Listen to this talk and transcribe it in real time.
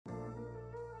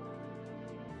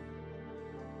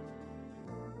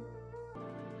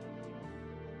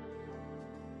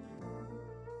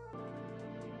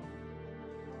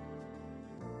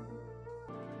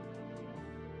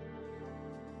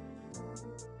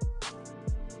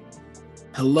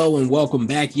Hello and welcome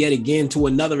back yet again to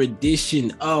another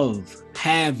edition of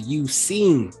Have You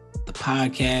Seen, the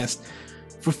podcast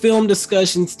for film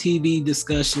discussions, TV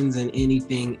discussions, and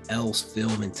anything else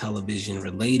film and television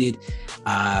related.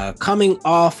 Coming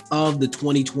off of the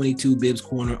 2022 Bibbs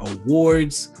Corner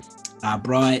Awards, I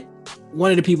brought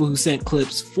one of the people who sent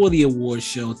clips for the awards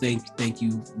show. Thank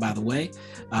you, by the way.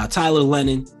 Tyler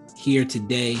Lennon here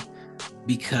today,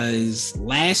 because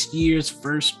last year's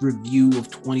first review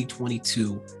of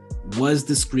 2022 was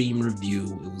the Scream review.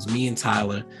 It was me and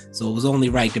Tyler, so it was only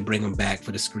right to bring him back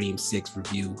for the Scream 6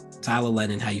 review. Tyler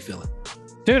Lennon, how you feeling?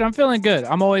 Dude, I'm feeling good.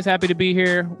 I'm always happy to be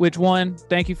here. Which one?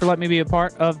 Thank you for letting me be a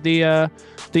part of the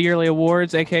yearly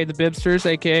awards, aka the Bibsters,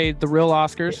 aka the real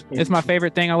Oscars. It's my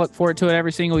favorite thing. I look forward to it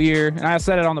every single year, and I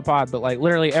said it on the pod, but like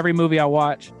literally every movie I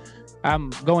watch,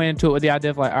 I'm going into it with the idea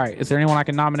of like, all right, is there anyone I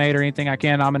can nominate or anything I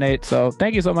can nominate? So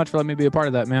thank you so much for letting me be a part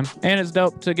of that, man. And it's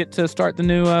dope to get to start the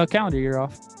new calendar year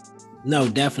off. No,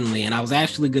 definitely. And I was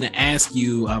actually going to ask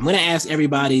you, I'm going to ask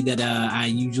everybody that I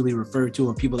usually refer to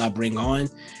or people I bring on,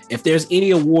 if there's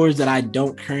any awards that I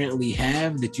don't currently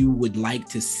have that you would like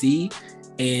to see.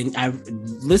 And I've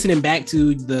listening back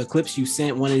to the clips you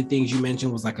sent, one of the things you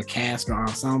mentioned was like a cast or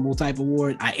ensemble type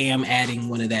award. I am adding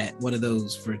one of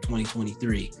those for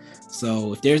 2023.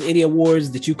 So if there's any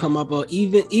awards that you come up with,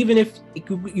 even if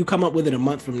you come up with it a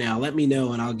month from now, let me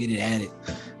know and I'll get it added.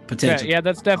 Yeah,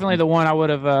 that's definitely the one I would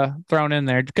have thrown in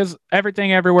there, because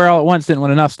Everything Everywhere All at Once didn't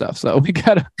win enough stuff. So we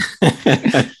gotta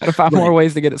find more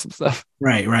ways to get it some stuff.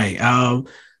 Right.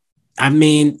 I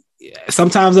mean,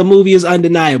 sometimes a movie is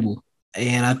undeniable.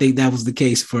 And I think that was the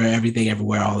case for Everything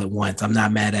Everywhere All at Once. I'm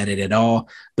not mad at it at all.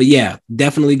 But yeah,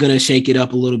 definitely going to shake it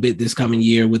up a little bit this coming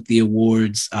year with the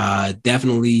awards.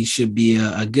 Definitely should be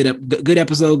a good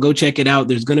episode. Go check it out.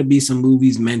 There's going to be some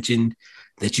movies mentioned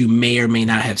that you may or may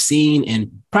not have seen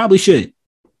and probably should.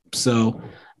 So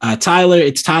Tyler,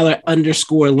 it's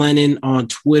Tyler_Lennon on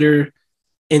Twitter,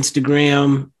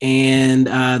 Instagram, and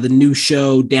the new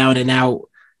show Down and Out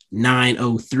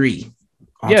 903.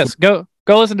 Yes,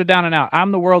 Go listen to Down and Out.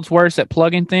 I'm the world's worst at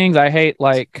plugging things. I hate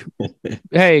like,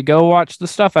 hey, go watch the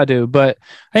stuff I do. But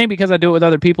I think because I do it with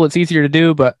other people, it's easier to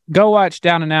do. But go watch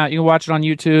Down and Out. You can watch it on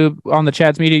YouTube, on the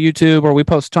Chad's Media YouTube, or we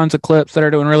post tons of clips that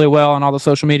are doing really well on all the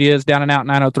social medias, Down and Out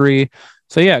 903.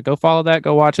 So yeah, go follow that.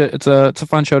 Go watch it. It's a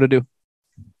fun show to do.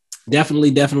 Definitely.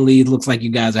 It looks like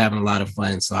you guys are having a lot of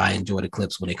fun. So I enjoy the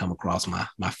clips when they come across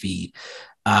my feed.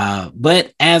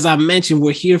 But as I mentioned,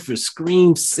 we're here for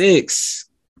Scream 6.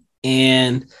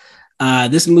 And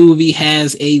this movie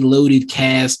has a loaded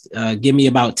cast. Give me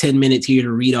about 10 minutes here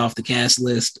to read off the cast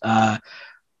list.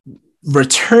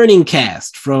 Returning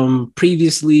cast from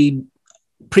previous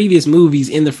movies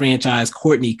in the franchise: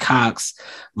 Courtney Cox,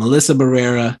 Melissa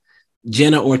Barrera,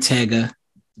 Jenna Ortega,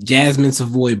 Jasmine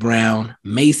Savoy Brown,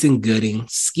 Mason Gooding,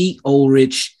 Skeet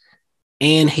Ulrich,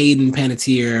 and Hayden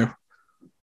Panettiere.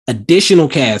 Additional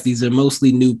cast, these are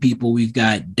mostly new people. We've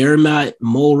got Dermot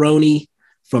Mulroney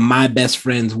from My Best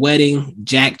Friend's Wedding,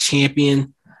 Jack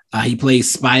Champion, he plays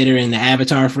Spider in the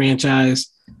Avatar franchise,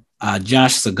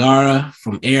 Josh Segarra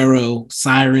from Arrow,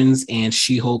 Sirens, and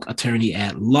She-Hulk Attorney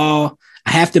at Law.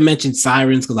 I have to mention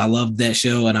Sirens because I loved that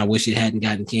show and I wish it hadn't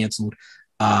gotten canceled.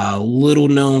 Little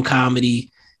known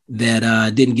comedy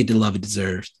that didn't get the love it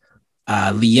deserves.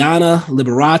 Liana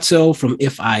Liberato from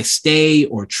If I Stay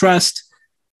or Trust,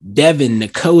 Devin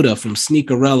Nakota from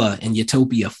Sneakerella and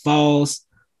Utopia Falls,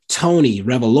 Tony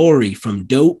Revolori from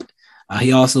Dope.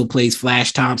 He also plays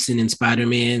Flash Thompson in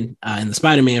Spider-Man, in the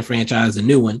Spider-Man franchise, the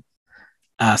new one.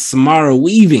 Samara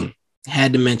Weaving,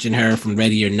 had to mention her from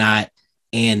Ready or Not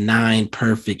and 9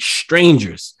 Perfect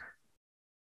Strangers.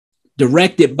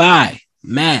 Directed by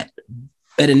Matt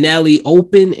Bettinelli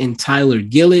Open and Tyler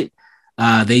Gillett.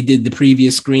 They did the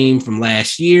previous Scream from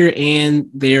last year, and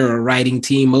they're a writing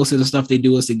team. Most of the stuff they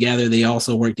do is together. They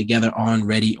also work together on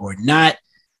Ready or Not.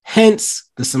 Hence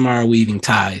the Samara Weaving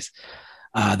ties.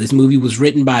 This movie was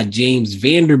written by James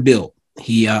Vanderbilt.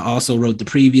 He also wrote the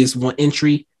previous one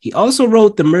entry. He also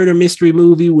wrote the murder mystery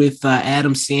movie with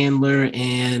Adam Sandler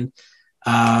and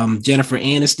Jennifer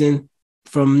Aniston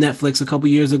from Netflix a couple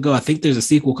years ago. I think there's a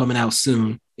sequel coming out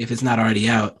soon, if it's not already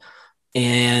out.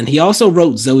 And he also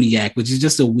wrote Zodiac, which is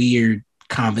just a weird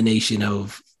combination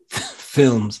of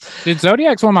films. Dude,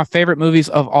 Zodiac's one of my favorite movies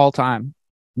of all time.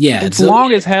 Yeah, it's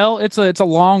long as hell. It's a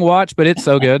long watch, but it's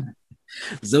so good.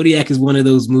 Zodiac is one of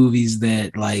those movies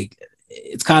that, like,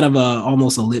 it's kind of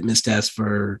almost a litmus test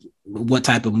for what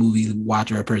type of movie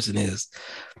watcher a person is.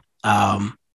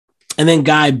 And then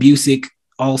Guy Busick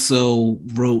also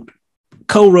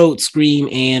co-wrote Scream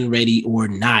and Ready or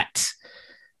Not.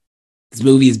 This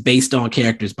movie is based on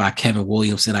characters by Kevin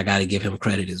Williamson. I got to give him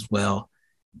credit as well.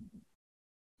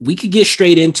 We could get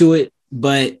straight into it,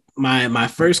 but my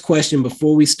first question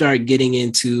before we start getting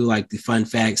into like the fun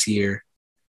facts here,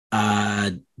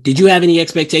 did you have any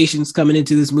expectations coming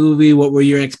into this movie? What were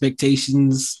your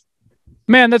expectations?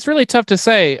 Man, that's really tough to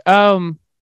say.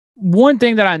 One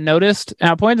thing that I noticed,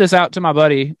 and I pointed this out to my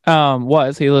buddy,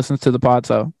 he listens to the pod,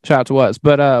 so shout out to Was.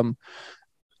 But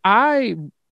I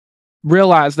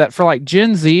realized that for like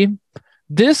Gen Z,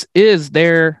 this is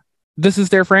their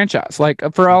franchise. Like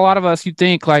for a lot of us, you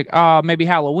think like, maybe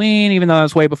Halloween, even though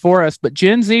that's way before us. But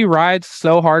Gen Z rides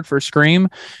so hard for Scream,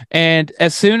 and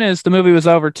as soon as the movie was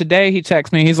over today, he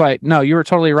texted me. He's like, "No, you were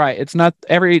totally right. It's not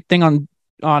everything on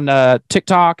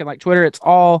TikTok and like Twitter. It's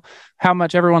all how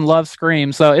much everyone loves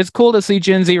Scream." So it's cool to see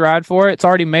Gen Z ride for it. It's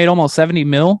already made almost 70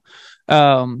 mil,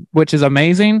 which is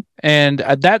amazing, and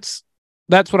that's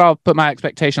what I'll put my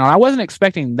expectation on. I wasn't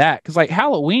expecting that because like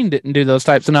Halloween didn't do those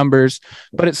types of numbers,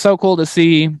 but it's so cool to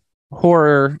see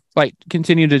horror like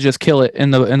continue to just kill it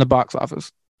in the box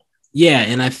office. Yeah,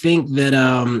 and I think that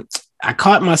I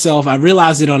caught myself. I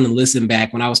realized it on the listen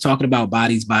back when I was talking about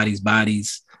bodies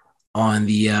on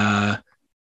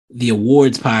the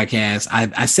awards podcast.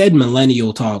 I said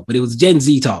millennial talk, but it was Gen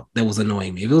Z talk that was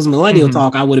annoying me. If it was millennial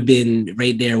talk, I would have been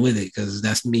right there with it because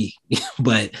that's me.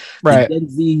 But the Gen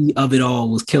Z of it all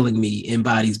was killing me in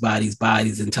bodies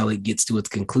until it gets to its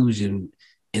conclusion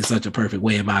in such a perfect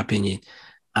way, in my opinion.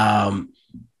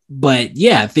 But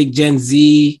yeah, I think Gen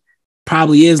Z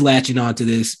probably is latching onto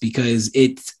this because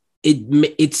it's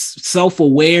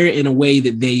self-aware in a way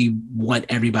that they want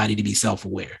everybody to be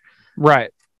self-aware.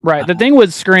 Right. The thing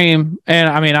with Scream, and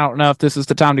I mean, I don't know if this is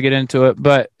the time to get into it,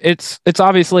 but it's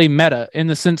obviously meta in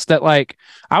the sense that, like,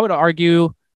 I would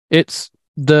argue it's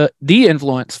the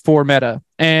influence for meta,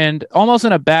 and almost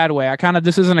in a bad way.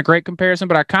 This isn't a great comparison,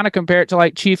 but I kind of compare it to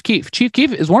like Chief Keef. Chief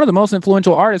Keef is one of the most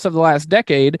influential artists of the last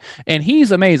decade, and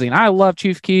he's amazing. I love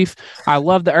Chief Keef. I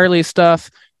love the early stuff.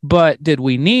 But did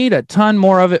we need a ton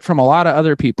more of it from a lot of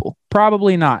other people?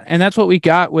 Probably not. And that's what we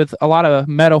got with a lot of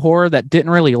meta horror that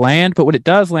didn't really land. But when it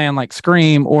does land, like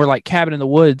Scream or like Cabin in the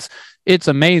Woods, it's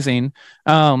amazing.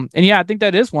 And yeah, I think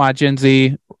that is why Gen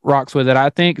Z rocks with it.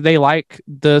 I think they like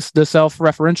the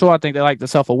self-referential. I think they like the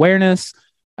self-awareness.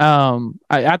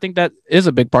 I think that is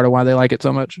a big part of why they like it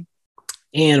so much.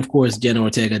 And of course, Jenna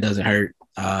Ortega doesn't hurt.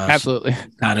 Absolutely.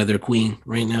 Kind of their queen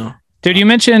right now. Dude, you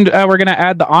mentioned we're gonna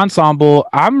add the ensemble.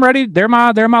 I'm ready. They're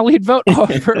my lead vote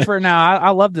for now. I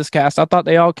love this cast. I thought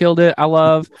they all killed it. I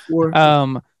love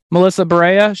Melissa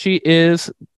Barea. She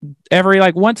is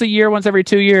once every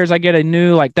 2 years, I get a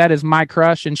new that is my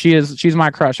crush, and she's my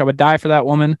crush. I would die for that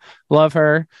woman. Love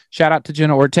her. Shout out to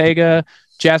Jenna Ortega.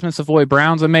 Jasmine Savoy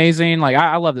Brown's amazing.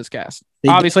 I love this cast.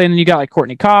 Obviously, and then you got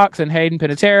Courtney Cox and Hayden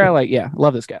Panettiere.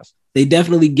 Love this cast. They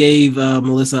definitely gave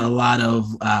Melissa a lot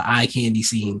of eye candy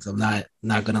scenes. I'm not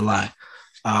gonna lie,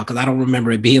 because I don't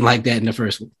remember it being like that in the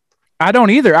first one. I don't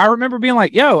either. I remember being I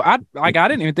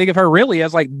didn't even think of her really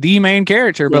as the main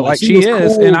character, but she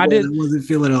is, cool, and I wasn't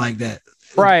feeling her like that.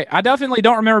 Right. I definitely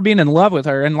don't remember being in love with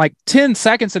her. And 10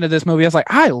 seconds into this movie, I was like,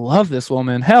 I love this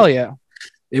woman. Hell yeah.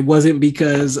 It wasn't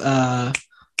because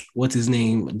what's his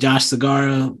name? Josh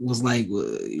Segarra was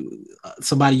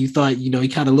somebody you thought, he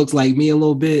kind of looks like me a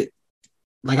little bit.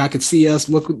 I could see us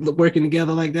working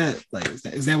together like that.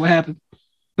 Is that what happened?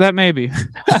 That may be.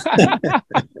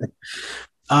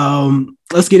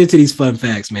 Let's get into these fun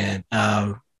facts, man.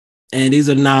 And these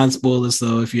are non-spoilers,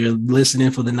 so if you're listening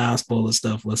for the non-spoiler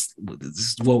stuff,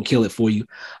 this won't kill it for you.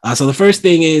 So the first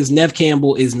thing is Neve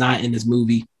Campbell is not in this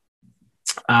movie.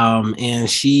 And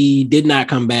she did not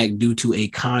come back due to a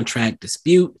contract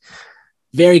dispute.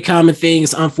 Very common thing.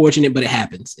 It's unfortunate, but it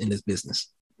happens in this business.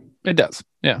 It does.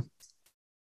 Yeah.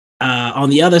 On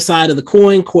the other side of the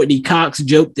coin, Courtney Cox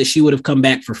joked that she would have come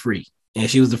back for free, and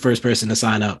she was the first person to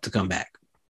sign up to come back.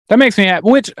 That makes me happy.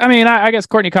 Which, I mean, I guess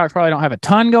Courtney Cox probably don't have a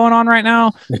ton going on right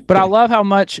now, but I love how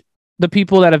much the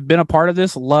people that have been a part of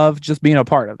this love just being a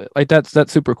part of it.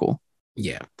 That's super cool.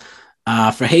 Yeah.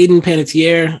 For Hayden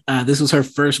Panettiere, this was her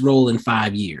first role in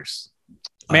 5 years.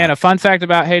 Man, a fun fact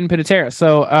about Hayden Panettiere.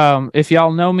 So if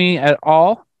y'all know me at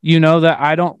all, you know that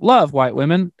I don't love white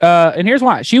women. And here's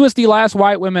why. She was the last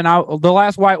white woman I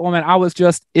was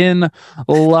just in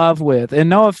love with. And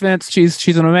no offense,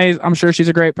 she's an amazing, I'm sure she's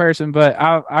a great person, but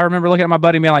I remember looking at my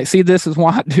buddy and being like, see, this is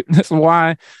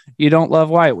why you don't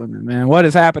love white women, man. What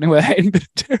is happening with Hayden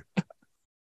Panettiere?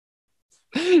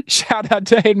 Shout out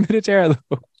to Hayden Panettiere,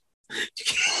 though.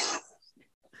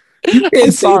 You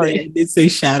can't say that and then say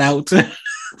shout out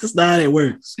to That's not how it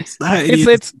works.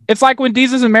 It's like when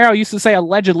Deezus and Mero used to say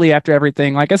allegedly after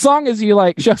everything. Like, as long as you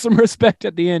like show some respect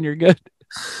at the end, you're good.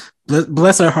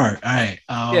 Bless her heart. All right.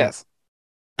 Yes.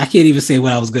 I can't even say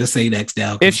what I was going to say next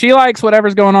now. If she likes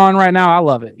whatever's going on right now, I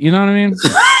love it. You know what I mean?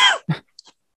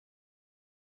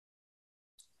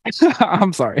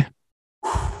 I'm sorry.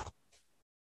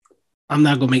 I'm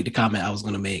not gonna make the comment I was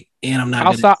gonna make, and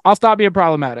I'll stop being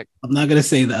problematic. I'm not gonna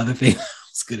say the other thing I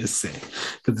was gonna say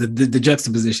because the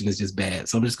juxtaposition is just bad.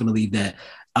 So I'm just gonna leave that.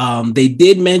 They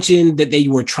did mention that they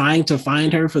were trying to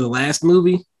find her for the last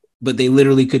movie, but they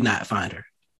literally could not find her.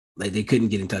 Like they couldn't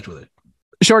get in touch with her.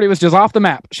 Shorty was just off the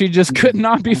map. She just could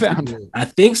not be found. I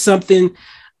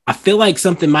feel like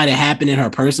something might have happened in her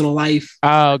personal life.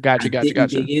 Oh, gotcha.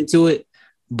 Dig into it,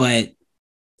 but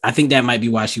I think that might be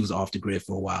why she was off the grid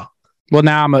for a while. Well,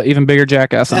 now I'm an even bigger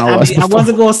jackass than I was. I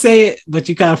wasn't going to say it, but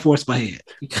you kind of forced my hand.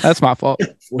 That's my fault.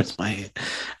 Forced my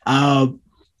hand.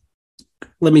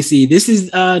 Let me see. This is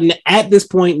at this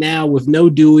point now with no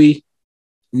Dewey,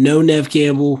 no Nev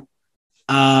Campbell.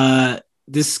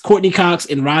 This Courtney Cox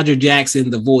and Roger Jackson,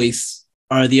 the voice,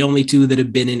 are the only two that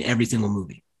have been in every single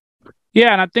movie.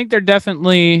 Yeah, and I think they're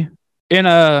definitely in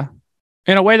a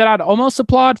way that I'd almost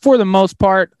applaud for the most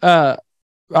part.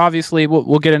 Obviously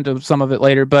we'll get into some of it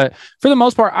later, but for the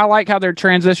most part, I like how they're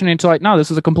transitioning to like, no,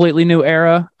 this is a completely new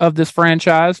era of this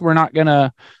franchise. We're not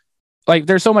gonna like,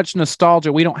 there's so much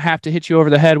nostalgia. We don't have to hit you over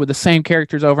the head with the same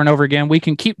characters over and over again. We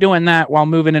can keep doing that while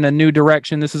moving in a new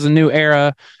direction. This is a new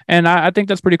era. And I think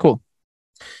that's pretty cool.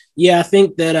 Yeah, I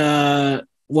think that,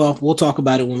 well, we'll talk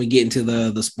about it when we get into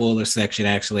the spoiler section.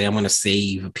 Actually, I'm going to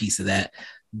save a piece of that.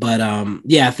 But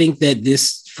yeah, I think that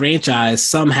this franchise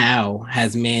somehow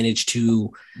has managed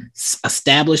to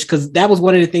establish, because that was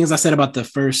one of the things I said about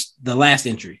the last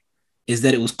entry, is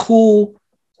that it was cool.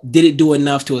 Did it do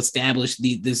enough to establish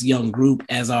this young group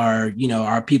as our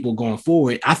people going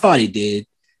forward? I thought it did.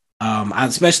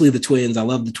 Especially the twins. I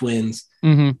love the twins.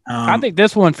 Mm-hmm. I think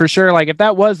this one for sure. Like if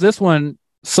that was this one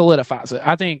solidifies it.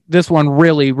 I think this one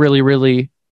really, really, really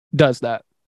does that.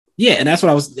 Yeah, and that's what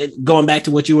I was going back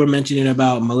to what you were mentioning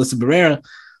about Melissa Barrera.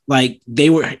 Like they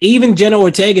were, even Jenna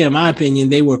Ortega, in my opinion,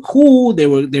 they were cool. They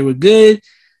were good,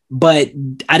 but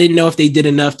I didn't know if they did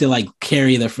enough to like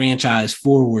carry the franchise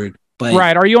forward. But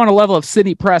right, are you on a level of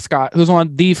Sydney Prescott, who's one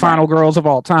of the final girls of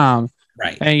all time?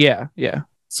 Right, and yeah.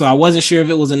 So I wasn't sure if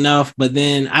it was enough, but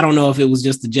then I don't know if it was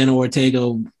just the Jenna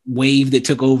Ortega wave that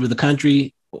took over the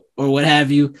country or what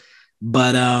have you.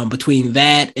 But between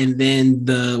that and then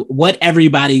what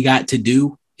everybody got to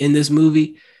do in this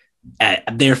movie,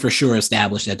 they're for sure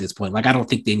established at this point. Like I don't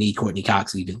think they need Courtney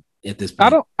Cox even at this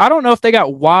point. I don't know if they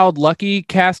got wild lucky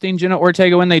casting Jenna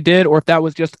Ortega when they did, or if that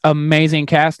was just amazing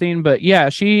casting. But yeah,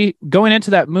 she going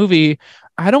into that movie,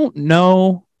 I don't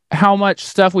know how much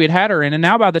stuff we had her in, and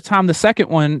now by the time the second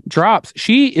one drops,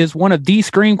 she is one of the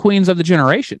Scream queens of the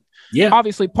generation. Yeah,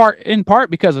 obviously in part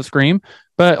because of Scream,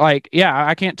 but like, yeah,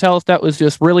 I can't tell if that was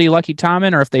just really lucky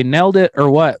timing or if they nailed it or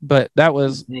what, but that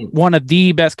was one of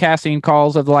the best casting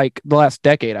calls of like the last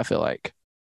decade. I feel like.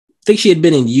 I think she had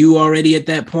been in You already at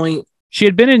that point. She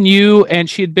had been in You, and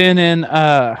she had been in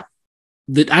I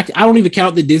don't even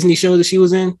count the Disney show that she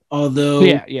was in, although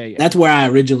yeah, that's where I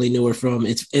originally knew her from.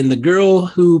 And the girl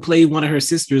who played one of her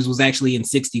sisters was actually in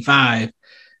 65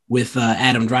 with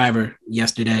Adam Driver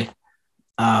yesterday.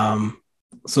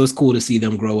 So it's cool to see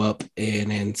them grow up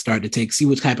and start to see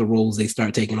what type of roles they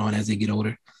start taking on as they get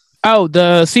older. Oh,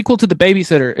 the sequel to The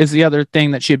Babysitter is the other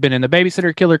thing that she had been in. The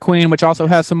Babysitter Killer Queen, which also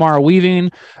has Samara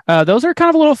Weaving. Those are kind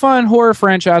of a little fun horror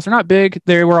franchise. They're not big.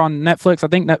 They were on Netflix. I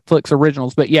think Netflix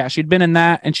originals. But yeah, she'd been in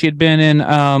that, and she had been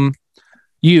in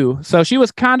You. So she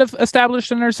was kind of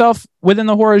established in herself within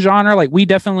the horror genre. Like we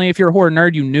definitely, if you're a horror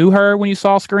nerd, you knew her when you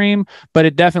saw Scream, but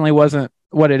it definitely wasn't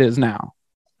what it is now.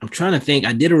 I'm trying to think.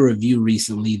 I did a review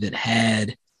recently that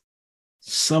had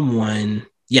someone.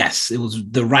 Yes, it was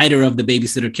the writer of The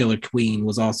Babysitter Killer Queen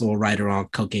was also a writer on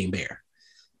Cocaine Bear.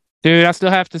 Dude, I still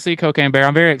have to see Cocaine Bear.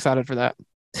 I'm very excited for that.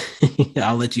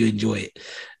 I'll let you enjoy it.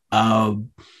 All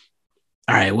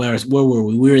right, where were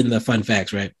we? We were in the fun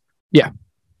facts, right? Yeah.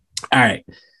 All right.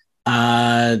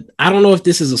 I don't know if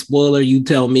this is a spoiler. You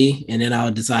tell me, and then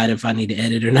I'll decide if I need to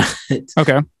edit or not.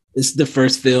 Okay. This is the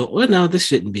first film. Well, no, this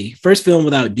shouldn't be. First film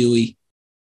without Dewey.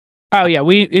 Oh yeah,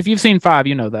 if you've seen 5,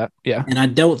 you know that. Yeah. And I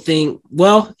don't think,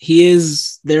 well,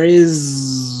 he's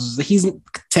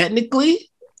technically.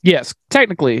 Yes,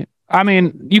 technically. I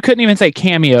mean, you couldn't even say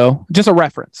cameo, just a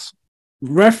reference.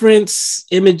 Reference,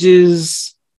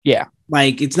 images. Yeah.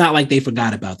 Like it's not like they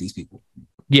forgot about these people.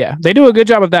 Yeah, they do a good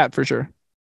job of that for sure.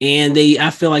 And I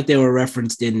feel like they were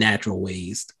referenced in natural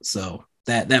ways. So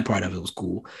that part of it was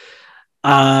cool.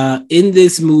 In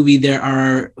this movie, there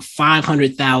are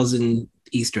 500,000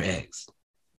 Easter eggs.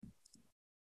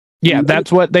 Yeah,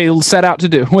 that's what they set out to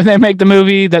do. When they make the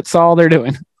movie, that's all they're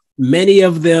doing. Many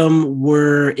of them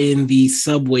were in the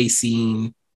subway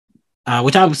scene,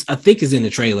 which I think is in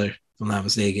the trailer, if I'm not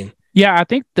mistaken. Yeah, I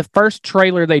think the first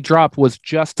trailer they dropped was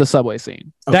just the subway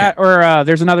scene. Okay. That, or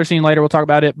there's another scene later, we'll talk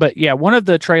about it. But yeah, one of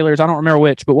the trailers, I don't remember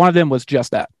which, but one of them was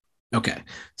just that. Okay.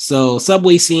 So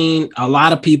subway scene, a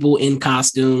lot of people in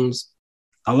costumes,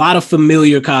 a lot of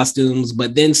familiar costumes,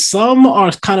 but then some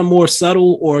are kind of more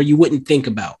subtle or you wouldn't think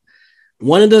about.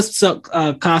 One of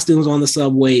the costumes on the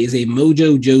subway is a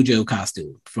Mojo Jojo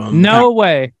costume from. No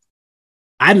way.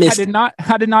 I missed.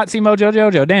 I did not see Mojo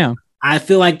Jojo. Damn. I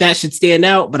feel like that should stand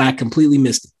out, but I completely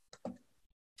missed it.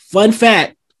 Fun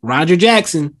fact: Roger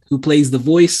Jackson, who plays the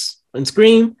voice in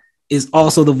Scream, is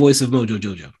also the voice of Mojo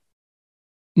Jojo.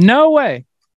 No way,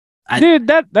 dude.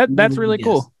 That's really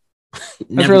cool.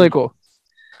 That's really cool.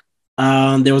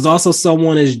 There was also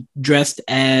someone as dressed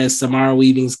as Samara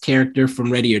Weaving's character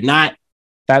from Ready or Not.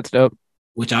 That's dope.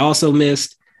 Which I also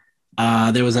missed.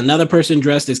 There was another person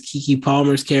dressed as Keke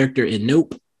Palmer's character in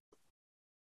Nope.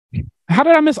 How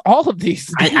did I miss all of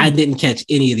these? I didn't catch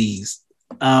any of these.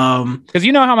 Because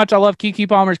you know how much I love Keke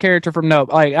Palmer's character from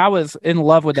Nope. Like, I was in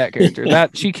love with that character.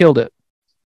 She killed it.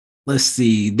 Let's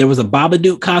see. There was a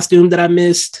Babadook costume that I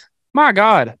missed. My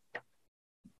God.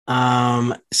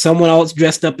 Someone else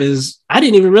dressed up as, I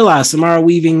didn't even realize, Samara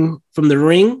Weaving from The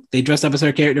Ring. They dressed up as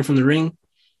her character from The Ring.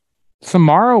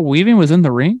 Samara Weaving was in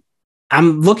The Ring?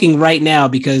 I'm looking right now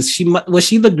because was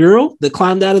she the girl that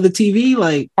climbed out of the TV?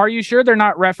 Like, are you sure they're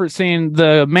not referencing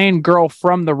the main girl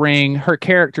from The Ring, her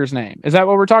character's name? Is that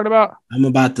what we're talking about? I'm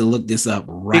about to look this up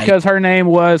right. Because her name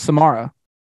was Samara.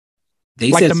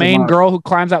 They like the main Samara. Girl who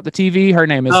climbs out the TV, her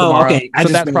name is Samara. Okay. So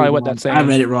that's probably what that's saying. I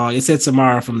read it wrong. It said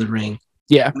Samara from The Ring.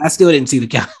 Yeah. I still didn't see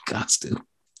the costume.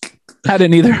 I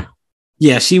didn't either.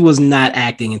 Yeah, she was not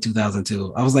acting in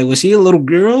 2002. I was like, was she a little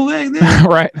girl back then?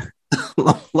 Right.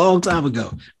 long time ago.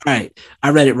 All right. I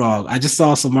read it wrong. I just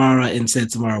saw Samara and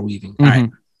said Samara Weaving. All right.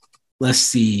 Let's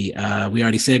see. We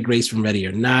already said Grace from Ready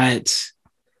or Not.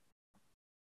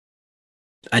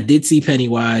 I did see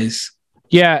Pennywise.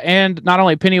 Yeah, and not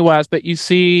only Pennywise, but you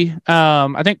see,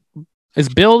 I think, is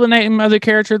Bill the name of the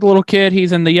character, the little kid?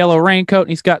 He's in the yellow raincoat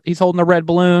and he's holding a red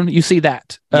balloon. You see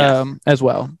that as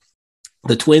well.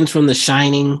 The twins from The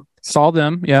Shining. Saw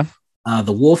them, yeah.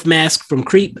 The wolf mask from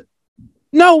Creep.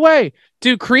 No way.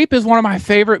 Dude, Creep is one of my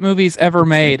favorite movies ever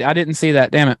made. I didn't see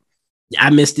that, damn it. I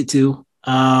missed it too.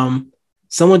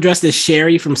 Someone dressed as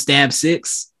Sherry from Stab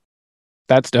 6.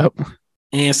 That's dope.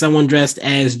 And someone dressed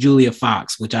as Julia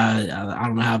Fox, which I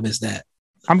don't know how I missed that.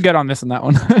 I'm good on missing that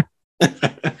one.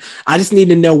 I just need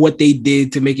to know what they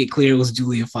did to make it clear it was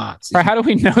Julia Fox. Right, how do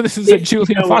we know this is a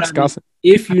Julia Fox costume?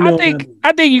 If you know,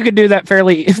 I think you could do that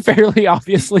fairly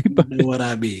obviously. But you know what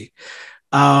I mean.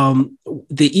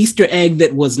 The Easter egg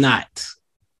that was not.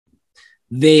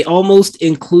 They almost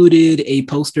included a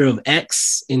poster of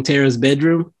X in Tara's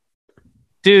bedroom.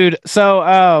 Dude,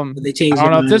 so they changed. I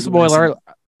don't know if this is spoiler.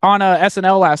 On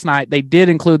SNL last night, they did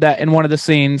include that in one of the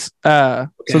scenes. So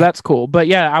that's cool. But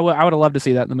yeah, I would have loved to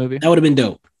see that in the movie. That would have been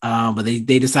dope. But they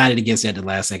decided against it at the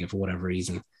last second for whatever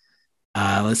reason.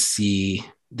 Let's see.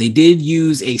 They did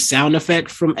use a sound effect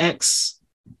from X.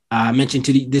 I mentioned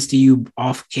this to you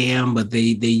off cam, but they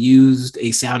used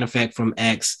a sound effect from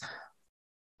X.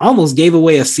 Almost gave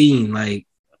away a scene. Like,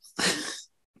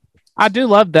 I do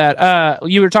love that.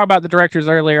 You were talking about the directors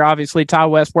earlier. Obviously, Ty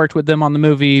West worked with them on the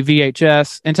movie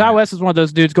VHS. And Ty West is one of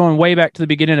those dudes going way back to the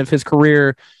beginning of his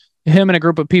career. Him and a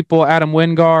group of people, Adam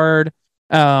Wingard,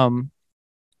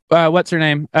 what's her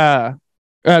name? Greta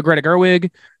Gerwig,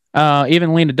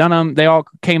 even Lena Dunham, they all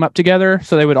came up together.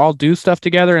 So they would all do stuff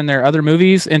together in their other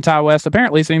movies. And Ty West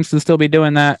apparently seems to still be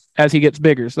doing that as he gets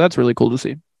bigger. So that's really cool to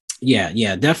see.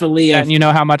 Yeah, definitely. And you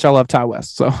know how much I love Ty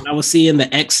West. So I was seeing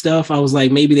the X stuff. I was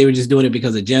like, maybe they were just doing it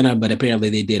because of Jenna, but apparently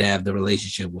they did have the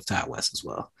relationship with Ty West as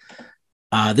well.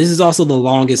 This is also the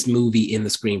longest movie in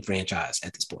the Scream franchise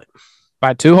at this point.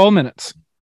 By 2 whole minutes.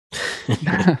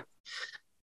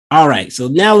 All right, so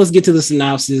now let's get to the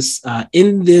synopsis.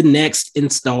 In the next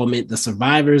installment, the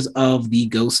survivors of the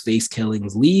Ghostface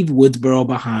killings leave Woodsboro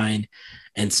behind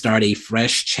and start a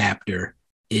fresh chapter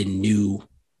in New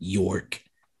York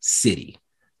City.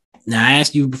 Now, I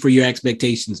asked you for your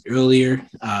expectations earlier.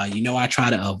 I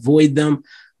try to avoid them,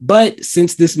 but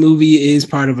since this movie is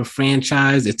part of a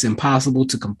franchise, it's impossible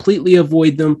to completely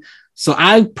avoid them. So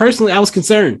I was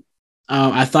concerned.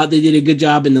 I thought they did a good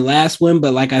job in the last one,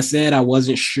 but like I said, I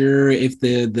wasn't sure if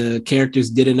the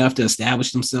characters did enough to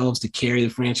establish themselves to carry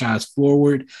the franchise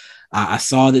forward. I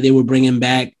saw that they were bringing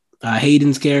back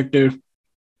Hayden's character,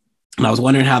 and I was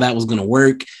wondering how that was going to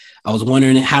work. I was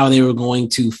wondering how they were going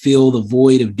to fill the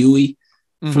void of Dewey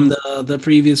from the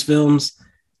previous films.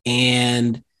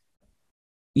 And,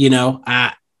 you know,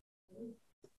 I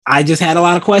just had a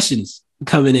lot of questions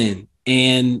coming in.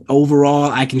 And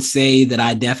overall, I can say that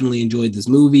I definitely enjoyed this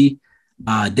movie.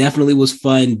 Definitely was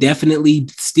fun. Definitely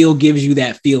still gives you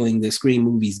that feeling that Scream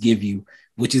movies give you,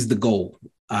 which is the goal.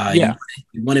 You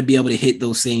want to be able to hit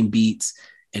those same beats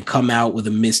and come out with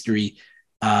a mystery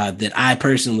that I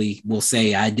personally will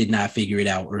say I did not figure it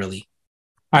out early.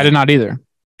 I did not either.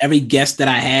 Every guess that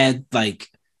I had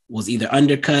was either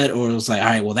undercut or it was like, all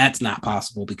right, well, that's not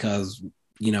possible because,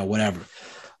 you know, whatever.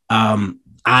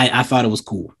 I thought it was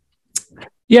cool.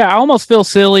 Yeah, I almost feel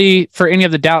silly for any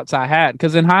of the doubts I had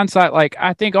because in hindsight,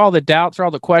 I think all the doubts or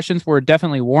all the questions were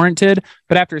definitely warranted.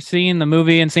 But after seeing the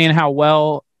movie and seeing how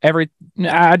well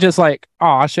I just I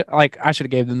should have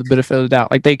gave them the benefit of the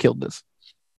doubt. Like they killed this.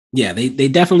 Yeah, they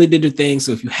definitely did their thing.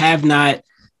 So if you have not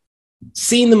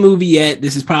seen the movie yet,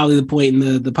 this is probably the point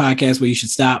in the podcast where you should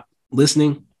stop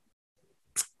listening.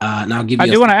 And I'll give you. I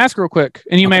do want to ask real quick,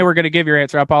 and you were going to give your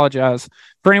answer. I apologize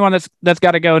for anyone that's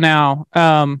got to go now.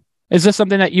 Is this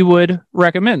something that you would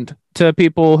recommend to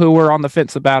people who were on the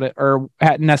fence about it or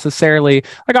hadn't necessarily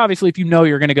obviously if you know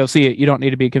you're going to go see it, you don't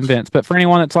need to be convinced. But for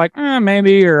anyone that's like,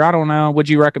 maybe, or I don't know, would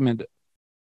you recommend it?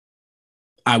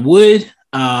 I would.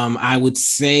 I would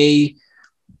say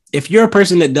if you're a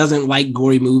person that doesn't like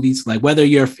gory movies, like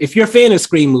if you're a fan of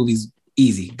Scream movies,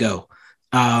 easy, go.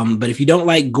 But if you don't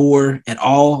like gore at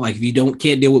all, like if you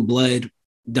can't deal with blood,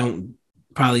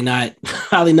 probably not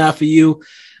for you.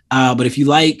 But if you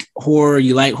like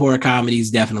horror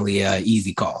comedies, definitely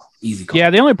easy call. Yeah,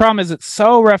 the only problem is it's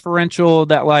so referential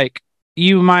that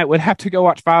you would have to go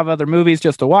watch 5 other movies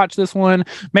just to watch this one.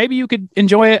 Maybe you could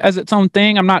enjoy it as its own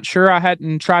thing. I'm not sure. I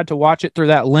hadn't tried to watch it through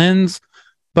that lens,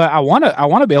 but I want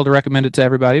to be able to recommend it to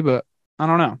everybody, but I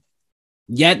don't know.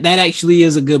 Yeah, that actually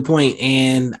is a good point.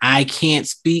 And I can't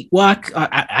speak. Well,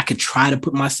 I could try to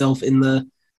put myself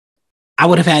I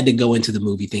would have had to go into the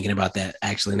movie thinking about that.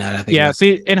 Actually, now that I think. Yeah.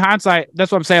 See, in hindsight,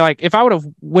 that's what I'm saying. If I would have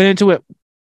went into it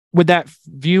with that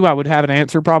view, I would have an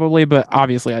answer probably, but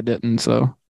obviously I didn't.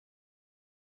 So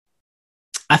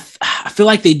I feel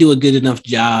like they do a good enough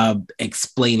job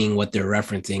explaining what they're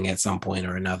referencing at some point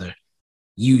or another.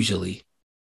 Usually,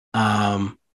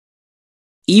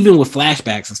 even with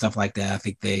flashbacks and stuff like that, I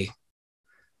think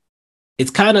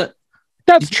it's kind of.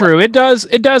 That's true. It does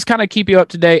kind of keep you up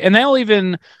to date, and they'll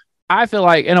even. I feel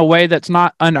like in a way that's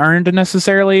not unearned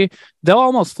necessarily, they'll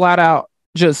almost flat out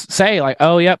just say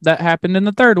oh, yep, that happened in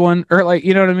the 3rd one, or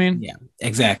you know what I mean? Yeah,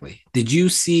 exactly. Did you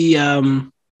see?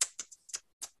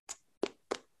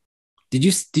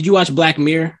 Did you watch Black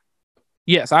Mirror?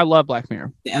 Yes, I love Black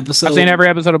Mirror. The episode. I've seen every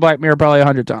episode of Black Mirror probably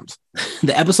 100 times.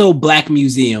 The episode Black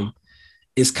Museum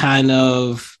is kind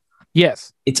of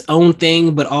its own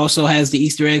thing, but also has the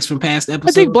Easter eggs from past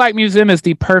episodes. I think Black Museum is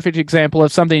the perfect example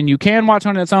of something you can watch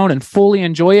on its own and fully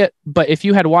enjoy it. But if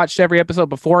you had watched every episode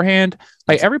beforehand,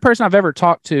 every person I've ever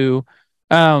talked to,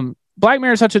 Black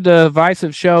Mirror is such a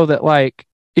divisive show that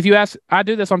if you ask, I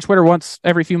do this on Twitter once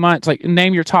every few months,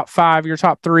 name your top 5, your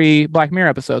top 3 Black Mirror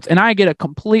episodes. And I get a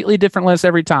completely different list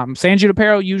every time. San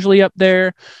Junipero usually up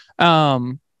there.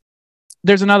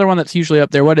 There's another one that's usually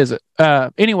up there. What is it?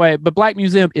 Anyway, but Black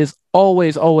Museum is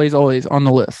always, always, always on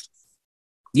the list.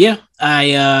 Yeah,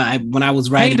 I when I was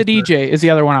writing, the DJ is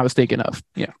the other one I was thinking of.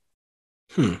 Yeah.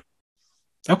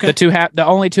 Okay. The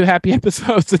only 2 happy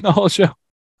episodes in the whole show.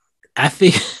 I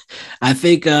think I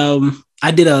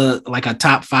did a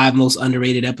top 5 most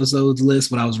underrated episodes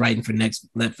list when I was writing for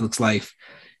Netflix Life,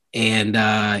 and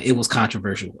it was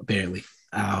controversial apparently.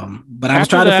 But I was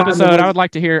trying to find episode. I'd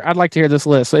like to hear this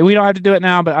list. So we don't have to do it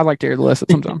now, but I'd like to hear the list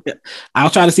at some time. I'll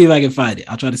try to see if I can find it.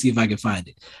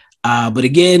 But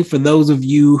again, for those of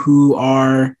you who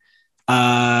are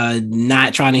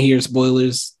not trying to hear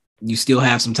spoilers, you still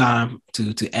have some time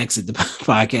to exit the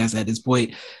podcast at this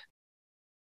point.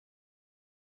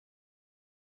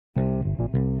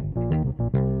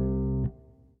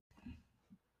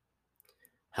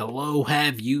 Hello,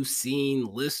 have you seen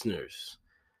listeners?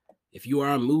 If you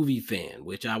are a movie fan,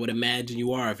 which I would imagine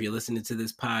you are if you're listening to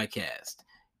this podcast,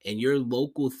 and your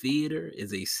local theater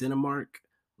is a Cinemark,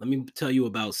 let me tell you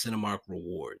about Cinemark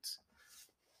Rewards.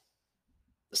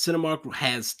 Cinemark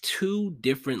has 2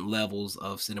 different levels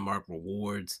of Cinemark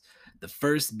Rewards. The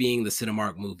first being the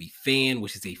Cinemark Movie Fan,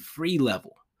 which is a free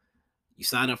level. You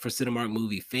sign up for Cinemark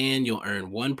Movie Fan, you'll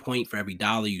earn 1 point for every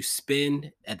dollar you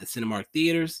spend at the Cinemark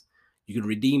theaters. You can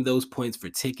redeem those points for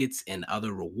tickets and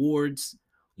other rewards.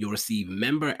 You'll receive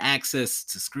member access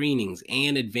to screenings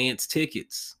and advance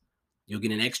tickets. You'll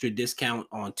get an extra discount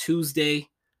on Tuesday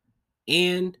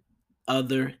and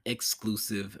other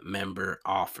exclusive member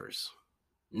offers.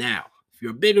 Now, if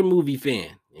you're a bigger movie fan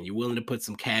and you're willing to put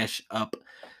some cash up,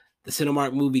 the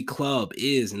Cinemark Movie Club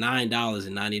is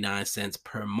 $9.99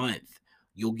 per month.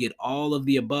 You'll get all of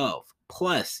the above.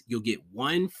 Plus, you'll get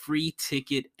one free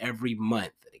ticket every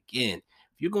month. Again,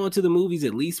 if you're going to the movies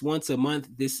at least once a month,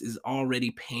 this is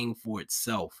already paying for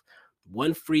itself.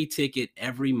 One free ticket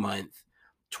every month,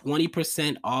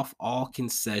 20% off all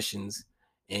concessions.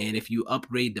 And if you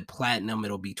upgrade to platinum,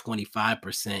 it'll be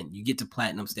 25%. You get to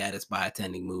platinum status by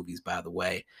attending movies, by the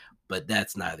way, but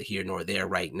that's neither here nor there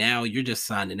right now. You're just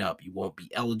signing up. You won't be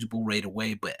eligible right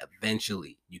away, but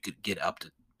eventually you could get up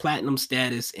to platinum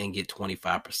status and get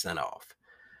 25% off.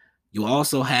 You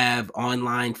also have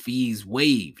online fees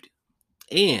waived.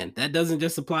 And that doesn't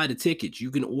just apply to tickets.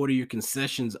 You can order your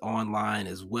concessions online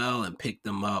as well and pick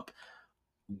them up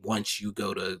once you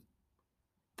go to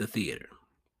the theater.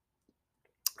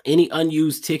 Any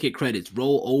unused ticket credits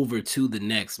roll over to the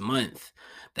next month.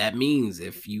 That means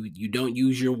if you don't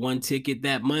use your one ticket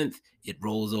that month, it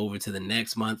rolls over to the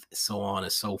next month, so on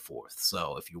and so forth.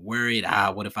 So if you're worried,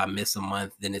 what if I miss a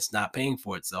month? Then it's not paying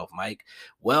for itself, Mike.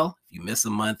 Well, if you miss a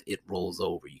month, it rolls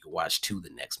over. You can watch two the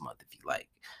next month if you like.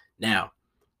 Now,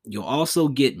 you'll also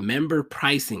get member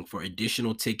pricing for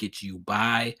additional tickets you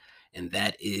buy, and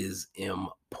that is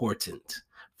important.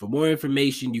 For more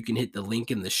information, you can hit the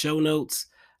link in the show notes.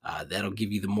 That'll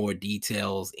give you the more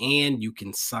details, and you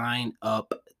can sign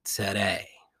up today.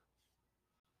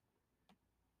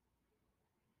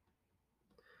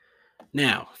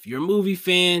 Now, if you're a movie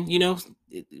fan, you know,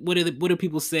 what do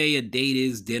people say? A date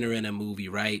is dinner and a movie,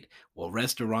 right? Well,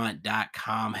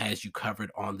 restaurant.com has you covered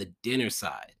on the dinner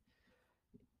side.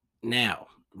 Now,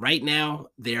 right now,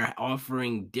 they're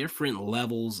offering different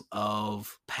levels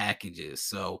of packages.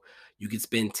 So you could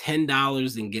spend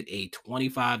 $10 and get a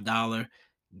 $25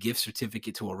 gift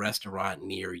certificate to a restaurant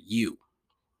near you.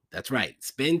 That's right.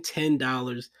 Spend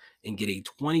 $10 and get a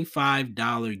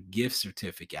 $25 gift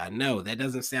certificate. I know that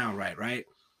doesn't sound right, right?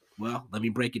 Well, let me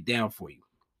break it down for you.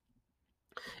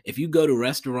 If you go to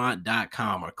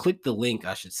restaurant.com or click the link,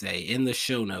 I should say, in the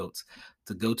show notes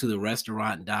to go to the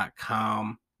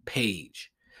restaurant.com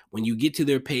page. When you get to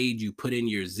their page, you put in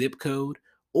your zip code,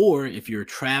 or if you're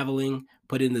traveling,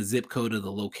 put in the zip code of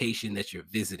the location that you're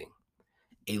visiting.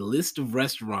 A list of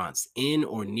restaurants in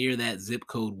or near that zip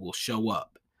code will show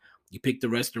up. You pick the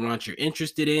restaurant you're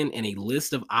interested in, and a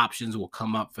list of options will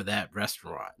come up for that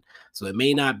restaurant. So it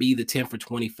may not be the 10 for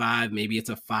 25, maybe it's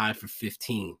a 5 for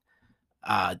 15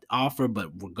 offer,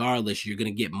 but regardless, you're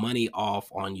going to get money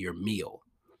off on your meal.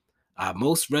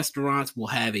 Most restaurants will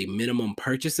have a minimum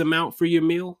purchase amount for your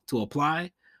meal to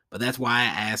apply, but that's why I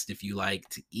asked if you like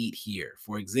to eat here.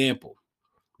 For example,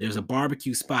 there's a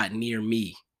barbecue spot near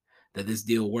me that this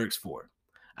deal works for.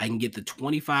 I can get the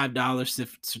 $25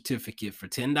 certificate for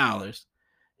 $10,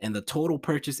 and the total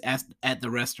purchase at the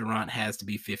restaurant has to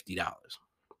be $50.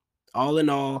 All in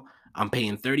all, I'm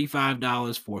paying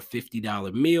 $35 for a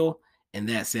 $50 meal, and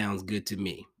that sounds good to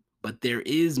me. But there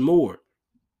is more.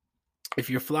 If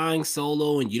you're flying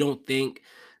solo and you don't think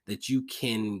that you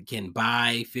can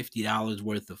buy $50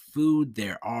 worth of food,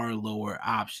 there are lower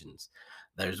options.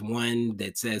 There's one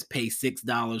that says pay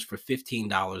 $6 for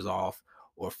 $15 off,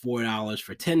 or $4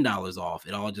 for $10 off.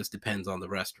 It all just depends on the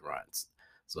restaurants.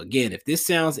 So again, if this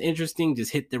sounds interesting,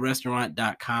 just hit the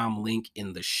restaurant.com link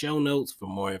in the show notes for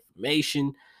more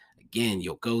information. Again,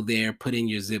 you'll go there, put in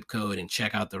your zip code, and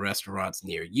check out the restaurants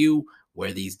near you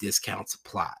where these discounts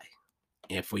apply.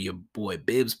 And for your boy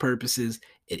Bibbs purposes,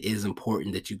 it is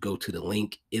important that you go to the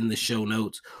link in the show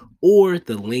notes or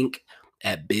the link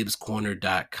at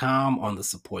bibbscorner.com on the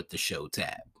support the show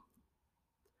tab.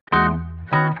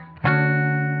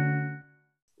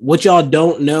 What y'all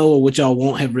don't know or what y'all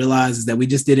won't have realized is that we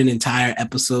just did an entire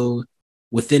episode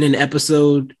within an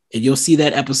episode, and you'll see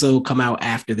that episode come out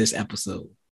after this episode.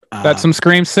 That's some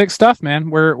Scream 6 stuff,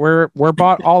 man. We're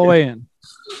bought all the way in.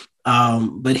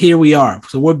 But here we are.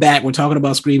 So we're back. We're talking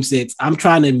about Scream 6. I'm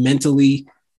trying to mentally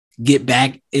get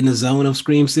back in the zone of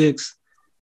Scream 6.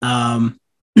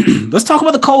 Let's talk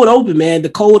about the cold open, man. The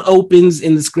cold opens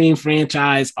in the Scream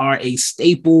franchise are a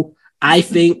staple, I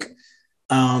think.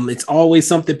 It's always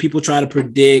something people try to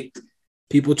predict.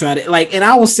 People try to and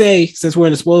I will say, since we're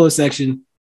in the spoiler section,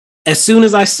 as soon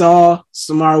as I saw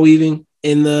Samara Weaving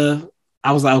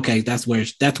I was like, okay, that's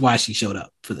why she showed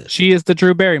up for this. She is the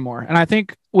Drew Barrymore. And I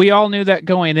think we all knew that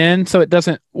going in, so it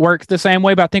doesn't work the same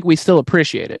way, but I think we still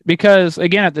appreciate it because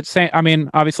again,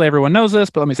 obviously everyone knows this,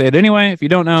 but let me say it anyway. If you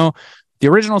don't know, the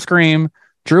original Scream,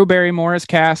 Drew Barrymore is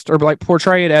cast or like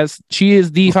portrayed as she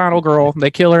is the final girl.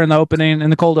 They kill her in the opening, in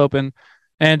the cold open.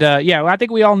 And I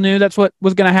think we all knew that's what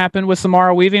was going to happen with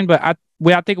Samara Weaving, but I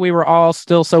think we were all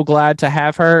still so glad to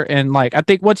have her. And like, I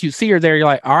think once you see her there, you're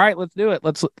like, all right, let's do it.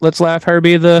 Let's let her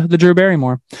be the Drew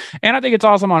Barrymore. And I think it's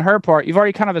awesome on her part. You've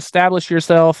already kind of established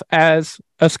yourself as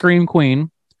a Scream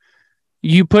queen.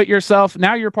 You put yourself,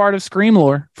 now you're part of Scream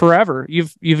lore forever.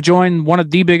 You've joined one of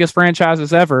the biggest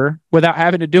franchises ever without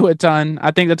having to do a ton.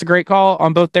 I think that's a great call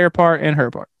on both their part and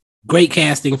her part. Great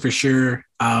casting for sure.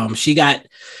 She got,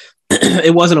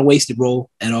 it wasn't a wasted role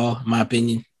at all, in my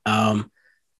opinion.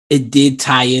 It did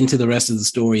tie into the rest of the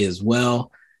story as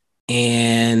well.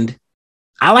 And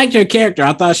I liked her character.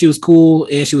 I thought she was cool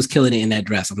and she was killing it in that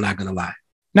dress. I'm not going to lie.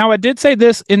 Now, I did say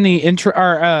this in the intro,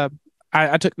 or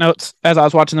I took notes as I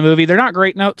was watching the movie. They're not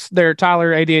great notes. They're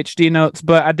Tyler ADHD notes,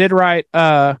 but I did write,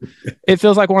 it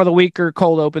feels like one of the weaker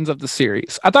cold opens of the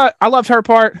series. I loved her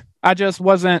part. I just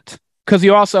wasn't, because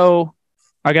you also,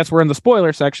 I guess we're in the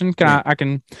spoiler section. It's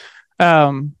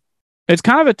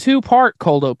kind of a 2-part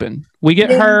cold open. We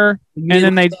get her, and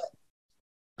then they,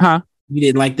 You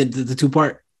didn't like the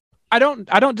 2-part? I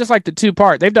don't just like the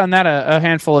 2-part. They've done that a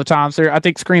handful of times. I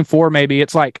think Scream 4, maybe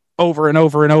it's like over and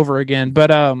over and over again.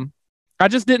 But I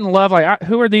just didn't love, like,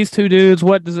 who are these two dudes?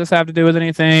 What does this have to do with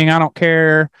anything? I don't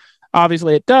care.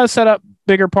 Obviously, it does set up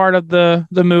bigger part of the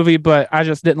movie, but I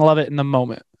just didn't love it in the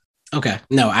moment. Okay.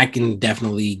 No, I can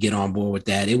definitely get on board with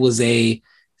that. It was a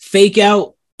fake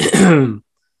out,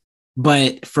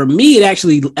 but for me, it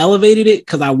actually elevated it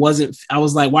because I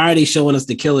was like, why are they showing us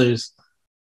the killers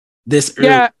this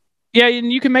early? Yeah,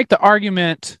 and you can make the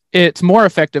argument it's more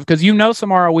effective because you know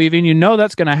Samara Weaving, you know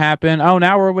that's going to happen. Oh,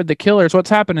 now we're with the killers. What's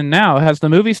happening now? Has the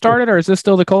movie started or is this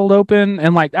still the cold open?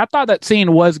 And like, I thought that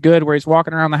scene was good where he's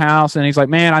walking around the house and he's like,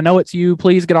 man, I know it's you.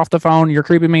 Please get off the phone. You're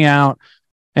creeping me out.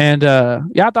 And I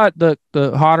thought the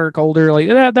hotter, colder, like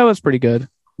that was pretty good.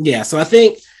 Yeah, so I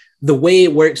think the way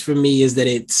it works for me is that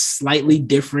it's slightly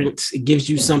different. It gives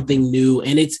you something new,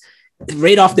 and it's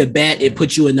right off the bat, it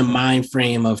puts you in the mind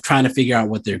frame of trying to figure out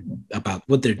what they're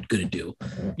going to do.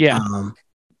 Yeah.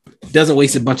 Doesn't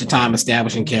waste a bunch of time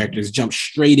establishing characters, jump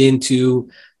straight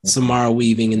into Samara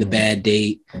Weaving and the bad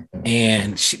date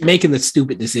and making the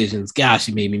stupid decisions. Gosh,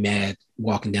 she made me mad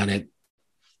walking down that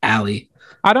alley.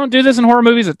 I don't do this in horror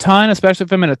movies a ton, especially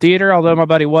if I'm in a theater, although my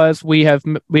buddy was. We have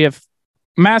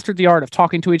mastered the art of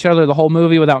talking to each other the whole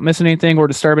movie without missing anything or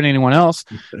disturbing anyone else.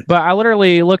 But I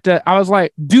literally I was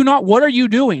like, what are you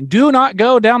doing? Do not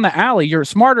go down the alley. You're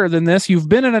smarter than this. You've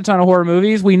been in a ton of horror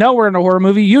movies. We know we're in a horror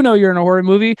movie. You know you're in a horror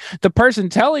movie. The person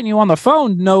telling you on the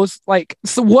phone knows, like,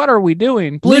 so what are we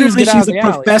doing? Please literally, she's a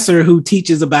professor who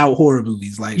teaches about horror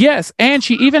movies. Like, yes, and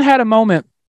she even had a moment.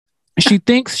 She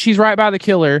thinks she's right by the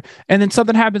killer, and then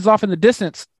something happens off in the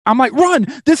distance. I'm like, run!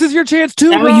 This is your chance to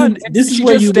run. This is she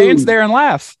where just you stands there and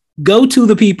laughs. Go to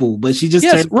the people, but she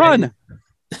just run.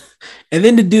 And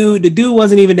then the dude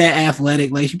wasn't even that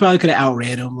athletic. Like, she probably could have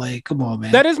outran him. Like, come on,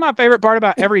 man. That is my favorite part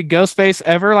about every Ghostface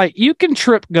ever. Like, you can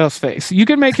trip Ghostface. You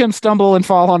can make him stumble and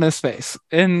fall on his face,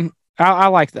 and I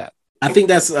like that. I think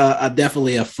that's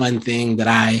definitely a fun thing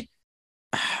that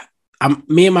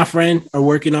me and my friend are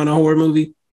working on a horror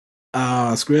movie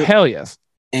script. Hell yes.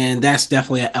 And that's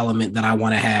definitely an element that I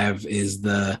want to have is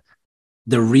the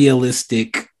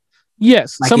realistic.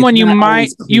 Yes, like someone you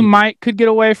might could get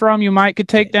away from, you might could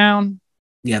take down.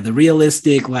 Yeah, the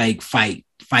realistic, like, fight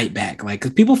back, like,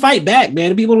 because people fight back,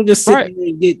 man. People don't just sit there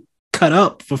and get cut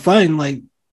up for fun, like.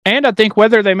 And I think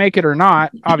whether they make it or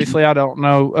not, obviously I don't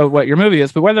know what your movie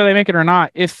is, but whether they make it or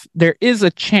not, if there is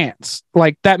a chance,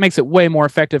 like, that makes it way more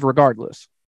effective regardless.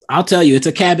 I'll tell you, it's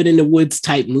a cabin in the woods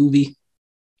type movie.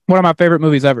 One of my favorite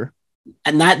movies ever.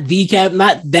 And not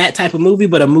that type of movie,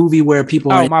 but a movie where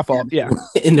people are my fault. Yeah.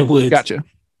 In the woods. Gotcha.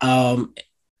 I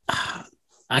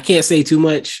can't say too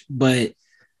much, but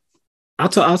I'll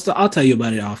tell you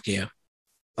about it off cam.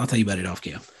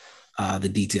 The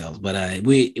details. But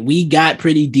we got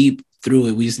pretty deep through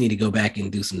it. We just need to go back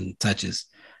and do some touches.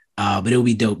 But it'll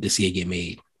be dope to see it get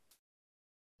made.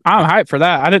 I'm hyped for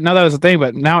that. I didn't know that was a thing,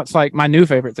 but now it's like my new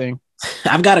favorite thing.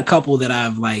 I've got a couple that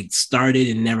I've like started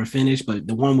and never finished, but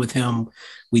the one with him,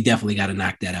 we definitely got to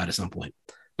knock that out at some point.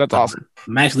 That's awesome.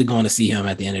 I'm actually going to see him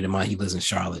at the end of the month. He lives in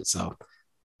Charlotte, so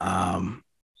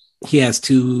he has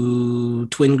 2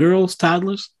 twin girls,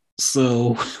 toddlers.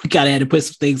 So we have to put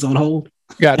some things on hold.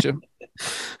 Gotcha.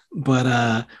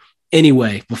 But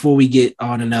anyway, before we get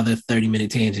on another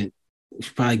 30-minute tangent, we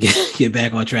should probably get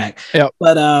back on track. Yep.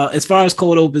 But as far as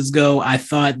cold opens go, I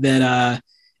thought that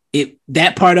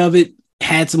that part of it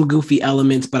had some goofy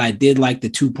elements, but I did like the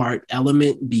 2-part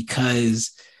element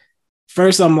because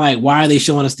first I'm like, why are they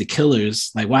showing us the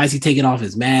killers? Like, why is he taking off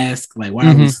his mask? Like,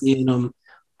 why are we seeing them?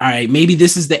 All right, maybe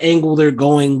this is the angle they're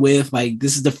going with. Like,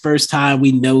 this is the first time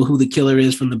we know who the killer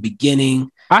is from the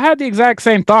beginning. I had the exact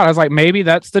same thought. I was like, maybe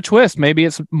that's the twist. Maybe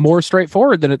it's more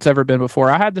straightforward than it's ever been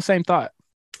before. I had the same thought.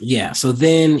 Yeah. So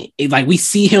then, we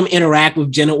see him interact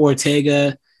with Jenna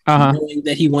Ortega, knowing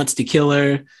that he wants to kill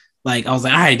her. Like, I was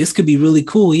like, all right, this could be really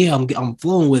cool. Yeah, I'm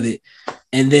flowing with it.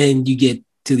 And then you get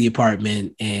to the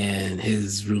apartment and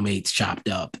his roommate's chopped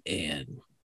up. And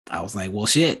I was like, well,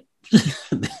 shit,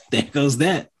 there goes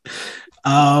that.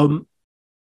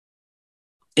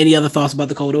 Any other thoughts about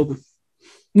the cold open?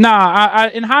 Nah, I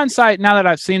in hindsight, now that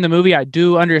I've seen the movie, I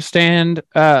do understand.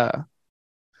 I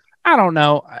don't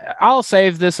know. I'll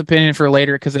save this opinion for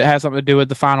later because it has something to do with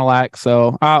the final act.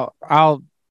 So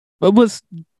it was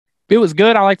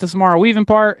good. I like the Samara Weaving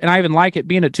part, and I even like it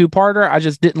being a two-parter. I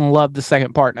just didn't love the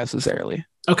second part necessarily.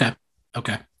 Okay.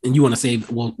 And you want to save?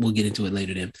 We'll get into it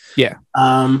later then. Yeah.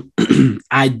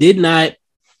 I did not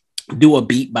do a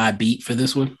beat by beat for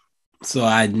this one, so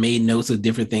I made notes of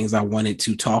different things I wanted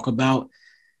to talk about.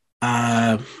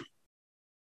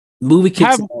 Movie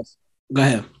kicks off. Go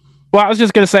ahead. Well, I was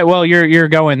just gonna say, well, you're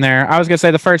going there. I was gonna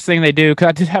say the first thing they do, because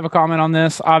I did have a comment on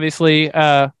this. Obviously,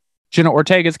 Jenna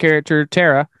Ortega's character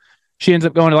Tara, she ends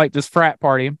up going to like this frat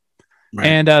party. Right.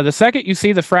 And the second you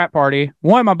see the frat party,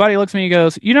 my buddy looks at me and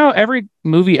goes, every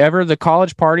movie ever, the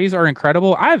college parties are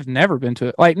incredible. I've never been to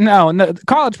it. Like, no,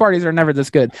 college parties are never this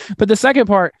good. But the second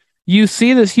part, you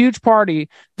see this huge party.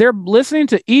 They're listening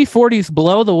to E40's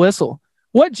Blow the Whistle.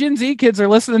 What Gen Z kids are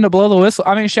listening to Blow the Whistle?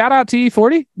 I mean, shout out to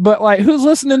E40, but like, who's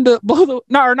listening to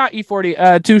not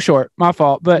E40, Too Short, my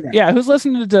fault. But yeah, who's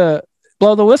listening to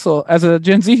Blow the Whistle as a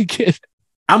Gen Z kid?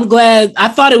 I'm glad. I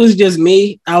thought it was just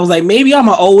me. I was like, maybe I'm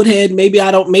an old head. Maybe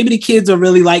I don't. Maybe the kids are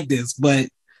really like this. But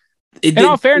in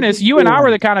all fairness, you and I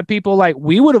were the kind of people like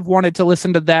we would have wanted to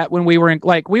listen to that when we were in.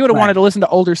 Like we would have wanted to listen to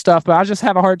older stuff. But I just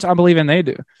have a hard time believing they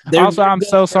do. I'm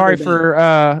so sorry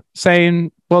for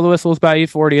saying Blow the Whistle is by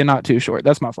E40 and not Too Short.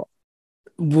 That's my fault.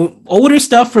 Older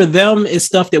stuff for them is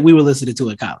stuff that we were listening to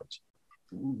in college.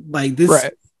 Like this.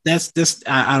 Right. That's just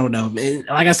I don't know. And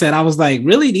like I said, I was like,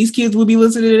 really, these kids would be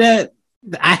listening to that.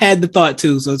 I had the thought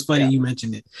too, so it's funny you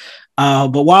mentioned it.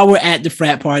 But while we're at the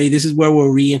frat party, this is where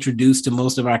we're reintroduced to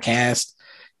most of our cast,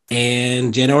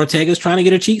 and Jenna Ortega is trying to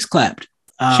get her cheeks clapped.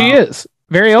 She is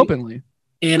very openly,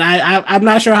 and I'm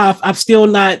not sure how. I'm still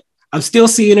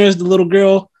seeing her as the little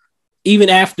girl, even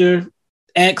after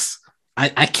X.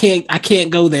 I can't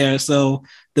go there. So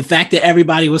the fact that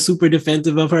everybody was super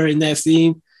defensive of her in that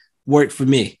scene worked for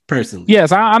me personally.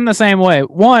 Yes, I'm the same way.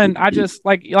 One, I just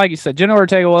like you said, Jenna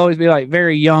Ortega will always be like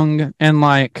very young and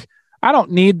like I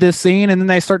don't need this scene, and then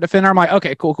they start to defend her. I'm like,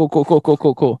 okay,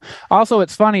 cool. Also,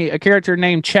 it's funny, a character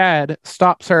named Chad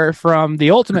stops her from the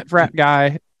ultimate frat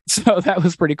guy, so that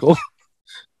was pretty cool.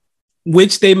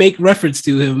 Which they make reference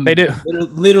to him. They do,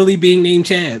 literally being named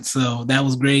Chad, so that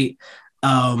was great.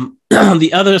 On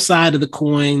the other side of the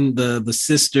coin, the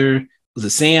sister was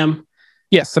it Sam?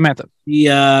 Yes, Samantha.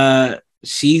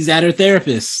 She's at her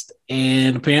therapist,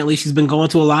 and apparently she's been going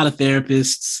to a lot of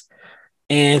therapists,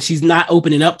 and she's not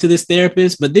opening up to this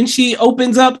therapist, but then she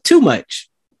opens up too much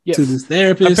to this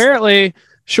therapist. Apparently,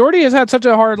 Shorty has had such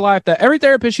a hard life that every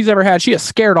therapist she's ever had, she is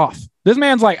scared off. This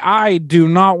man's like, I do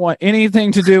not want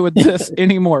anything to do with this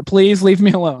anymore. Please leave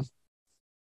me alone.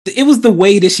 It was the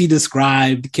way that she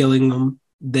described killing them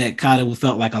that kind of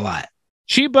felt like a lot.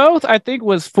 She both, I think,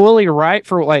 was fully right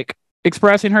for like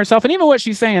expressing herself, and even what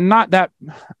she's saying, not that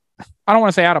I don't want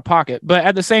to say out of pocket, but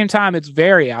at the same time, it's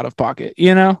very out of pocket.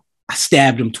 I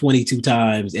stabbed him 22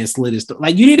 times and slit his throat.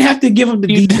 Like you didn't have to give him the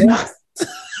details.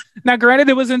 Now, granted,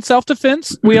 it was in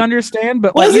self-defense. We understand,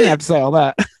 but like, you didn't have to say all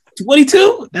that.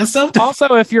 22. That's self-defense.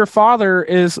 Also, if your father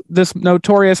is this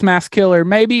notorious mass killer,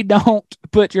 maybe don't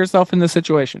put yourself in this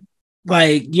situation.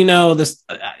 Like this.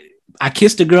 I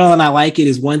kissed a girl and I like it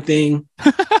is one thing.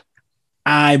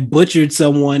 I butchered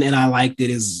someone and I liked it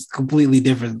is completely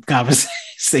different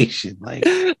conversation. Like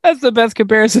that's the best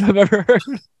comparison I've ever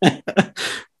heard.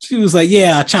 She was like,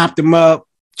 yeah, I chopped him up,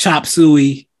 chopped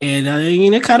suey, and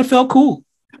it kind of felt cool.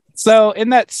 So in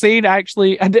that scene,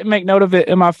 actually, I didn't make note of it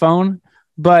in my phone,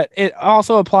 but it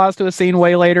also applies to a scene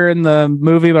way later in the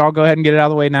movie, but I'll go ahead and get it out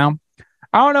of the way now.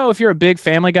 I don't know if you're a big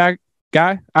Family Guy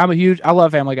guy. I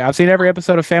love Family Guy. I've seen every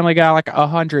episode of Family Guy like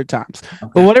 100 times.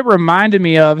 Okay. But what it reminded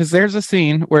me of is there's a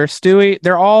scene where Stewie,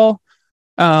 they're all,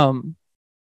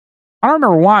 I don't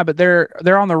remember why, but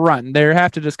they're on the run. They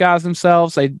have to disguise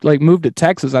themselves. They like moved to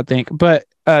Texas, I think. But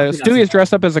Stewie is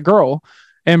dressed up as a girl,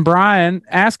 and Brian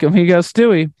asks him. He goes,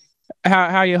 "Stewie,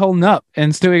 how you holding up?"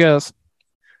 And Stewie goes,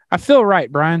 "I feel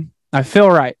right, Brian. I feel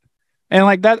right. And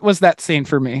like that was that scene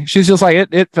for me. She's just like,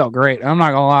 it felt great. I'm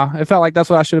not gonna lie. It felt like that's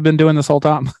what I should have been doing this whole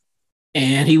time.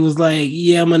 And he was like,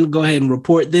 yeah, I'm gonna go ahead and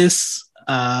report this.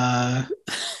 I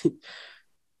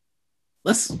don't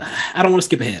want to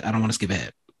skip ahead.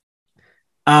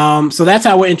 So that's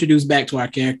how we're introduced back to our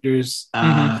characters.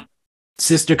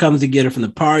 Sister comes to get her from the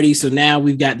party. So now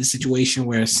we've got the situation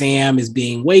where Sam is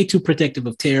being way too protective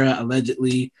of Tara,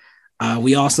 allegedly.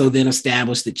 We also then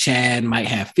established that Chad might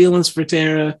have feelings for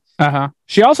Tara.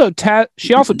 She also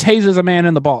tases a man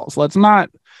in the balls. Let's not.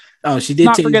 Oh, she did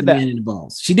tase the man in the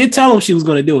balls. She did tell him she was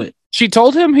going to do it. She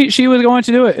told him she was going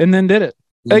to do it, and then did it.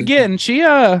 Again, she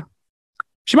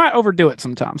might overdo it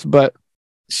sometimes, but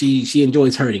she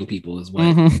enjoys hurting people, is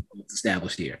what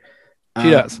established here. She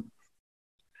does.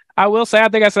 I will say, I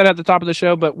think I said at the top of the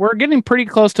show, but we're getting pretty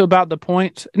close to about the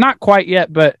point. Not quite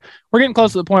yet, but we're getting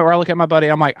close to the point where I look at my buddy.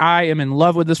 I'm like, I am in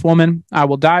love with this woman. I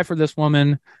will die for this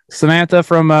woman. Samantha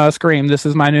from Scream. This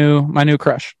is my new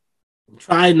crush.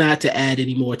 Try not to add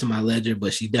any more to my ledger,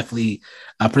 but she definitely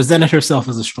presented herself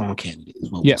as a strong candidate.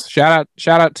 Yes, shout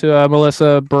out to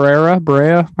Melissa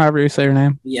Barrera, however you say her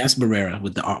name. Yes, Barrera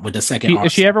with the second.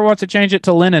 If she ever wants to change it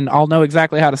to Lennon, I'll know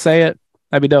exactly how to say it.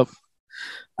 That'd be dope.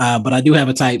 But I do have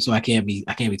a type, so I can't be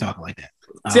talking like that.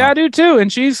 See, I do too,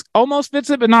 and she's almost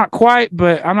fits it, but not quite.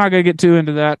 But I'm not gonna get too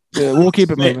into that. We'll keep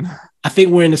it moving. I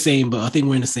think we're in the same, but I think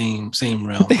we're in the same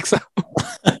realm. I think so.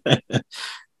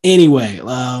 Anyway,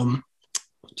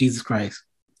 Jesus Christ,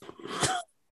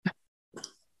 I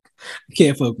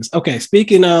can't focus. Okay,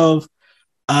 speaking of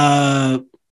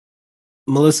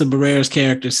Melissa Barrera's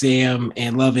character Sam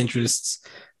and love interests,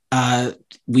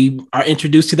 we are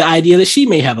introduced to the idea that she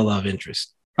may have a love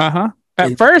interest.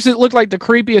 At first, it looked like the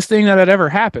creepiest thing that had ever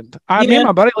happened. Me and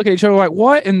my buddy look at each other like,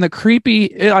 what in the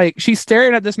creepy? Like, she's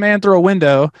staring at this man through a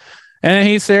window, and then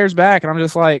he stares back, and I'm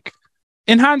just like,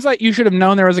 in hindsight, you should have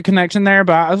known there was a connection there,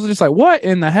 but I was just like, what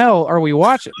in the hell are we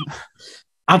watching?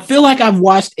 I feel like I've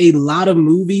watched a lot of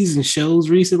movies and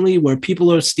shows recently where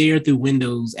people are staring through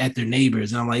windows at their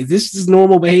neighbors, and I'm like, this is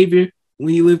normal behavior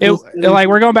when you live. Like,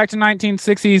 we're going back to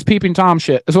 1960s peeping Tom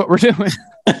shit is what we're doing.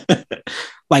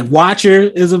 Like Watcher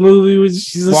is a movie where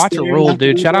she's a Watcher rule,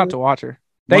 dude. Shout out to Watcher.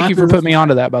 Thank you for putting me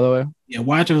onto that, by the way. Yeah,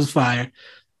 Watcher was fire.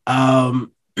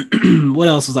 What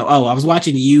else was I? Oh, I was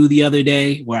watching You the other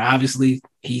day, where obviously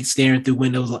he's staring through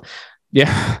windows.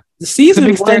 Yeah, season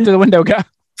big staring through the window guy.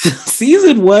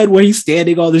 Season 1, where he's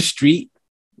standing on the street,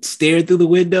 staring through the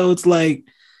window. It's like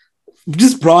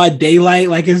just broad daylight,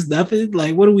 like it's nothing.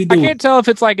 Like, what are we doing? I can't tell if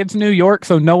it's like it's New York,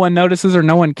 so no one notices or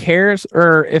no one cares,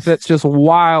 or if it's just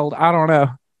wild. I don't know.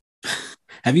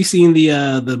 Have you seen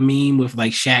the meme with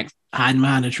like Shaq hiding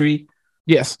behind a tree?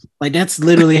 Yes. Like, that's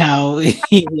literally how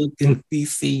he looked in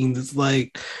these scenes. It's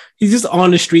like he's just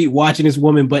on the street watching this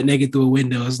woman butt naked through a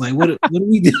window. It's like, what are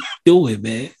we doing,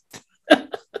 man?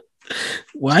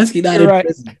 Why is he not in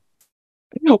prison?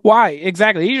 Why?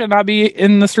 Exactly. He should not be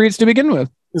in the streets to begin with.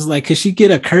 It's like, could she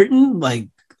get a curtain? Like,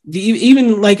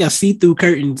 even like a see-through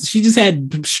curtain? She just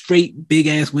had straight big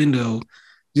ass window,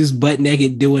 just butt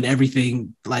naked doing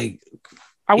everything. Like,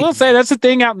 I will say that's the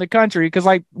thing out in the country, because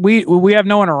like we have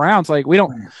no one around. So like we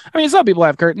don't. I mean, some people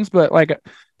have curtains, but like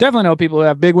definitely know people who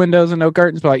have big windows and no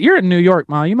curtains. But like, you're in New York,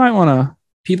 Ma. You might want to.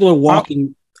 People are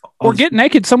walking or get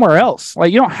naked somewhere else.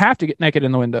 Like, you don't have to get naked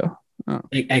in the window. Oh.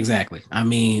 Exactly. I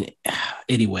mean,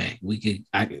 anyway, we could.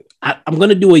 I'm going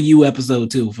to do a You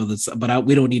episode too for this, but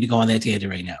we don't need to go on that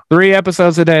tangent right now. 3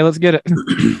 episodes a day. Let's get it.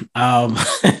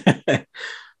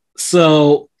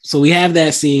 So we have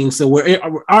that scene. So we're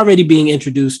already being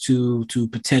introduced to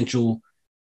potential.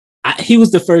 He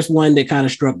was the first one that kind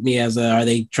of struck me as are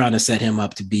they trying to set him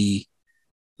up to be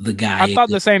the guy? I thought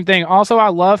the same thing. Also, I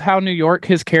love how New York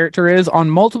his character is. On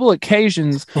multiple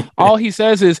occasions, all he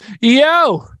says is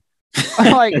 "yo."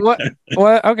 I'm like, what?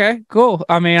 Okay, cool.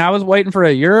 I mean, I was waiting for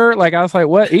you're like, I was like,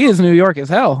 what? He is New York as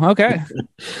hell. Okay.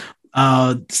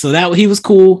 So that he was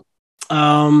cool.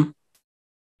 I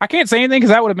can't say anything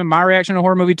because that would have been my reaction to a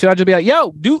horror movie too. I'd just be like,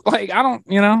 yo, dude, like, I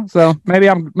don't, so maybe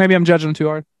I'm judging him too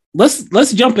hard.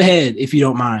 Let's jump ahead if you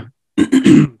don't mind.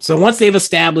 So once they've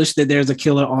established that there's a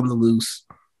killer on the loose,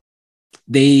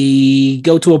 they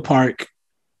go to a park.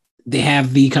 They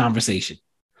have the conversation.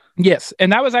 Yes,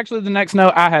 and that was actually the next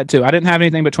note I had too. I didn't have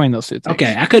anything between those two things.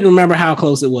 Okay, I couldn't remember how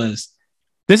close it was.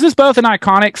 This is both an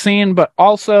iconic scene, but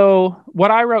also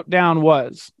what I wrote down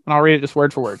was, and I'll read it just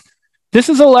word for word. This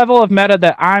is a level of meta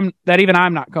that even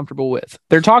I'm not comfortable with.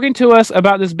 They're talking to us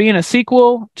about this being a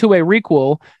sequel to a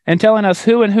requel and telling us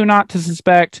who and who not to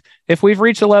suspect. If we've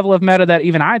reached a level of meta that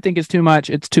even I think is too much,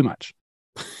 it's too much.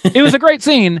 It was a great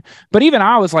scene, but even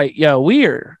I was like, yo, we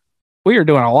are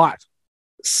doing a lot.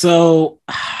 So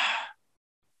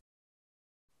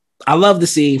I love the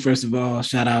scene. First of all,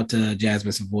 shout out to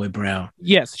Jasmine Savoy Brown.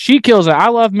 Yes, she kills it. I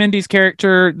love Mindy's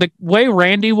character. The way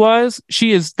Randy was,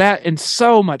 she is that and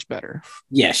so much better.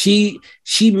 Yeah, she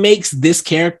makes this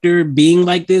character being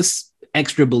like this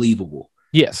extra believable.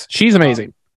 Yes, she's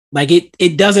amazing. Like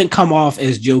it doesn't come off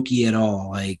as jokey at all.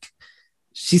 Like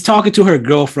she's talking to her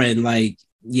girlfriend, like,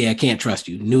 yeah, I can't trust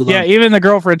you. New love. Yeah, even the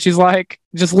girlfriend, she's like,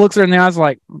 just looks her in the eyes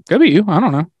like, could be you. I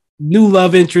don't know. New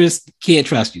love interest, can't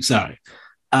trust you. Sorry.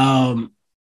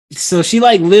 So she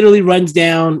like literally runs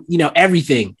down,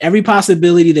 everything, every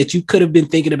possibility that you could have been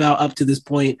thinking about up to this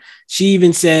point. She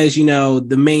even says,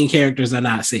 the main characters are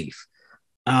not safe.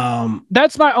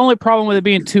 That's my only problem with it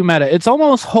being too meta. It's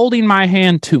almost holding my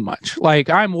hand too much. Like,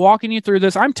 I'm walking you through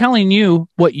this. I'm telling you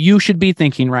what you should be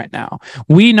thinking right now.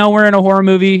 We know we're in a horror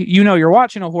movie. You're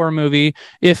watching a horror movie.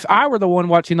 If I were the one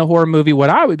watching the horror movie, what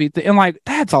I would be and like,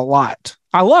 that's a lot.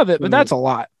 I love it, but that's a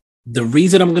lot. The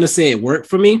reason I'm going to say it worked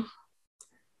for me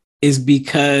is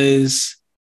because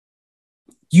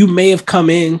you may have come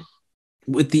in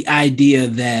with the idea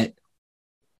that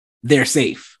they're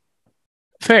safe.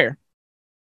 Fair.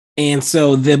 And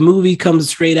so the movie comes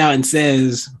straight out and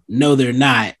says, no, they're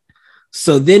not.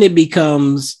 So then it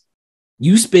becomes,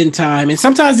 you spend time, and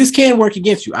sometimes this can work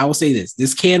against you. I will say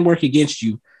this can work against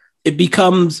you. It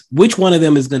becomes which one of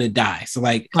them is going to die. So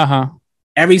like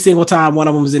every single time one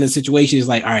of them is in a situation, is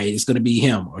like, all right, it's going to be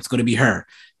him or it's going to be her.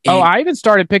 And I even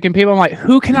started picking people. I'm like,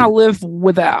 who can I live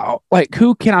without? Like,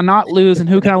 who can I not lose and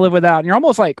who can I live without? And you're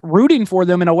almost like rooting for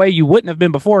them in a way you wouldn't have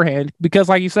been beforehand. Because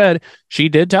like you said, she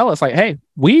did tell us like, hey,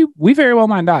 we very well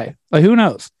might die. Like, who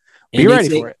knows? Be ready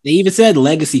for it. They even said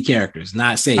legacy characters,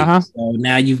 not safe. So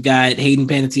now you've got Hayden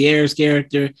Panettiere's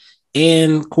character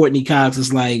and Courtney Cox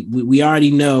is like, we already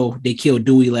know they killed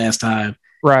Dewey last time.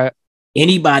 Right.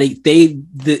 Anybody,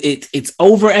 it's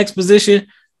over exposition,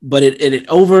 but it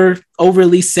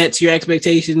overly sets your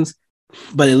expectations,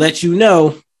 but it lets you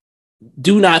know,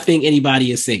 do not think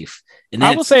anybody is safe. And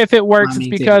I will say if it works, it's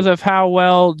because of how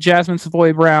well Jasmine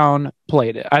Savoy Brown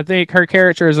played it. I think her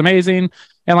character is amazing.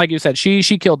 And like you said, she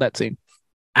killed that scene.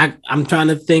 I'm trying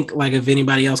to think like if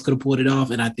anybody else could have pulled it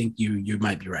off. And I think you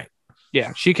might be right.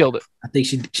 Yeah, she killed it. I think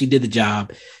she did the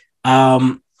job.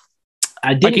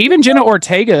 Even Jenna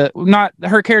Ortega, not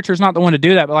her character is not the one to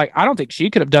do that, but like I don't think she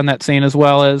could have done that scene as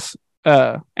well as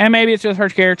and maybe it's just her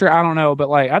character, I don't know, but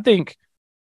like I think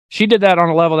she did that on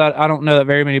a level that I don't know that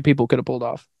very many people could have pulled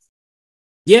off.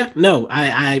 Yeah, no,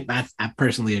 I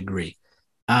personally agree.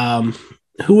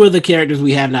 Who are the characters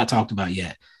we have not talked about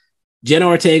yet? Jenna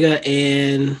Ortega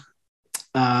and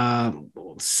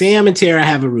Sam and Tara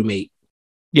have a roommate.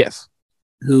 Yes.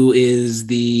 Who is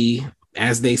the,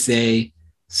 as they say,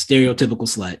 stereotypical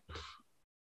slut.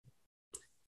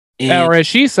 Or as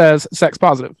she says, sex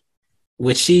positive.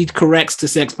 Which she corrects to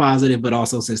sex positive, but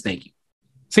also says thank you.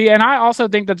 See, and I also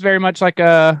think that's very much like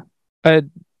I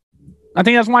think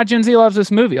that's why Gen Z loves this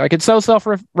movie. Like it's so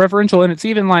self-referential, and it's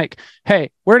even like,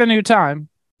 hey, we're at a new time.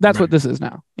 That's what this is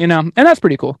now, and that's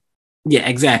pretty cool. Yeah,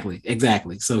 exactly.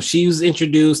 So she was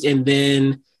introduced, and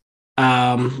then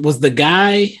was the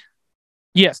guy.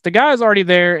 Yes, the guy is already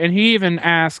there, and he even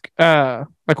asked,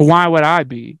 like, why would I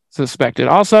be suspected?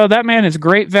 Also, that man is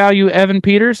great value, Evan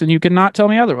Peters, and you cannot tell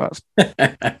me otherwise.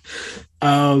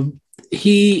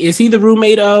 Is he the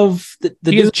roommate of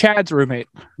the he is Chad's roommate.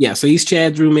 Yeah, so he's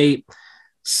Chad's roommate.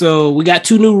 So we got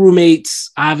two new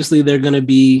roommates. Obviously, they're going to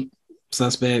be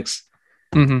suspects.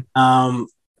 Mm-hmm.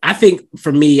 I think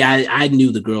for me, I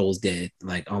knew the girl was dead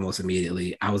like almost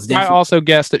immediately. I also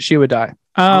guessed that she would die.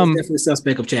 I was definitely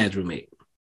suspect of Chad's roommate.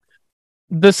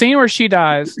 The scene where she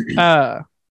dies,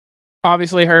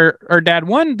 obviously her dad.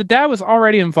 The dad was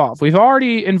already involved. We've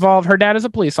already involved her dad as a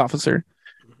police officer,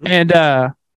 and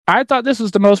I thought this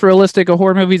was the most realistic a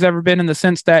horror movie's ever been in the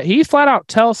sense that he flat out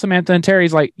tells Samantha and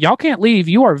Terry's like, y'all can't leave.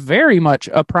 You are very much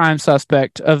a prime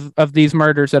suspect of these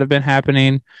murders that have been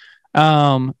happening.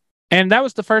 And that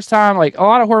was the first time, like a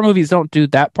lot of horror movies don't do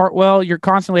that part well. You're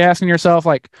constantly asking yourself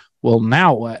like, well,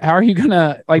 now what? How are you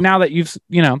gonna, like, now that you've,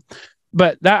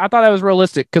 but that I thought that was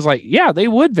realistic because like, yeah, they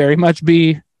would very much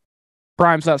be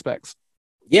prime suspects.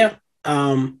 Yeah.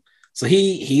 So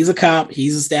he's a cop.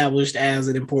 He's established as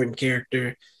an important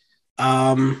character.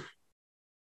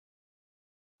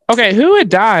 Okay, who had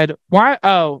died? Why?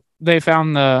 Oh, they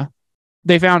found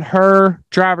her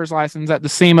driver's license at the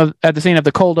scene of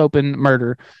the cold open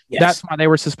murder. Yes. That's why they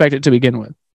were suspected to begin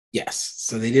with. Yes.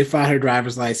 So they did find her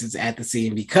driver's license at the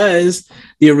scene because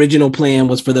the original plan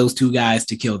was for those two guys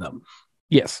to kill them.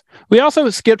 Yes. We also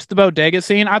skipped the bodega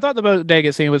scene. I thought the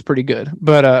bodega scene was pretty good,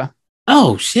 but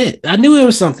oh shit. I knew it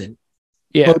was something.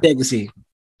 Yeah. Bodega scene.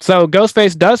 So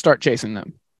Ghostface does start chasing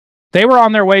them. They were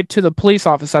on their way to the police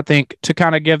office, I think, to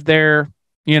kind of give their,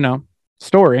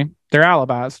 story, their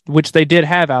alibis, which they did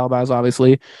have alibis,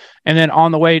 obviously. And then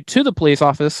on the way to the police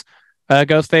office,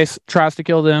 Ghostface tries to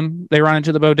kill them. They run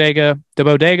into the bodega. The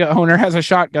bodega owner has a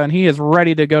shotgun. He is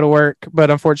ready to go to work, but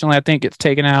unfortunately, I think it's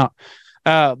taken out.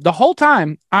 The whole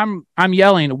time, I'm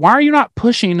yelling, "Why are you not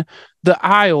pushing the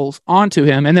aisles onto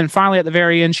him?" And then finally, at the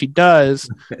very end, she does,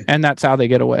 and that's how they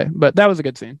get away. But that was a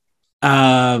good scene.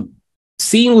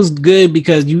 Scene was good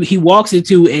because he walks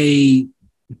into a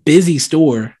busy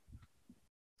store.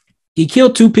 He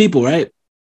killed 2 people, right?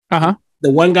 The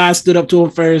one guy stood up to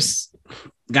him first,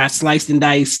 got sliced and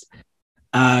diced,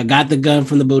 got the gun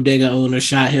from the bodega owner,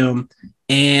 shot him.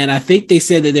 And I think they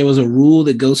said that there was a rule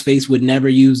that Ghostface would never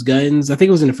use guns. I think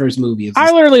it was in the first movie.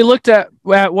 I literally looked at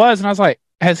what it was, and I was like,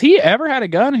 has he ever had a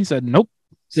gun? He said, nope.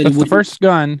 That's the first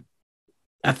gun.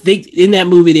 I think in that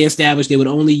movie they established they would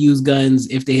only use guns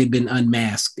if they had been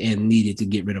unmasked and needed to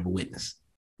get rid of a witness.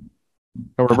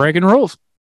 So we're breaking rules.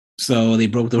 So they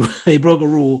broke a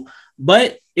rule,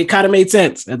 but it kind of made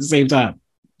sense at the same time.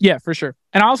 Yeah, for sure.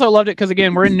 And I also loved it because,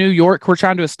 again, we're in New York. We're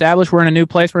trying to establish we're in a new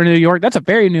place. We're in New York. That's a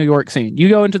very New York scene. You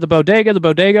go into the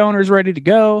bodega owner's ready to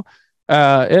go.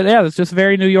 It's just a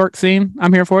very New York scene.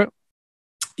 I'm here for it.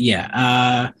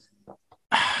 Yeah.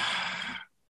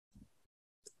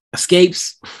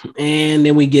 Escapes, and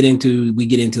then we get into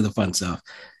the fun stuff.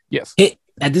 Yes.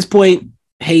 At this point,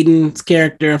 Hayden's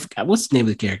character, what's the name of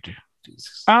the character?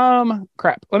 Jesus.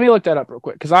 Crap. Let me look that up real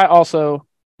quick because I also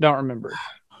don't remember.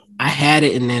 I had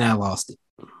it and then I lost it.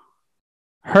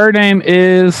 Her name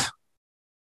is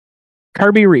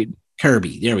Kirby Reed.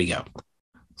 Kirby, there we go.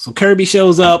 So Kirby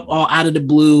shows up all out of the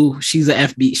blue. She's in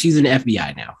the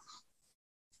FBI now.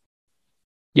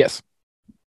 Yes.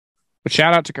 But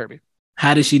shout out to Kirby.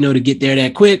 How does she know to get there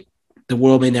that quick? The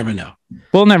world may never know.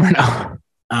 We'll never know.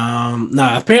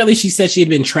 No, apparently she said she had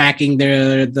been tracking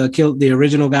the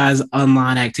original guy's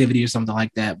online activity or something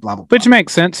like that. Blah, blah, blah. Which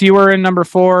makes sense. You were in number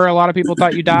 4. A lot of people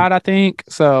thought you died, I think.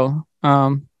 So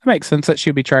it makes sense that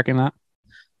she'd be tracking that.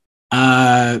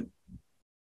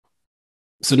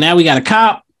 So now we got a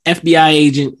cop, FBI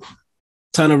agent,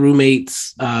 ton of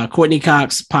roommates. Courtney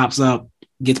Cox pops up,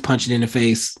 gets punched in the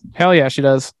face. Hell yeah, she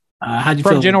does. How'd you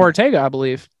feel? From Jenna Ortega, I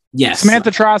believe. Yes. Samantha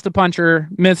tries to punch her,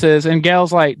 misses, and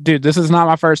Gail's like, dude, this is not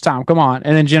my first time. Come on.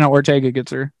 And then Jenna Ortega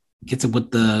gets her. Gets it with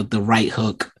the right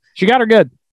hook. She got her good.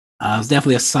 It was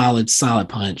definitely a solid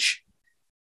punch.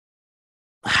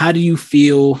 How do you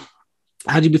feel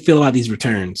about these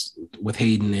returns with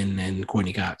Hayden and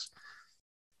Courtney Cox?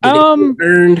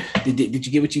 Earned? Did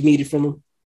you get what you needed from them?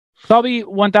 So I'll be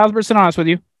 1,000% honest with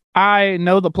you. I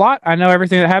know the plot. I know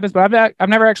everything that happens, but I've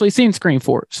never actually seen Scream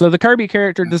 4. So the Kirby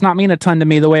character does not mean a ton to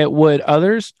me the way it would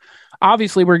others.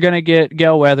 Obviously, we're going to get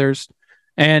Gale Weathers.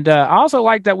 And I also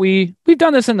like that we've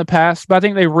done this in the past, but I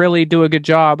think they really do a good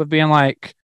job of being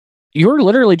like, you're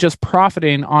literally just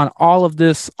profiting on all of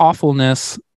this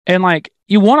awfulness. And like,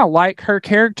 you want to like her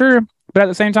character, but at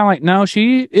the same time, like, no,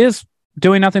 she is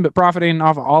doing nothing but profiting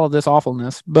off of all of this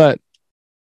awfulness. But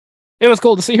it was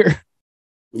cool to see her.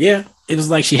 Yeah, it was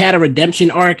like she had a redemption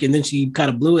arc, and then she kind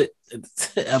of blew it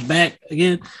back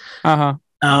again.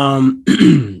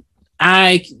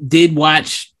 I did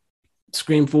watch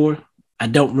Scream 4. I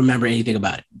don't remember anything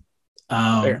about it.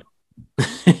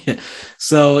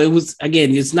 So it was,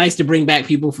 again, it's nice to bring back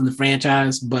people from the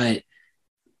franchise, but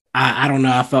I don't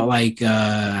know. I felt like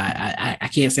I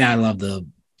can't say I love the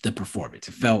performance.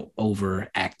 It felt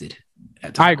overacted.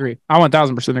 I agree. I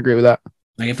 1,000% agree with that.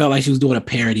 Like, it felt like she was doing a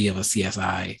parody of a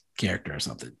CSI character or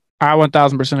something. I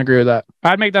 1,000% agree with that.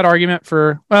 I'd make that argument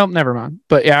well, never mind.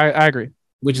 But yeah, I agree.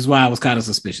 Which is why I was kind of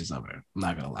suspicious of her. I'm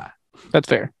not going to lie. That's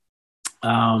fair.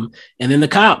 And then the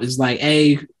cop is like,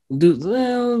 hey, dude,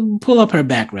 pull up her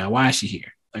background. Why is she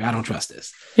here? Like, I don't trust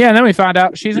this. Yeah, and then we find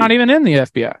out she's not even in the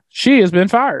FBI. She has been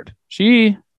fired.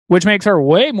 Which makes her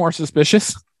way more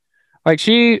suspicious. Like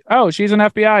she's an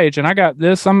FBI agent. I got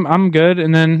this. I'm good.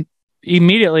 And then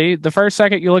immediately, the first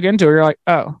second you look into her, you're like,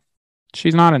 oh,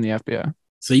 she's not in the FBI.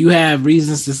 So you have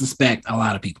reasons to suspect a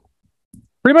lot of people.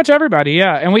 Pretty much everybody,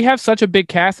 yeah. And we have such a big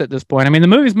cast at this point. I mean, the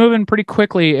movie's moving pretty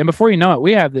quickly, and before you know it,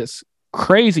 we have this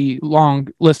crazy long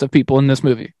list of people in this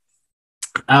movie.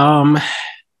 I'm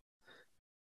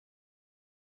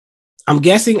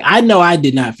guessing, I know I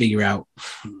did not figure out.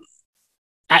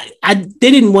 They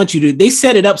didn't want you to, they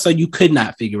set it up so you could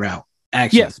not figure out,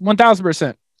 actually. Yes,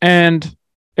 1,000%. And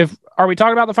are we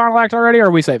talking about the final act already, or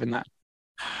are we saving that?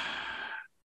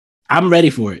 I'm ready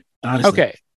for it, honestly.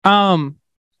 Okay.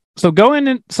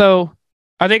 So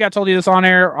I think I told you this on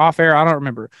air, off air, I don't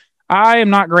remember. I am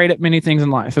not great at many things in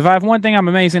life. If I have one thing I'm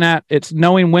amazing at, it's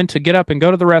knowing when to get up and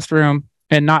go to the restroom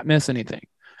and not miss anything.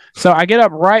 So I get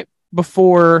up right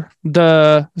before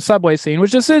the subway scene,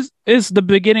 which is the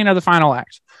beginning of the final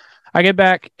act. I get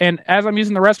back, and as I'm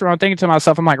using the restroom, I'm thinking to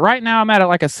myself, I'm like, right now I'm at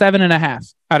like a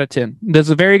 7.5 out of 10. This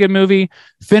is a very good movie.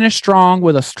 Finished strong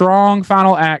with a strong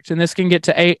final act, and this can get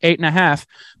to 8.5,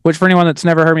 which for anyone that's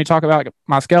never heard me talk about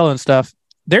my scale and stuff,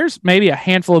 there's maybe a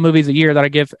handful of movies a year that I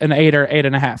give an 8 or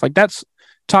 8.5. Like that's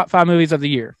top 5 movies of the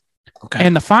year. Okay.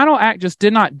 And the final act just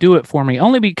did not do it for me,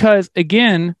 only because,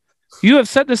 again, you have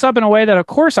set this up in a way that, of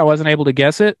course, I wasn't able to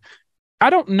guess it. I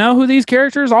don't know who these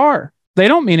characters are. They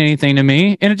don't mean anything to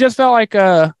me. And it just felt like,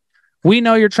 we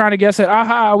know you're trying to guess it.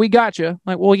 Aha, we got you.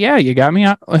 Like, well, yeah, you got me.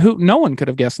 No one could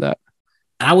have guessed that.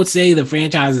 I would say the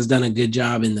franchise has done a good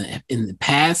job in the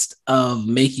past of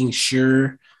making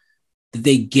sure that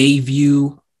they gave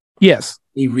you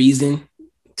a reason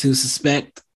to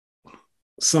suspect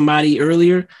somebody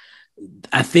earlier.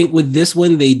 I think with this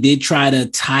one, they did try to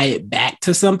tie it back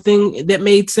to something that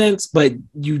made sense, but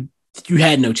you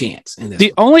had no chance in this.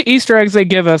 The only Easter eggs they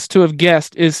give us to have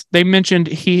guessed is they mentioned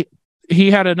he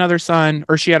had another son,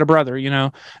 or she had a brother,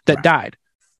 that died.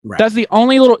 Right. That's the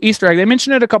only little Easter egg. They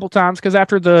mentioned it a couple times because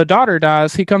after the daughter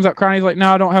dies, he comes up crying. He's like,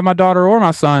 no, I don't have my daughter or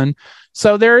my son.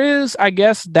 So there is, I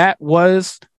guess that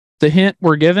was the hint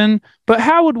we're given. But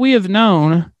how would we have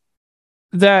known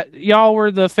that y'all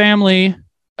were the family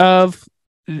of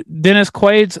Dennis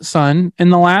Quaid's son in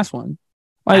the last one?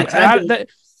 Like, I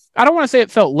don't want to say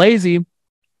it felt lazy,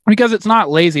 because it's not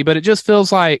lazy, but it just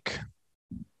feels like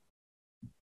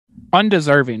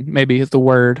undeserving, maybe is the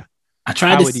word. I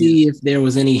tried to see if there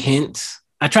was any hint.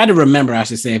 I tried to remember, I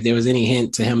should say, if there was any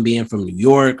hint to him being from New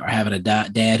York or having a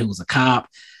dad who was a cop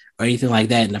or anything like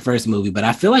that in the first movie. But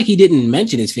I feel like he didn't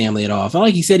mention his family at all. I felt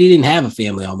like he said he didn't have a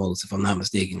family almost, if I'm not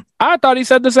mistaken. I thought he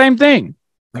said the same thing.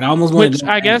 Like I almost Which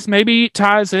I guess maybe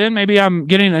ties in. Maybe I'm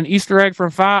getting an Easter egg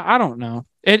from 5. I don't know.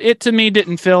 It to me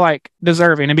didn't feel like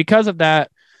deserving. And because of that,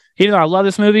 even though I love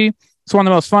this movie, it's one of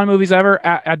the most fun movies ever,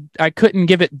 I couldn't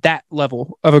give it that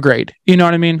level of a grade. You know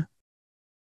what I mean?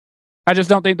 I just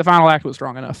don't think the final act was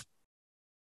strong enough.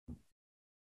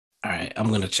 All right, I'm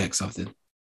going to check something.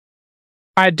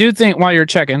 I do think, while you're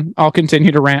checking, I'll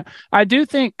continue to rant. I do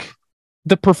think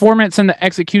the performance and the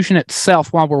execution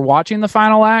itself while we're watching the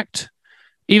final act,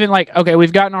 even like, okay,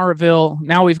 we've gotten our reveal,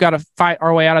 now we've got to fight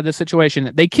our way out of this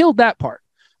situation. They killed that part.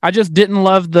 I just didn't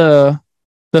love the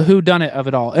whodunit of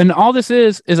it all. And all this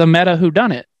is a meta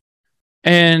whodunit.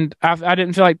 And I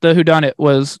didn't feel like the whodunit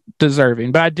was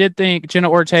deserving. But I did think Jenna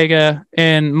Ortega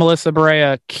and Melissa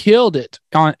Barea killed it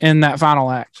in that final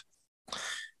act.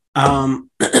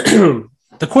 The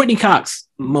Courtney Cox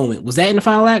moment, was that in the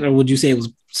final act, or would you say it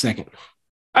was second?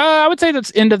 I would say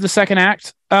that's end of the second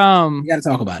act. You got to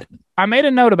talk about it. I made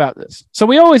a note about this. So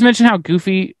we always mention how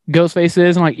goofy Ghostface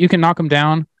is and like you can knock him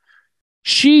down.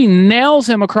 She nails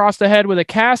him across the head with a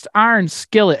cast iron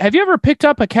skillet. Have you ever picked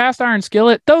up a cast iron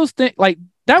skillet? Those things, like,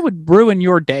 that would ruin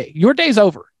your day. Your day's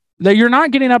over. You're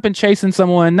not getting up and chasing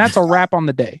someone. That's a wrap on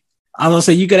the day. I was gonna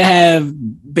say, you gotta have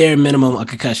bare minimum a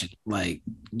concussion. Like,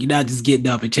 you're not just getting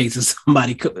up and chasing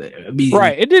somebody.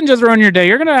 Right. It didn't just ruin your day.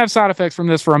 You're gonna have side effects from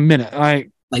this for a minute.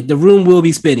 Like the room will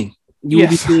be spinning. You will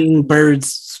be seeing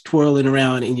birds twirling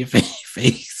around in your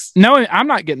face. No, I'm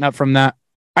not getting up from that.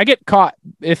 I get caught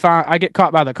if I get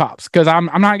caught by the cops because I'm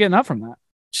not getting up from that.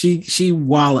 She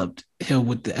walloped him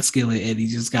with the skillet and he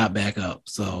just got back up.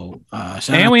 So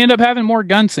we end up having more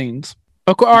gun scenes.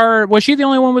 Or was she the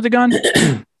only one with the gun?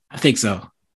 I think so.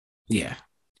 Yeah.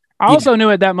 I also knew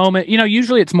at that moment,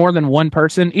 usually it's more than one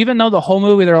person, even though the whole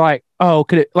movie they're like, oh,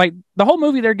 could it, like the whole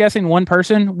movie they're guessing one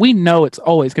person. We know it's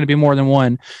always going to be more than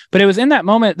one. But it was in that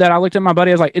moment that I looked at my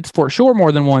buddy. I was like, it's for sure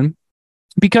more than one.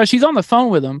 Because she's on the phone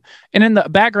with him, and in the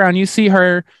background you see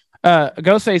her.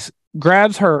 Ghostface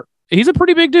grabs her. He's a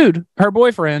pretty big dude, her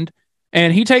boyfriend,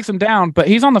 and he takes him down. But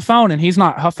he's on the phone, and he's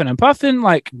not huffing and puffing.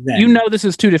 Like exactly. This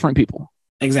is 2 different people.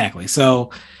 Exactly.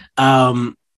 So,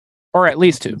 or at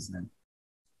least 2.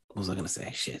 What was I gonna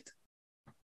say? Shit.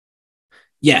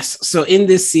 Yes. So in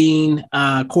this scene,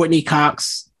 Courtney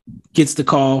Cox gets the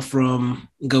call from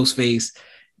Ghostface.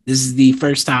 This is the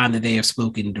first time that they have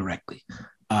spoken directly.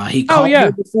 He called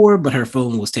her before, but her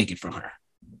phone was taken from her.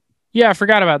 Yeah, I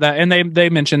forgot about that. And they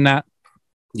mentioned that.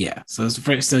 Yeah. So it's the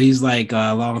first, so he's like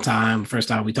a long time, first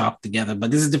time we talked together, but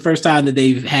this is the first time that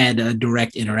they've had a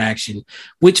direct interaction,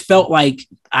 which felt like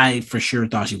I for sure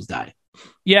thought she was dying.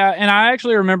 Yeah, and I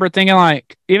actually remember thinking,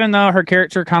 like, even though her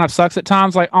character kind of sucks at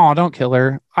times, like, oh, don't kill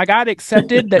her. Like, I'd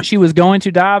accepted that she was going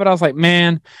to die, but I was like,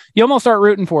 man, you almost start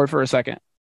rooting for it for a second.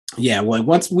 Yeah, well,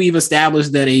 once we've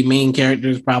established that a main character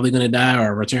is probably going to die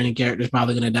or a returning character is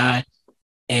probably going to die,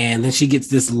 and then she gets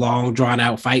this long, drawn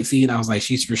out fight scene, I was like,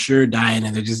 she's for sure dying,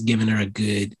 and they're just giving her a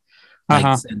good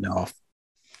send off.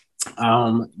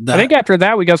 I think after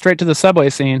that we go straight to the subway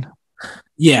scene.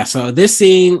 Yeah, so this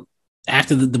scene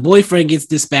after the boyfriend gets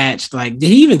dispatched, like, did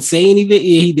he even say anything?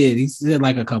 Yeah, he did. He said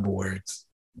like a couple words.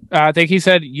 I think he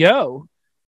said, "Yo,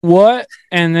 what?"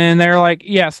 And then they're like,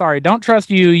 "Yeah, sorry, don't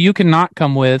trust you. You cannot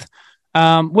come with,"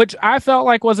 which I felt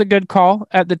like was a good call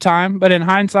at the time. But in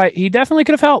hindsight, he definitely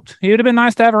could have helped. He would have been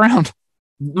nice to have around.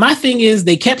 My thing is,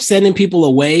 they kept sending people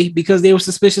away because they were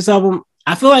suspicious of him.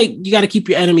 I feel like you got to keep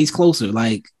your enemies closer.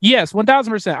 Like, yes,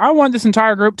 1000%. I want this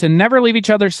entire group to never leave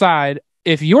each other's side.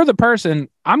 If you're the person,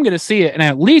 I'm going to see it. And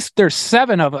at least there's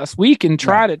 7 of us. We can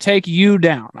try to take you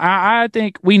down. I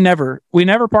think we never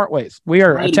part ways. We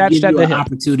are attached at the hip.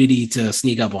 Opportunity to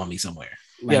sneak up on me somewhere.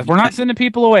 Like, yes, we're not sending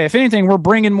people away. If anything, we're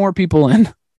bringing more people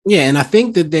in. Yeah. And I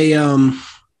think that they,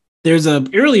 there's a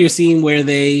earlier scene where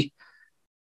they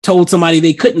told somebody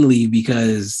they couldn't leave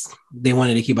because they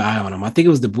wanted to keep an eye on him. I think it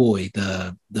was the boy,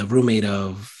 the roommate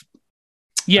of.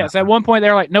 Yes. At one point,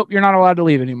 they're like, nope, you're not allowed to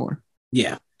leave anymore.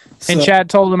 Yeah. And Chad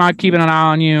told them I'd keep an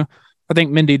eye on you. I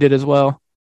think Mindy did as well.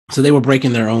 So they were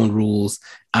breaking their own rules.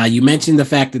 You mentioned the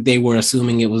fact that they were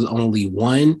assuming it was only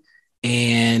one.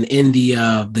 And in the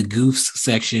goofs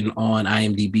section on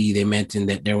IMDb, they mentioned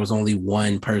that there was only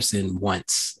one person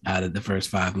once out of the first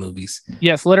 5 movies.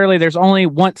 Yes, literally, there's only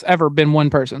once ever been one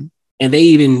person. And they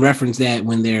even reference that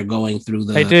when they're going through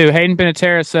the... They do. Hayden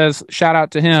Panettiere says, shout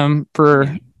out to him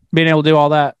for being able to do all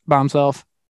that by himself.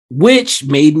 Which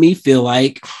made me feel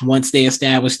like once they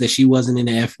established that she wasn't in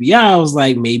the FBI, I was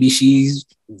like, maybe she's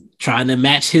trying to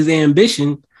match his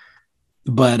ambition.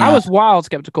 But I was wild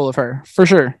skeptical of her, for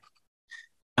sure.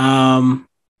 So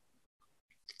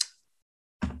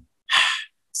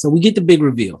we get the big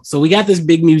reveal. So we got this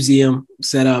big museum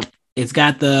set up. It's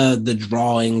got the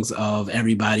drawings of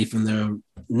everybody from the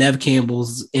Neve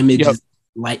Campbell's images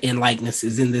and likeness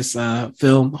is in this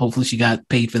film. Hopefully she got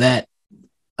paid for that.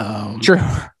 True.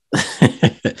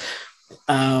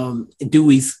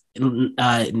 Dewey's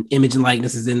image and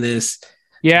likeness is in this.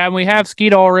 Yeah, and we have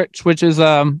Skeet Ulrich, which is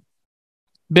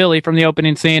Billy from the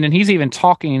opening scene, and he's even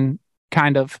talking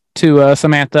kind of to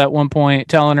Samantha at one point,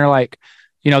 telling her like,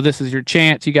 you know, this is your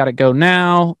chance. You got to go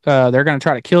now. They're going to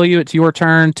try to kill you. It's your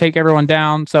turn. Take everyone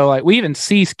down. So like, we even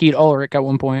see Skeet Ulrich at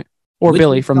one point, or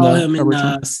Billy from the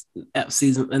original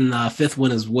season in the 5th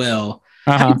one as well.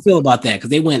 How do you feel about that? Because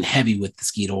they went heavy with the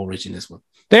Skeet Ulrich in this one.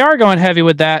 They are going heavy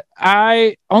with that.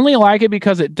 I only like it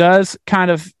because it does kind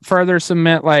of further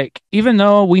cement, like, even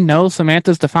though we know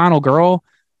Samantha's the final girl,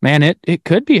 man, it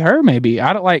could be her. Maybe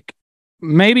I don't like.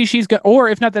 Maybe she's got, or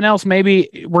if nothing else,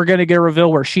 maybe we're gonna get a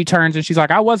reveal where she turns and she's like,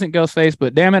 I wasn't Ghostface,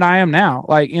 but damn it, I am now.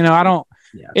 Like, you know, I don't.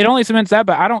 Yeah. It only cements that,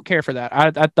 but I don't care for that.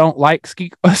 I don't like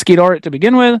Skeet Ulrich to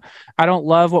begin with. I don't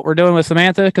love what we're doing with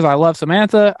Samantha because I love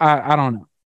Samantha. I don't know.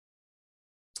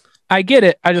 I get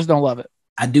it. I just don't love it.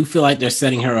 I do feel like they're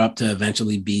setting her up to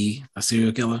eventually be a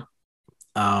serial killer.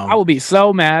 I will be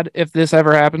so mad if this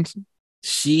ever happens.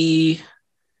 She,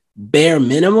 bare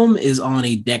minimum, is on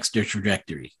a Dexter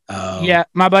trajectory. Yeah,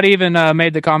 my buddy even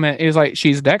made the comment. He was like,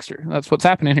 she's Dexter. That's what's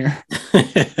happening here.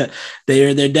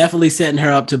 They're definitely setting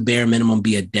her up to bare minimum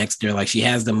be a Dexter. Like, she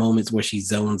has the moments where she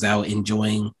zones out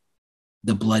enjoying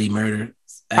the bloody murder.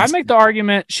 I make the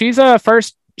argument she's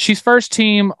first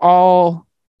team all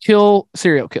kill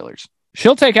serial killers.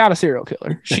 She'll take out a serial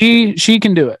killer. She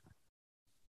can do it.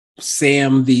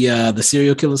 Sam, the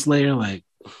serial killer slayer, like,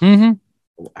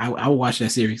 I would watch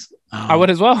that series. I would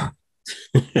as well.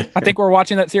 I think we're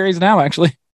watching that series now,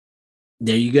 actually.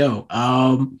 There you go.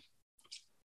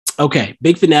 Okay,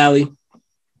 big finale.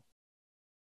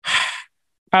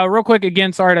 Real quick,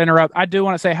 again, sorry to interrupt. I do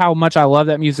want to say how much I love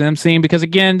that museum scene because,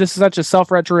 again, this is such a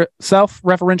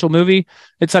self-referential movie.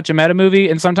 It's such a meta movie,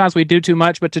 and sometimes we do too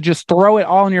much. But to just throw it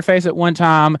all in your face at one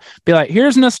time, be like,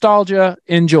 "Here's nostalgia,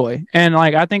 enjoy," and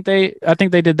like I think they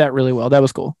did that really well. That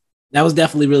was cool. That was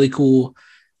definitely really cool.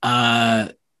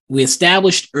 We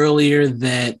established earlier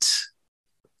that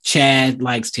Chad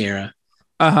likes Tara.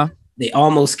 They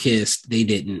almost kissed. They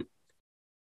didn't.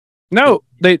 No,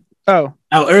 they. Oh,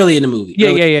 early in the movie.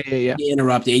 Yeah.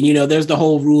 Interrupted. And, you know, there's the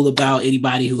whole rule about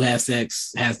anybody who has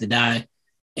sex has to die.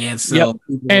 And so.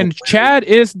 And Chad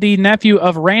is the nephew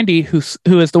of Randy, who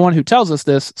is the one who tells us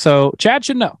this. So Chad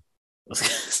should know.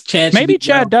 Maybe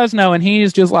Chad does know, and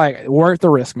he's just like, worth the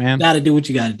risk, man. Got to do what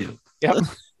you got to do. Yep.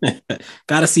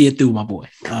 Got to see it through, my boy.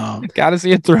 Got to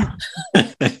see it through.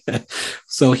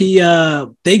 So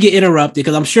they get interrupted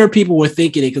because I'm sure people were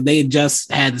thinking it because they had just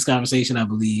had this conversation, I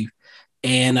believe.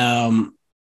 and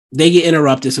they get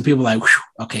interrupted. So people are like,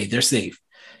 okay, they're safe.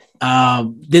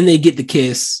 Then they get the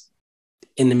kiss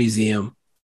in the museum.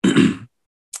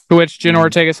 Which Jenna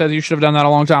Ortega says you should have done that a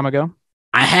long time ago.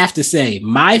 I have to say,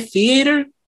 my theater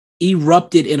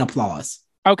erupted in applause.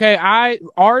 Okay,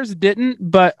 ours didn't,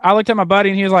 but I looked at my buddy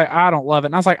and he was like, I don't love it.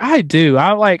 And I was like, I do.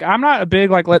 I'm not a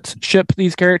big like let's ship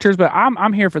these characters, but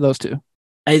I'm here for those two.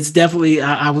 It's definitely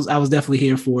I was definitely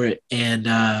here for it. And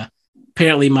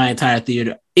apparently my entire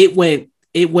theater it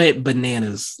went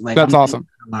bananas. Like that's awesome.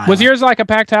 Was yours like a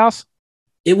packed house?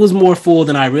 It was more full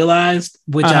than I realized,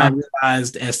 which I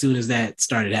realized as soon as that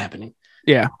started happening.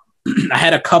 Yeah. I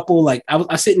had a couple, like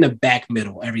I sit in the back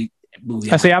middle every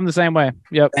movie. I see. I'm the same way.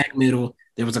 Yep. Back middle.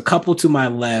 There was a couple to my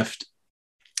left.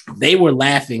 They were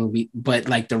laughing, but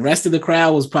like the rest of the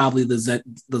crowd was probably the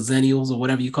Zennials or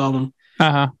whatever you call them.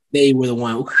 They were the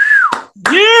one.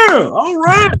 Yeah, all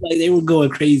right. Like they were going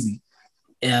crazy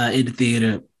in the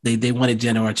theater. They wanted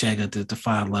Jenna Ortega to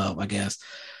find love, I guess.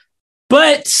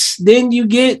 But then you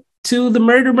get to the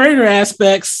murder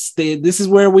aspects. This is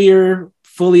where we are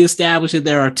fully established that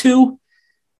there are two.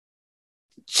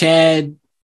 Chad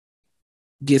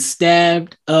gets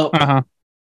stabbed up.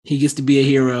 He gets to be a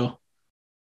hero.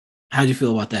 How'd you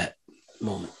feel about that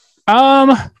moment?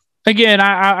 Again,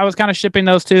 I was kind of shipping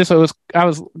those two, so I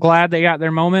was glad they got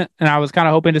their moment, and I was kind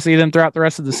of hoping to see them throughout the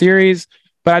rest of the series.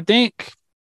 But I think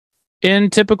in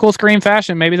typical Scream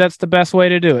fashion, maybe that's the best way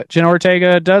to do it. Jenna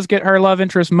Ortega does get her love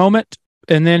interest moment,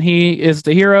 and then he is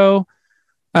the hero.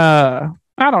 I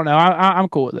don't know. I'm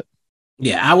cool with it.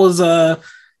 Yeah, I was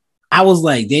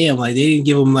like, damn, like they didn't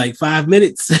give him like 5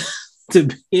 minutes to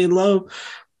be in love.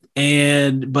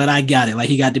 But I got it. Like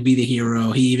he got to be the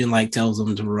hero. He even like tells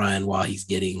him to run while he's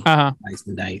getting nice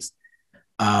and dice.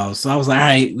 So I was like, all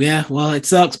right, yeah, well, it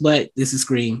sucks, but this is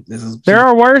Scream. There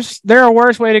are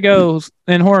worse way to go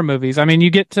in horror movies. I mean, you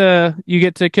get to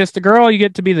kiss the girl, you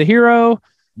get to be the hero.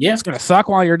 Yeah, it's gonna suck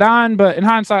while you're dying, but in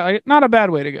hindsight, like, not a bad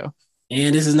way to go.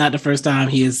 And this is not the first time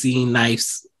he has seen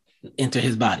knives enter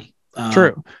his body.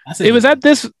 True. It was at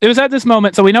this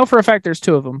moment, so we know for a fact there's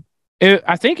two of them.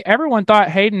 I think everyone thought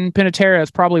Hayden Panettiere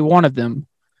is probably one of them,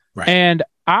 right? And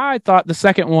I thought the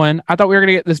second one, I thought we were going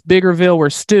to get this big reveal where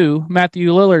Stu,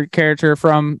 Matthew Lillard character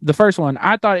from the first one,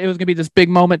 I thought it was going to be this big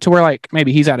moment to where like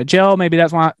maybe he's out of jail, maybe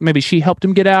that's why, maybe she helped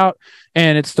him get out,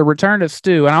 and it's the return of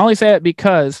Stu. And I only say it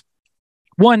because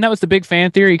one, that was the big fan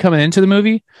theory coming into the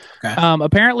movie. Okay.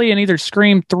 Apparently in either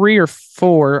Scream 3 or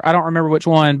 4, I don't remember which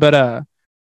one, but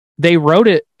they wrote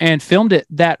it and filmed it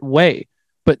that way.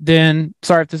 But then,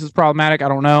 sorry if this is problematic, I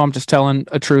don't know, I'm just telling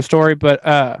a true story,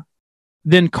 but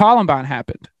then Columbine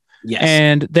happened. Yes.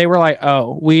 And they were like,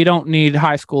 oh, we don't need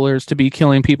high schoolers to be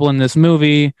killing people in this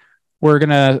movie. We're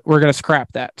gonna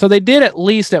scrap that. So they did at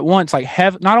least at once, like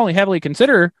not only heavily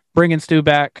consider bringing Stu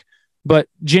back, but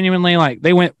genuinely like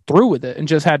they went through with it and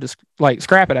just had to like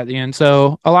scrap it at the end.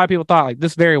 So a lot of people thought like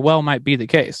this very well might be the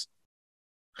case.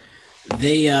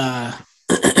 They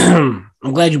I'm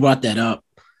glad you brought that up.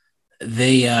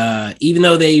 They even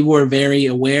though they were very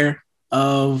aware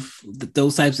of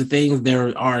those types of things,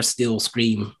 there are still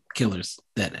Scream killers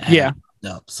that have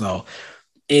up. So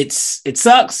it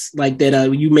sucks like that.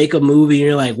 When you make a movie and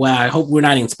you're like, wow, I hope we're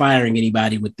not inspiring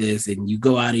anybody with this, and you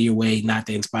go out of your way not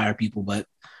to inspire people, but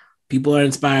people are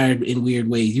inspired in weird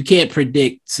ways. You can't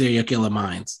predict serial killer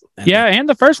minds. And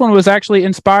the first one was actually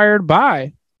inspired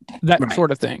by that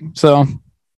sort of thing. So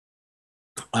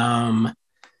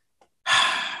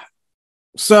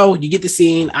so you get the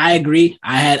scene. I agree.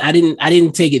 I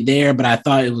didn't take it there, but I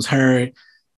thought it was her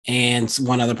and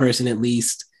one other person at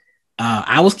least.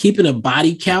 I was keeping a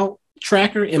body count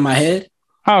tracker in my head.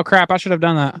 Oh crap! I should have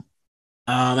done that.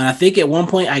 And I think at one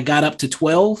point I got up to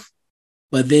 12,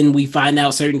 but then we find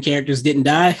out certain characters didn't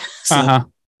die,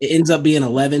 so it ends up being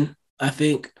 11. I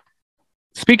think.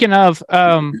 Speaking of,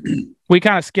 we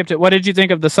kind of skipped it. What did you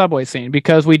think of the subway scene?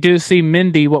 Because we do see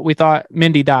Mindy. What we thought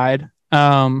Mindy died.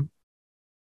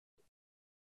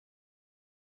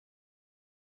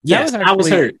 Yes, I was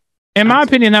hurt. In my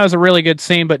opinion, that was a really good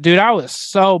scene, but dude, I was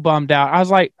so bummed out. I was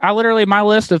like, my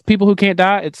list of people who can't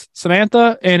die, it's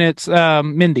Samantha and it's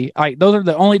Mindy. Like those are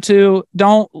the only two.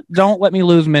 Don't let me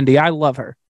lose Mindy. I love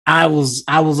her. I was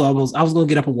gonna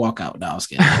get up and walk out. No, I was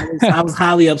kidding. I was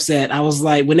highly upset. I was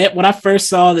like, when I first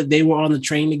saw that they were on the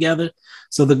train together,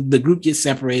 so the group gets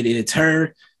separated. It's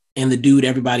her and the dude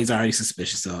everybody's already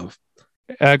suspicious of.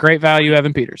 Great value,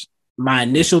 Evan Peters. My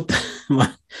initial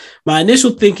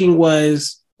thinking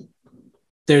was,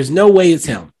 there's no way it's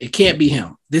him. It can't be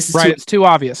him. This is right. It's too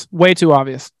obvious. Way too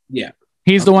obvious. Yeah.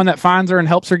 He's the one that finds her and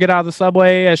helps her get out of the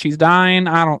subway as she's dying.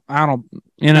 I don't,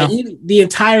 the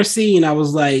entire scene, I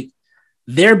was like,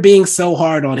 they're being so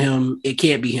hard on him, it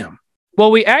can't be him. Well,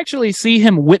 we actually see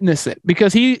him witness it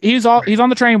because he's on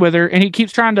the train with her and he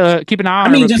keeps trying to keep an eye on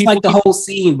her. I mean, just like the whole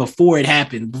scene before it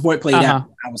happened, before it played out,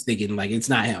 I was thinking like it's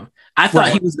not him. I thought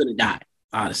he was gonna die,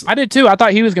 honestly. I did too. I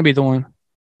thought he was gonna be the one.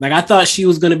 Like I thought she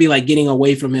was gonna be like getting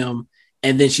away from him,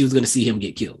 and then she was gonna see him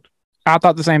get killed. I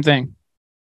thought the same thing.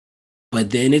 But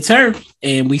then it's her,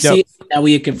 and we see it now.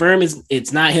 We confirm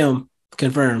it's not him.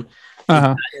 Confirm.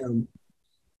 Not him.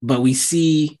 But we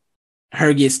see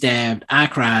her get stabbed. I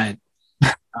cried.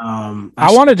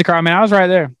 I wanted to cry, man. I was right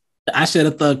there. I should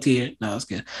have thugged here. No, it's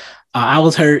good. I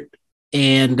was hurt,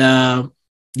 and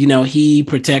he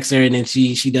protects her, and then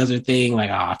she does her thing. Like,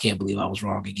 oh, I can't believe I was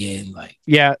wrong again. Like,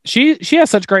 yeah, she has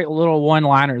such great little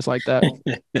one-liners like that.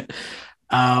 But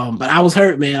I was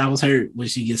hurt, man. I was hurt when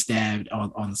she gets stabbed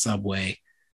on the subway.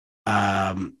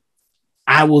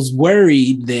 I was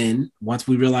worried then once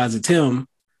we realized it's him,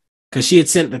 because she had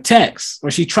sent the text,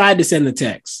 or she tried to send the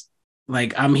text.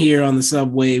 Like, I'm here on the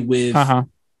subway with,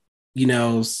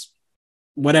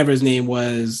 whatever his name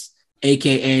was,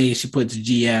 AKA she puts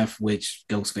GF, which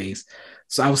Ghostface.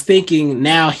 So I was thinking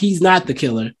now he's not the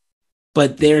killer,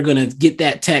 but they're going to get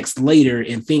that text later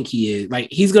and think he is. Like,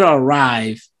 he's going to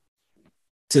arrive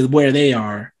to where they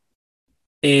are,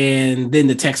 and then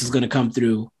the text is going to come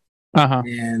through,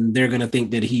 and they're going to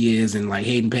think that he is, and like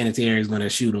Hayden Panettiere is going to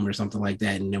shoot him or something like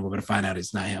that, and then we're going to find out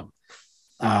it's not him.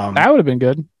 That would have been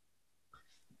good.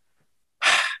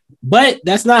 But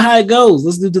that's not how it goes.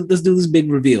 Let's do this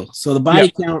big reveal. So the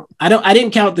body count, I didn't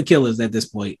count the killers at this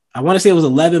point. I want to say it was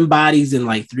 11 bodies and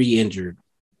like 3 injured.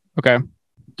 Okay.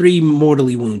 3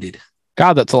 mortally wounded.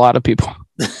 God, that's a lot of people.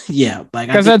 Yeah, like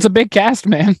because that's a big cast,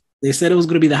 man. They said it was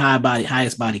going to be the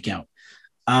highest body count.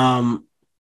 The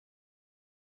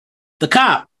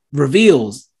cop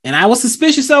reveals, and I was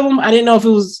suspicious of him. I didn't know if it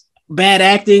was bad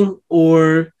acting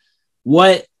or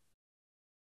what.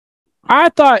 I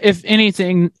thought, if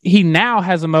anything, he now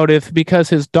has a motive because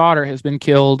his daughter has been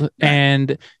killed,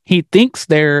 and he thinks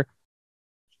they're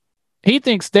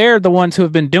the ones who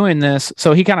have been doing this.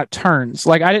 So he kind of turns.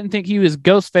 Like, I didn't think he was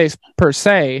Ghostface per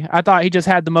se. I thought he just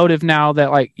had the motive now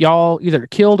that, like, y'all either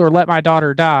killed or let my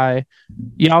daughter die.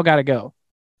 Y'all got to go.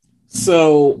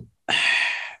 So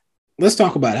let's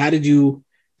talk about it. How did you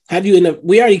end up?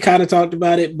 We already kind of talked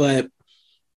about it, but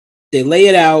they lay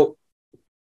it out.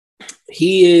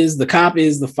 The cop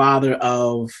is the father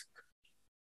of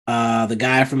the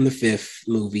guy from the 5th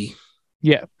movie.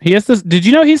 Yeah, he is this. Did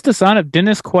you know he's the son of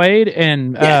Dennis Quaid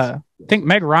and I think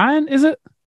Meg Ryan? Is it?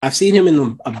 I've seen him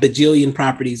in a bajillion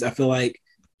properties. I feel like.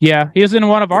 Yeah, he was in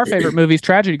one of our favorite movies,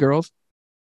 Tragedy Girls.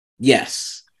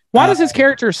 Yes. Why does his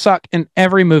character suck in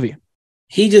every movie?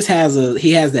 He just has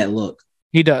that look.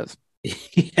 He does.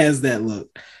 He has that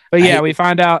look. But yeah, we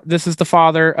find out this is the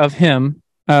father of him.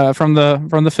 From the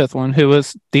 5th one, who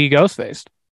was the Ghostface.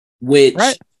 Which,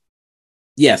 right?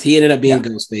 Yes, he ended up being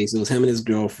Ghostface. It was him and his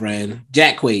girlfriend,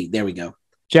 Jack Quaid. There we go.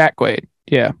 Jack Quaid.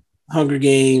 Yeah. Hunger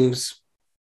Games,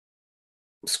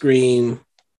 Scream,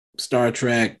 Star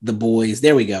Trek, The Boys.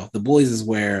 There we go. The Boys is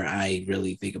where I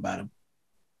really think about him.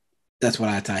 That's what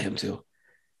I tie him to.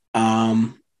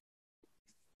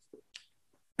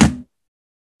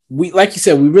 We, like you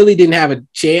said, we really didn't have a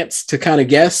chance to kind of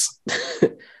guess.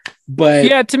 But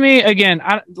yeah, to me, again,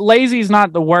 lazy is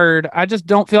not the word. I just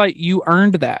don't feel like you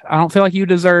earned that. I don't feel like you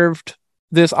deserved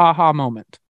this aha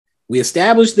moment. We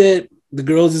established that the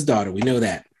girl is his daughter. We know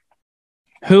that.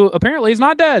 Who apparently is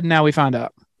not dead. Now we find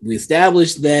out. We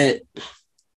established that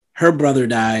her brother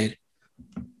died,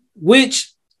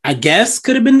 which I guess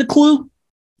could have been the clue.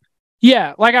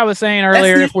 Yeah, like I was saying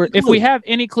earlier, if we have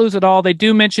any clues at all, they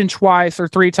do mention twice or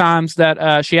 3 times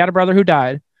that she had a brother who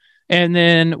died. And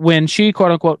then when she,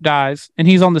 quote unquote, dies and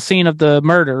he's on the scene of the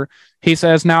murder, he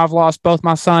says, now I've lost both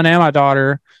my son and my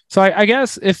daughter. So I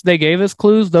guess if they gave us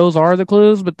clues, those are the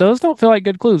clues, but those don't feel like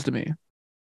good clues to me.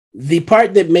 The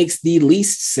part that makes the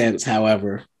least sense,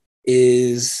 however,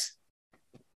 is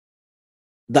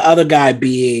the other guy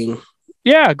being...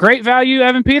 Yeah, great value.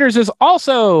 Evan Peters is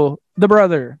also the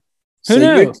brother. Who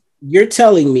knew? You're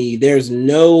telling me there's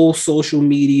no social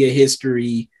media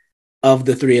history of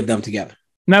the 3 of them together?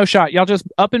 No shot. Y'all just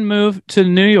up and move to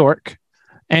New York,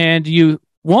 and you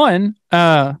rig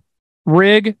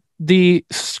the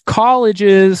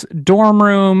college's dorm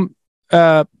room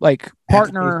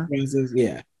partner.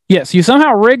 Yeah. Yes, you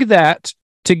somehow rig that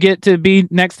to get to be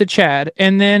next to Chad,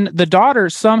 and then the daughter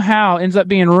somehow ends up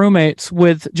being roommates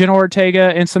with Jenna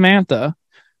Ortega and Samantha,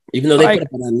 even though they put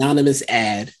up an anonymous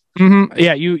ad. Mm-hmm.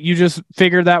 Yeah, you just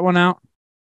figured that one out.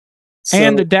 So,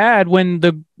 and the dad, when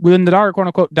the daughter, quote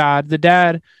unquote, died, the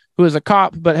dad, who is a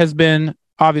cop but has been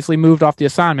obviously moved off the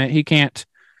assignment. He can't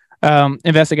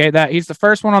investigate that. He's the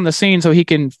first one on the scene, so he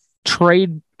can swap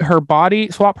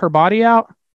her body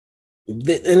out. And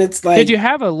it's like, did you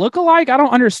have a look-alike? I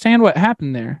don't understand what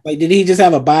happened there. Like, did he just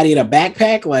have a body in a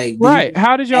backpack? Like, right?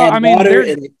 How did y'all? I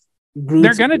mean,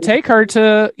 they're gonna take her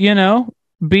to,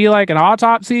 be like an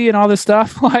autopsy and all this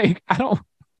stuff. Like,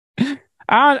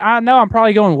 I know I'm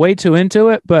probably going way too into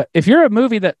it, but if you're a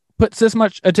movie that puts this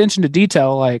much attention to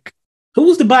detail, like, who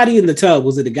was the body in the tub?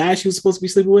 Was it the guy she was supposed to be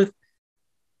sleeping with?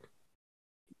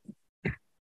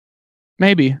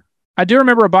 Maybe. I do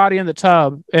remember a body in the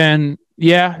tub, and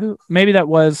yeah, maybe that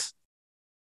was,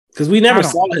 because we never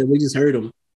saw him. We just heard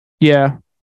him. Yeah.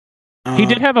 He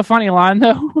did have a funny line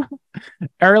though.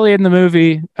 Early in the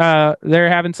movie, they're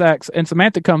having sex and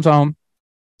Samantha comes home.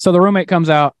 So the roommate comes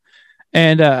out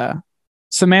and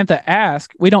Samantha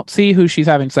asks, we don't see who she's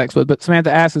having sex with, but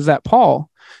Samantha asks, is that Paul?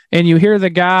 And you hear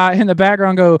the guy in the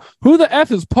background go, who the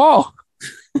F is Paul?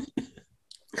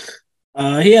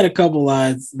 He had a couple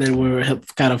lines that were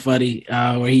kind of funny,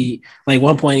 where he, like,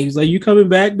 one point he was like, you coming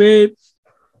back, babe?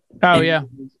 Oh, yeah.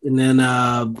 And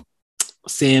then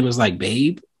Sam was like,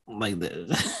 babe? Like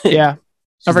the yeah.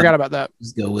 I forgot about that.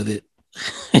 Just go with it.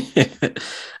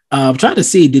 I'm trying to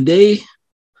see, did they?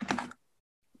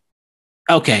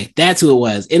 Okay, that's who it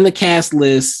was. In the cast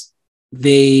list,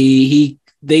 they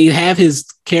have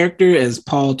his character as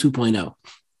Paul 2.0.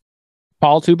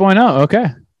 Paul 2.0, okay.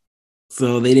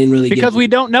 So they didn't really because we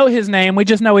don't know his name, we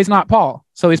just know he's not Paul.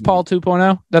 So he's Paul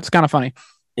 2.0. That's kind of funny.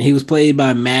 And he was played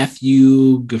by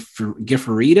Matthew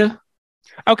Giffarita.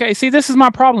 Okay, see, this is my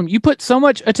problem. You put so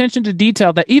much attention to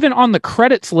detail that even on the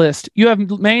credits list,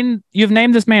 you've named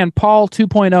this man Paul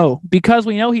 2.0 because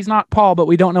we know he's not Paul, but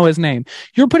we don't know his name.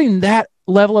 You're putting that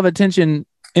level of attention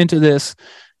into this,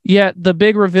 yet the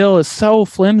big reveal is so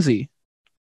flimsy.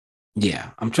 Yeah,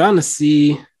 I'm trying to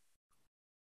see.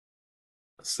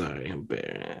 Sorry,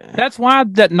 that's why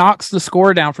that knocks the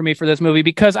score down for me for this movie,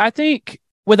 because I think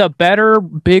with a better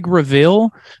big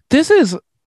reveal, this is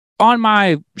on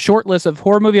my short list of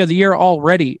horror movie of the year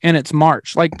already, and it's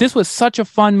March. Like, this was such a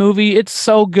fun movie. It's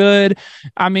so good.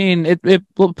 I mean, it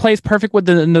plays perfect with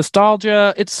the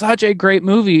nostalgia. It's such a great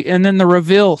movie, and then the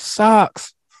reveal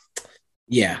sucks.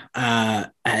 Yeah, and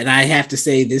I have to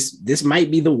say this might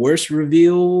be the worst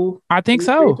reveal. I think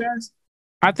so.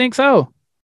 I think so.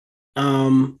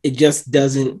 It just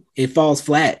doesn't. It falls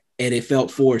flat, and it felt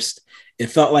forced.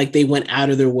 It felt like they went out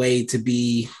of their way to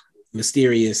be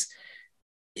mysterious.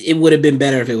 It would have been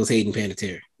better if it was Hayden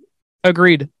Panettiere.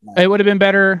 Agreed. It would have been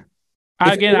better.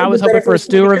 Again, I was hoping for a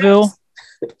Stu reveal.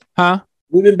 Huh?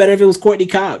 Would have been better if it was Courtney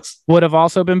Cox. Would have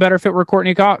also been better if it were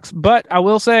Courtney Cox. But I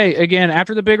will say, again,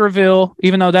 after the big reveal,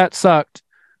 even though that sucked,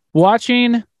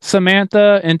 watching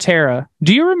Samantha and Tara,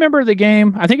 do you remember the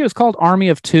game? I think it was called Army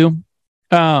of Two.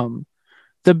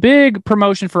 The big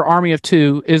promotion for Army of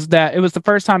Two is that it was the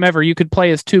first time ever you could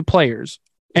play as two players.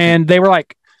 And they were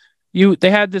like,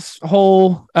 they had this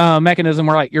whole mechanism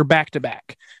where, like, you're back to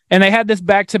back, and they had this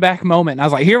back to back moment. And I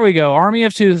was like, here we go, Army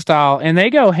of Two style, and they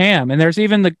go ham. And there's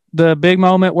even the big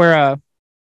moment where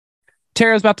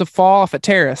Tara's about to fall off a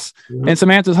terrace, and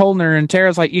Samantha's holding her, and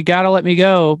Tara's like, you gotta let me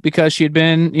go, because she'd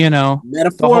been,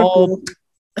 metaphorical.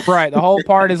 The whole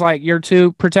part is like, you're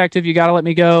too protective, you gotta let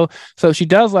me go. So she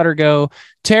does let her go.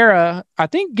 Tara, I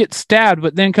think, gets stabbed,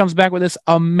 but then comes back with this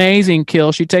amazing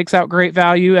kill. She takes out Great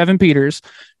Value, Evan Peters,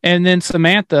 and then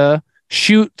Samantha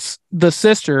shoots the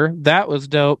sister. That was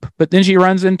dope. But then she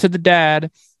runs into the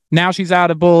dad. Now she's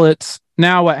out of bullets.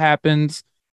 Now what happens?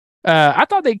 I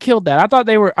thought they killed that. I thought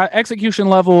they were execution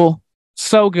level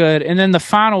so good. And then the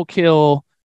final kill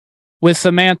with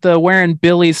Samantha wearing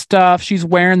Billy's stuff. She's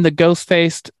wearing the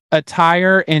ghost-faced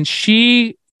attire, and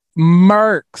she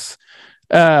murks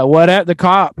the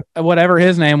cop, whatever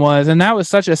his name was. And that was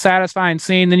such a satisfying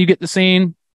scene. Then you get the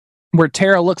scene where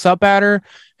Tara looks up at her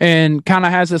and kind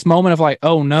of has this moment of like,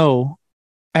 oh no,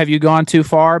 have you gone too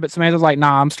far? But Samantha's like,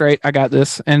 nah, I'm straight. I got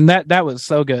this. And that was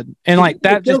so good. And like,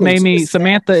 that just made me,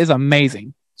 Samantha is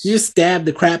amazing. She just stabbed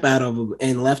the crap out of him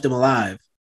and left him alive.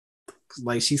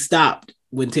 Like, she stopped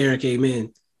when Tara came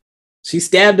in. She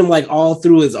stabbed him like all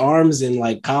through his arms and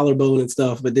like collarbone and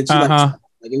stuff. But then she like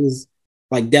it was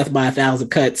like death by 1,000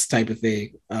 cuts type of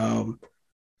thing.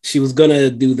 She was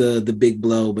gonna do the big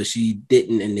blow, but she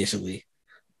didn't initially.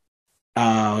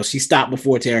 She stopped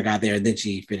before Tara got there, and then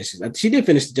she finishes. She did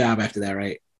finish the job after that,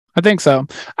 right? I think so.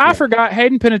 I forgot.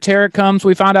 Hayden Panettiere comes.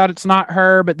 We find out it's not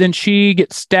her, but then she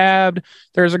gets stabbed.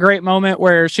 There's a great moment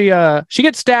where she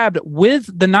gets stabbed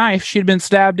with the knife she'd been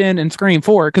stabbed in Scream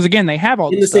 4. Because again, they have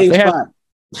all in this the stuff. same spot.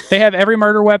 They have every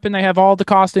murder weapon. They have all the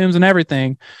costumes and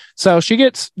everything. So she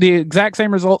gets the exact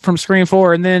same result from Scream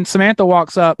 4. And then Samantha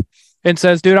walks up and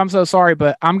says, dude, I'm so sorry,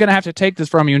 but I'm going to have to take this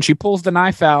from you. And she pulls the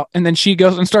knife out, and then she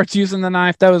goes and starts using the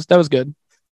knife. That was good.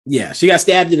 Yeah, she got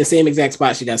stabbed in the same exact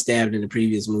spot she got stabbed in the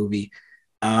previous movie.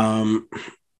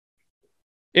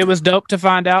 It was dope to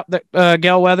find out that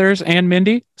Gail Weathers and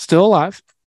Mindy still alive.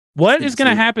 What is going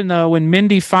to happen, though, when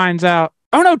Mindy finds out?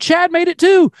 Oh, no, Chad made it,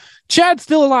 too. Chad's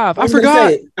still alive. I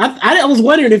forgot. I was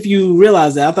wondering if you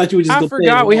realized that. I thought you were just I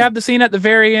forgot. We have the scene at the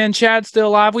very end. Chad's still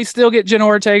alive. We still get Jenna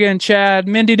Ortega and Chad.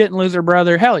 Mindy didn't lose her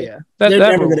brother. Hell yeah. They're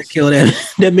never going to kill that.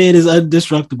 That man is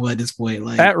indestructible at this point.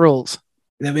 Like, that rules.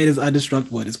 That man is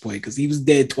indestructible at this point because he was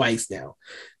dead twice now.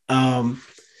 What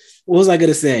was I going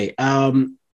to say?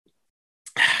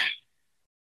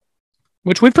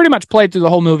 Which we've pretty much played through the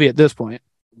whole movie at this point.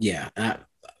 Yeah.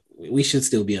 We should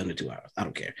still be under 2 hours. I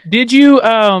don't care. Did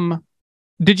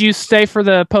you stay for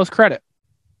the post credit?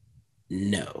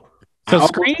 No. So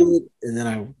Scream, and then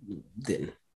I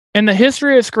didn't. In the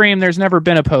history of Scream, there's never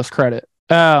been a post credit.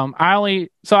 I'm the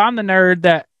nerd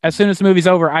that as soon as the movie's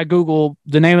over, I Google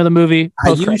the name of the movie.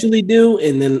 I usually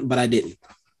do, but I didn't.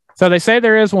 So they say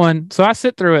there is one. So I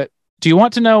sit through it. Do you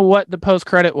want to know what the post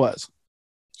credit was?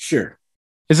 Sure.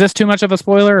 Is this too much of a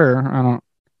spoiler, or I don't?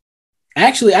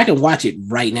 Actually, I can watch it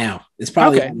right now. It's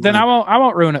probably okay. Online. Then I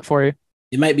won't ruin it for you.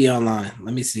 It might be online.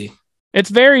 Let me see. It's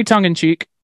very tongue in cheek.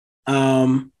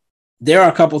 There are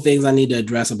a couple things I need to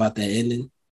address about that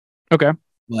ending. Okay.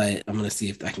 But I'm gonna see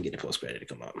if I can get the post credit to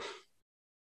come up.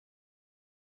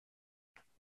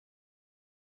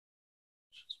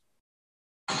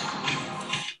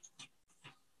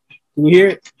 Can you hear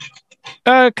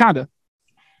it? Kinda.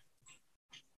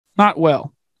 Not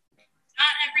well. Not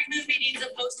every movie needs a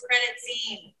post-credit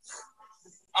scene.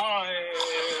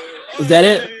 Is that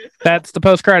it? That's the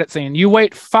post-credit scene. You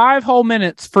wait 5 whole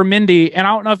minutes for Mindy, and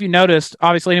I don't know if you noticed,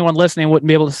 obviously anyone listening wouldn't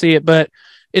be able to see it, but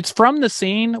it's from the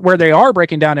scene where they are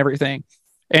breaking down everything.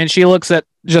 And she looks at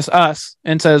just us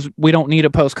and says, we don't need a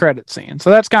post-credit scene.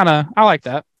 So that's I like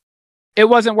that. It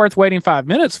wasn't worth waiting 5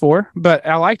 minutes for, but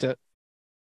I liked it.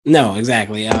 No,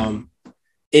 exactly.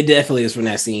 It definitely is from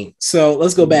that scene. So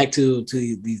let's go back to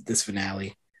this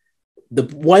finale. The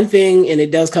one thing, and it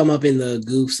does come up in the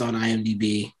goofs on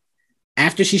IMDb,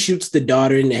 after she shoots the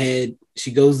daughter in the head,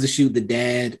 she goes to shoot the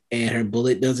dad, and her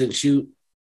bullet doesn't shoot.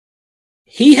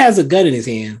 He has a gun in his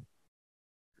hand.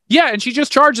 Yeah, and she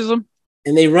just charges him.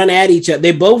 And they run at each other.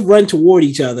 They both run toward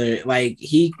each other. Like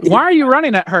why are you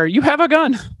running at her? You have a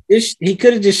gun. He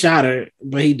could have just shot her,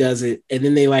 but he doesn't. And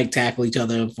then they tackle each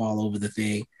other and fall over the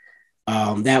thing.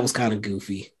 That was kind of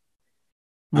goofy.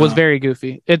 Was very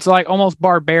goofy. It's like almost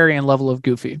barbarian level of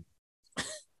goofy.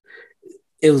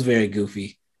 It was very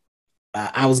goofy.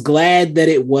 I was glad that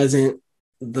it wasn't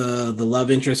the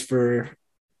love interest for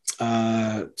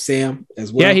Sam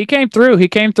as well. Yeah, he came through. He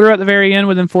came through at the very end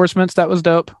with Enforcements. That was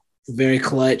dope. Very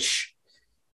clutch.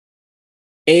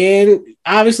 And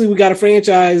obviously we got a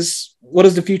franchise. What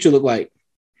does the future look like?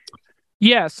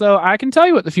 Yeah, so I can tell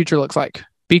you what the future looks like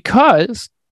because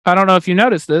I don't know if you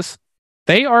noticed this.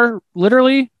 They are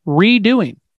literally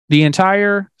redoing the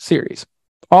entire series.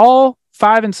 All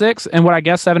 5 and 6, and what I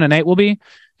guess 7 and 8 will be,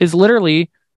 is literally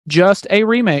just a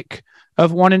remake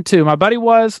of 1 and 2. My buddy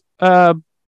broke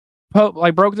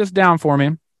this down for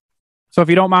me. So if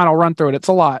you don't mind, I'll run through it. It's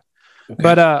a lot. Okay.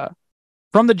 But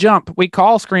from the jump, we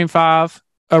call Scream 5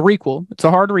 a requel. It's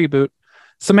a hard reboot.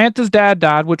 Samantha's dad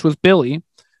died, which was Billy,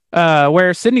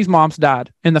 where Sydney's mom's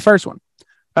died in the first one.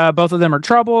 Both of them are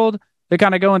troubled. They're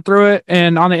kind of going through it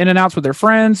and on the in and outs with their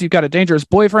friends. You've got a dangerous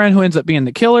boyfriend who ends up being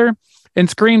the killer. In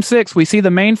Scream 6, we see the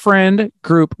main friend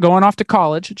group going off to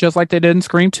college, just like they did in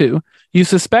Scream 2. You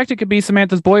suspect it could be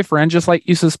Samantha's boyfriend, just like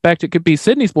you suspect it could be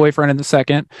Sydney's boyfriend in the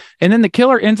second. And then the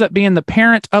killer ends up being the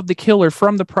parent of the killer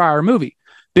from the prior movie.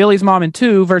 Billy's mom in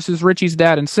 2 versus Richie's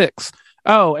dad in 6.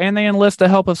 Oh, and they enlist the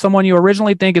help of someone you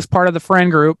originally think is part of the friend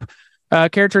group. A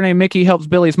character named Mickey helps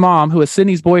Billy's mom, who is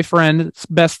Sydney's boyfriend's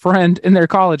best friend in their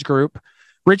college group.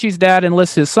 Richie's dad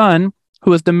enlists his son,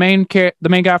 who is the main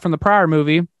guy from the prior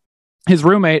movie, his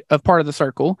roommate of part of the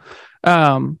circle.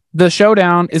 The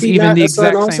showdown is even the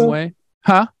exact same way.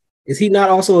 Huh? Is he not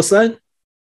also a son?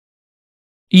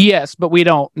 Yes, but we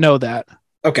don't know that.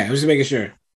 Okay, I was just making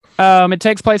sure. It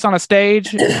takes place on a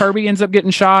stage. Herbie ends up getting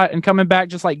shot and coming back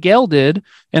just like Gail did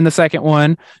in the second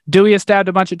one. Dewey is stabbed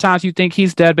a bunch of times. You think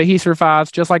he's dead, but he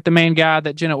survives, just like the main guy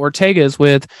that Jenna Ortega is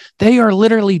with. They are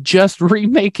literally just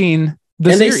remaking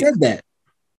the series. They said that.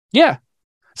 Yeah.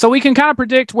 So we can kind of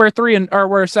predict where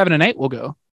 7 and 8 will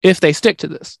go if they stick to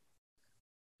this.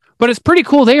 But it's pretty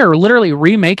cool. They are literally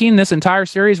remaking this entire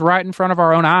series right in front of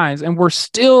our own eyes, and we're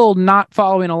still not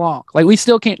following along. Like, we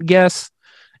still can't guess.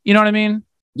 You know what I mean?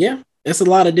 Yeah, it's a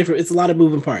lot of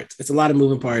moving parts.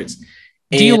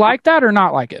 Do you like that or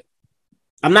not like it?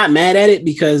 I'm not mad at it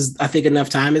because I think enough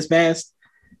time has passed.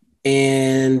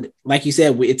 And like you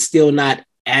said, it's still not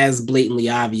as blatantly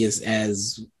obvious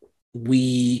as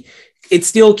it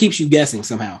still keeps you guessing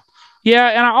somehow. Yeah,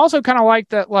 and I also kind of like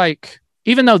that, like,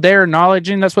 even though they're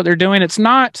acknowledging that's what they're doing, it's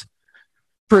not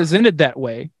presented that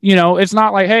way. You know, it's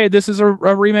not like, hey, this is a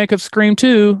remake of Scream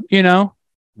 2, you know?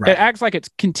 Right. It acts like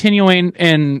it's continuing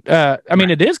and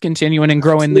it is continuing and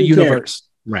growing the universe.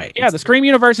 Right. Yeah, the Scream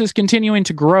universe is continuing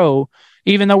to grow,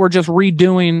 even though we're just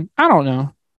redoing, I don't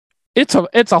know. It's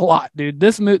a lot, dude.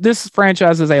 This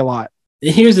franchise is a lot.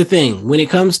 And here's the thing. When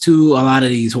it comes to a lot of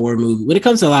these horror movies, when it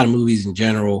comes to a lot of movies in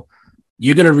general,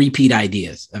 you're going to repeat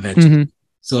ideas eventually. Mm-hmm.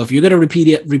 So if you're going to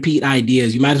repeat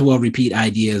ideas, you might as well repeat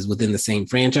ideas within the same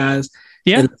franchise.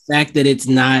 Yeah. And the fact that it's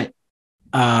not,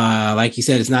 like you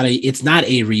said, it's not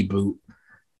a reboot.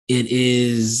 It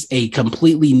is a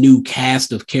completely new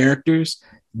cast of characters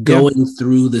going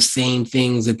through the same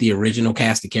things that the original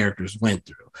cast of characters went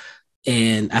through.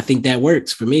 And I think that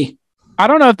works for me. I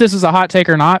don't know if this is a hot take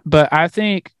or not, but I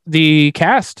think the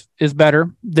cast is better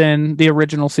than the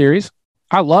original series.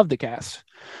 I love the cast.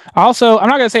 Also, I'm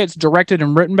not going to say it's directed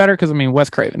and written better because, I mean, Wes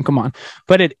Craven, come on.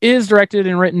 But it is directed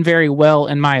and written very well,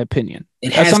 in my opinion.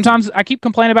 Sometimes I keep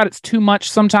complaining about it's too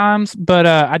much sometimes, but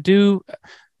I do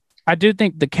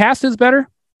think the cast is better.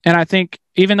 And I think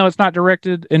even though it's not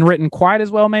directed and written quite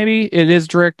as well, maybe, it is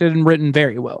directed and written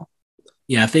very well.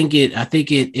 Yeah, I think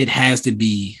it has to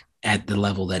be at the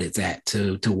level that it's at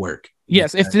to work.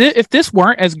 Yes, if this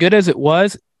weren't as good as it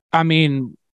was, I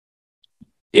mean,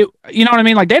 you know what I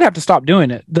mean? Like, they'd have to stop doing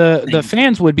it. The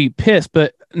fans would be pissed,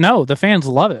 but no, the fans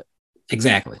love it.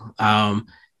 Exactly.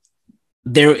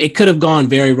 It could have gone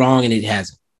very wrong, and it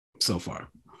hasn't so far.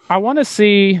 I want to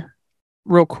see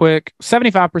real quick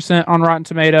 75% on Rotten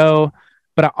Tomato,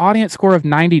 but an audience score of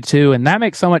 92, and that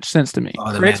makes so much sense to me.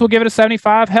 Critics will give it a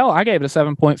 75. Hell, I gave it a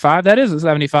 7.5. That is a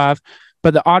 75.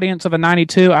 But the audience of a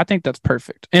 92, I think that's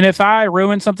perfect. And if I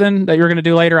ruin something that you're going to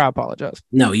do later, I apologize.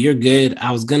 No, you're good.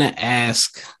 I was going to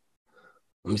ask,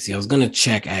 let me see. I was going to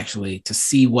check actually to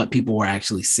see what people were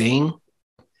actually saying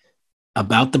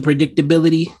about the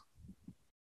predictability.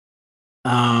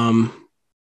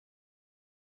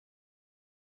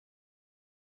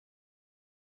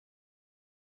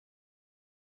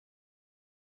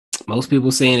 Most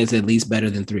people saying it's at least better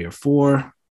than 3 or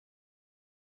 4.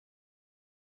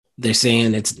 They're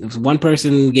saying it's one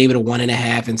person gave it a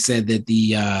 1.5 and said that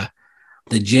the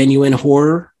genuine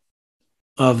horror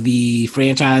of the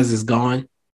franchise is gone.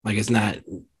 Like, it's not,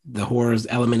 the horror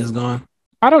element is gone.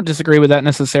 I don't disagree with that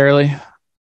necessarily.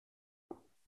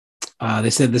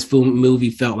 They said this movie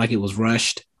felt like it was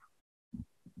rushed.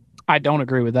 I don't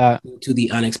agree with that. To the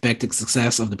unexpected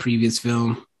success of the previous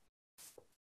film.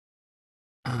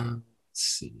 Let's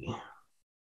see.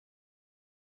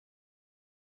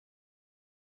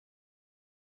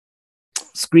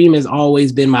 Scream has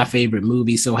always been my favorite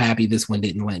movie. So happy this one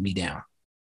didn't let me down.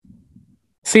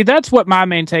 See, that's what my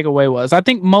main takeaway was. I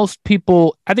think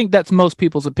that's most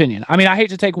people's opinion. I mean, I hate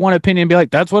to take one opinion and be like,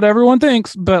 that's what everyone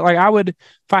thinks. But like,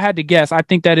 if I had to guess, I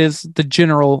think that is the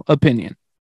general opinion.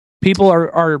 People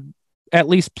are at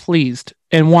least pleased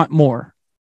and want more.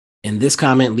 And this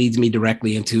comment leads me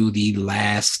directly into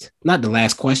not the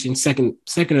last question, second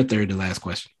or third to last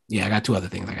question. Yeah, I got 2 other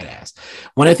things I got to ask.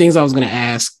 One of the things I was going to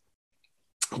ask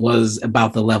was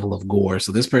about the level of gore.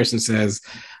 So this person says,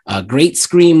 great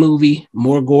Scream movie,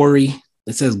 more gory.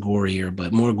 It says gorier,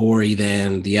 but more gory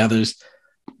than the others.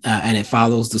 And it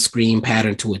follows the Scream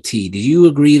pattern to a T. Did you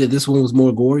agree that this one was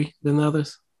more gory than the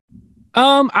others?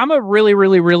 I'm a really,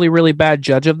 really, really, really bad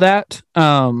judge of that.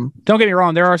 Don't get me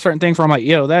wrong. There are certain things where I'm like,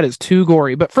 yo, that is too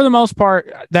gory. But for the most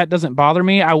part, that doesn't bother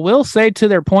me. I will say, to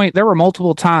their point, there were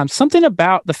multiple times, something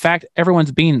about the fact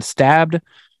everyone's being stabbed.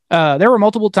 There were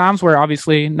multiple times where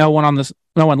obviously no one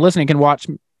listening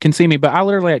can see me, but I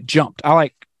literally jumped.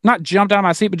 I not jumped out of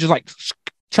my seat, but just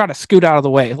try to scoot out of the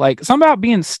way. Like, something about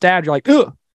being stabbed, you're like,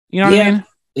 ugh. You know what I mean?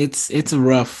 It's a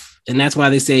rough, and that's why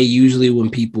they say usually when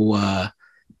people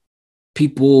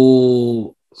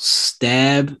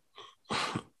stab,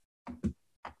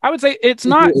 I would say it's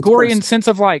not gory in the sense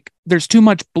of like there's too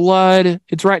much blood,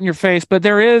 it's right in your face, but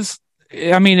there is,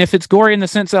 I mean, if it's gory in the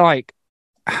sense that like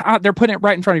they're putting it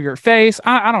right in front of your face,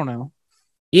 I don't know.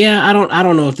 Yeah, I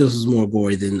don't know if this was more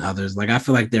gory than others. Like, I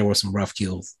feel like there were some rough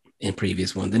kills in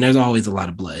previous ones, and there's always a lot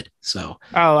of blood. So,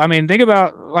 Oh, I mean, think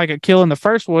about like a kill in the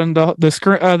first one,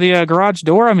 the garage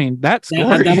door. I mean, that's that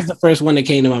was the first one that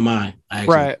came to my mind.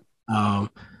 Actually. Right.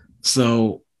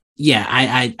 So yeah,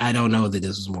 I don't know that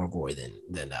this was more gory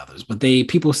than others, but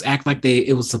people act like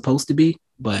it was supposed to be,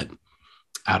 but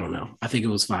I don't know. I think it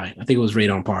was fine. I think it was right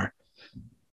on par.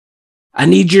 I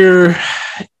need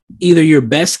either your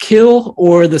best kill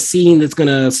or the scene that's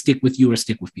gonna stick with you or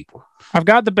stick with people. I've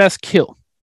got the best kill.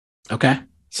 Okay.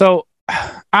 So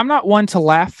I'm not one to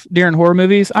laugh during horror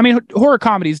movies. I mean, horror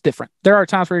comedy is different. There are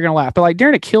times where you're going to laugh, but like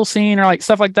during a kill scene or like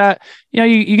stuff like that,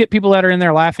 you get people that are in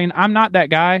there laughing. I'm not that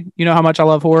guy. You know how much I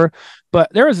love horror,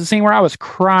 but there was a scene where I was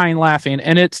crying laughing,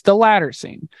 and it's the ladder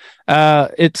scene.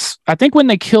 It's, I think, when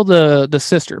they kill the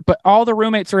sister, but all the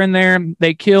roommates are in there.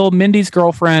 They kill Mindy's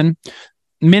girlfriend.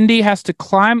 Mindy has to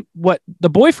climb the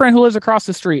boyfriend who lives across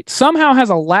the street somehow has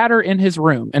a ladder in his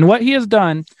room. And what he has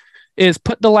done is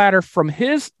put the ladder from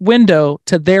his window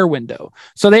to their window.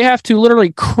 So they have to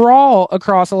literally crawl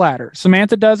across a ladder.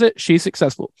 Samantha does it. She's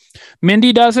successful.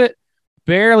 Mindy does it,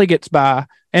 barely gets by.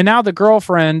 And now the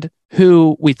girlfriend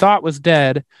who we thought was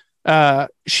dead,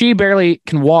 she barely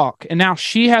can walk. And now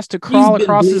she has to crawl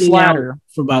across this ladder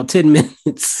for about 10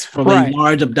 minutes from a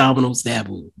large abdominal stab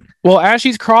wound. Well, as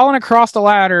she's crawling across the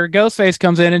ladder, Ghostface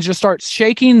comes in and just starts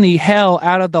shaking the hell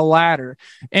out of the ladder.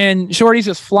 And Shorty's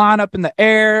just flying up in the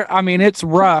air. I mean, it's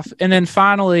rough. And then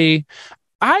finally,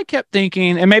 I kept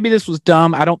thinking, and maybe this was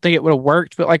dumb, I don't think it would have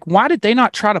worked, but like, why did they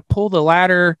not try to pull the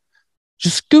ladder,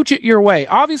 just scooch it your way?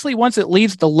 Obviously, once it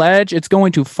leaves the ledge, it's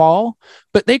going to fall,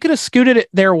 but they could have scooted it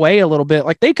their way a little bit.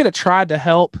 Like, they could have tried to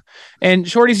help. And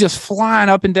Shorty's just flying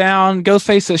up and down.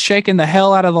 Ghostface is shaking the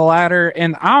hell out of the ladder.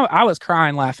 And I was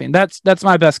crying laughing. That's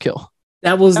my best kill.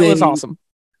 That was awesome.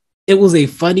 It was a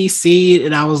funny scene.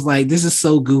 And I was like, this is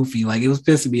so goofy. Like, it was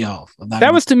pissing me off.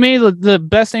 That was, to me, the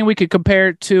best thing we could compare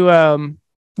it to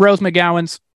Rose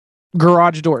McGowan's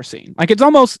garage door scene. Like, it's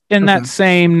almost in that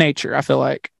same nature, I feel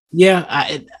like.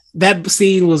 Yeah, that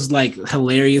scene was like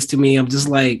hilarious to me. I'm just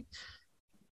like,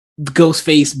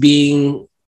 Ghostface being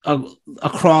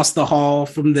across the hall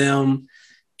from them,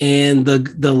 and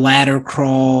the ladder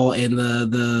crawl, and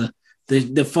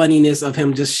the funniness of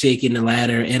him just shaking the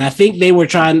ladder. And I think they were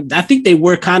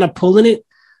kind of pulling it,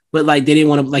 but like they didn't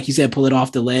want to, like you said, pull it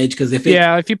off the ledge, because if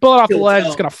you pull it off the ledge,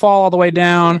 it's gonna fall all the way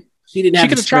down. She could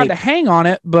have tried to hang on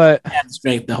it, but had the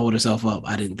strength to hold herself up.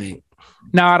 I didn't think.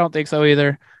 No, I don't think so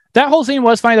either. That whole scene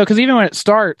was funny though, because even when it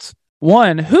starts,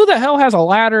 who the hell has a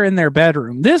ladder in their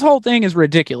bedroom? This whole thing is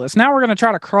ridiculous. Now we're going to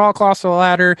try to crawl across the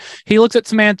ladder. He looks at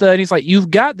Samantha and he's like, "You've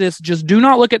got this. Just do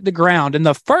not look at the ground." And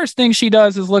the first thing she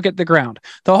does is look at the ground.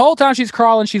 The whole time she's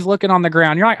crawling, she's looking on the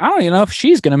ground. You're like, I don't even know if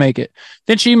she's going to make it.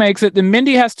 Then she makes it. Then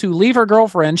Mindy has to leave her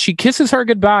girlfriend. She kisses her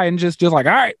goodbye and just like,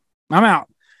 all right, I'm out.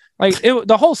 Like,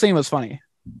 the whole scene was funny.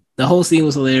 The whole scene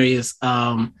was hilarious.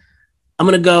 I'm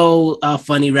going to go a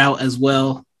funny route as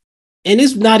well. And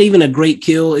it's not even a great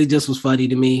kill. It just was funny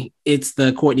to me. It's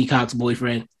the Courtney Cox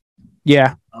boyfriend.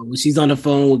 Yeah. When she's on the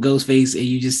phone with Ghostface and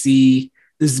you just see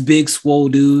this big swole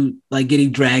dude like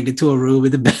getting dragged into a room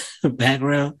in the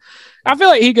background. I feel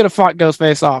like he could have fought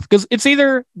Ghostface off, because it's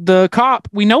either the cop.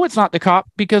 We know it's not the cop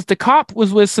because the cop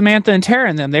was with Samantha and Tara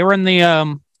and them. They were in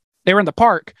the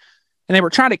park and they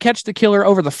were trying to catch the killer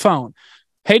over the phone.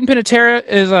 Hayden Panettiere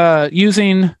is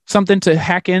using something to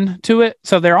hack into it.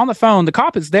 So they're on the phone. The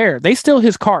cop is there. They steal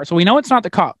his car. So we know it's not the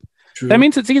cop. True. That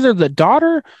means it's either the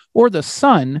daughter or the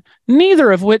son,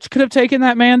 neither of which could have taken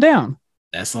that man down.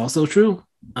 That's also true.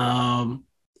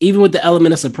 Even with the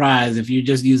element of surprise, if you're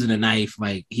just using a knife,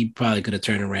 like, he probably could have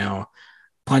turned around,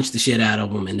 punched the shit out of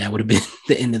him, and that would have been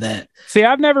the end of that. See,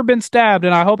 I've never been stabbed,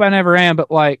 and I hope I never am, but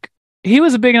like, he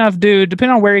was a big enough dude,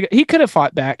 depending on where he could have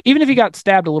fought back. Even if he got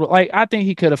stabbed a little, like, I think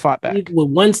he could have fought back. With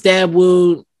one stab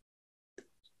wound,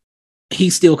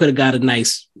 he still could have got a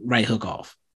nice right hook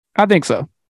off. I think so.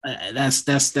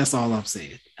 That's all I'm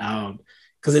saying.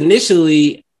 Because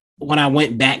initially, when I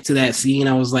went back to that scene,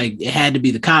 I was like, it had to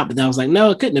be the cop. And I was like, no,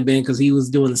 it couldn't have been, because he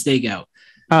was doing the stakeout.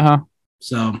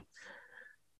 So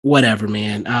whatever,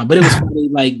 man. But it was funny,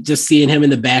 like, just seeing him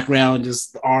in the background,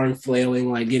 just arm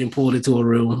flailing, like getting pulled into a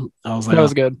room. I was like, that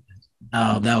was good.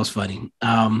 That was funny.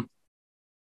 I'm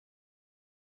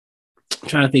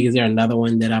trying to think, is there another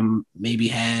one that I'm maybe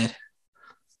had?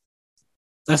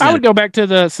 I would go back to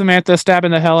the Samantha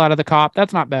stabbing the hell out of the cop.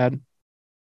 That's not bad.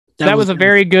 That was a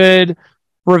very good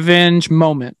revenge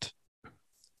moment.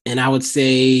 And I would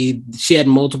say she had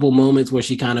multiple moments where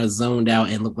she kind of zoned out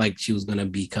and looked like she was going to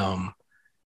become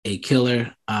a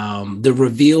killer. The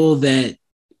reveal that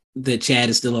Chad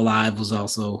is still alive was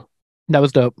also... That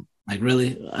was dope. Like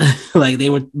really, like they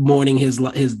were mourning his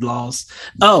loss.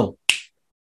 Oh,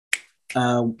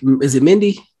 is it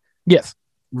Mindy Yes.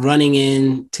 running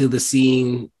into the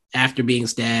scene after being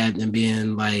stabbed and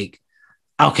being like,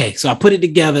 okay, so I put it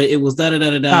together. It was da da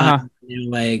da da da. Uh-huh.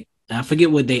 Like I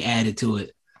forget what they added to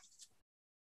it.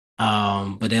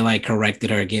 But they like corrected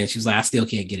her again. She was like, I still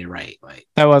can't get it right. Like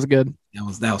That was good.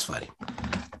 that was funny.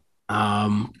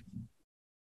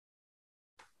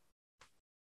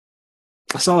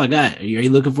 That's all I got. Are you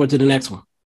looking forward to the next one?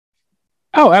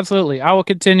 Oh, absolutely. I will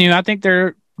continue. I think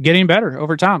they're getting better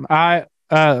over time. I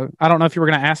don't know if you were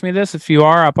going to ask me this. If you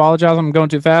are, I apologize. I'm going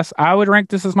too fast. I would rank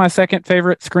this as my second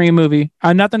favorite Scream movie.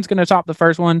 Nothing's going to top the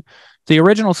first one. The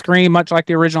original Scream, much like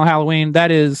the original Halloween,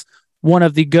 that is one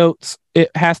of the GOATs.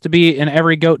 It has to be in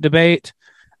every GOAT debate.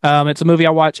 It's a movie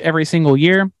I watch every single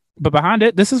year. But behind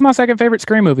it, this is my second favorite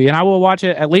Scream movie, and I will watch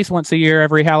it at least once a year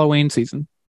every Halloween season.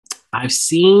 I've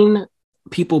seen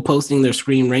people posting their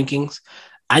Scream rankings.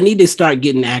 I need to start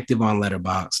getting active on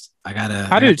Letterboxd.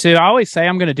 I do too. I always say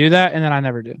I'm going to do that, and then I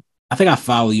never do. I think I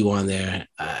follow you on there.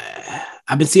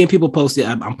 I've been seeing people post it.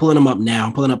 I'm pulling them up now.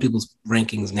 I'm pulling up people's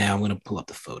rankings now. I'm going to pull up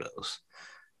the photos.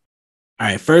 All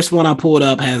right. First one I pulled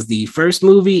up has the first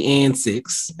movie and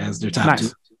 6 as their top 2.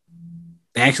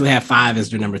 They actually have 5 as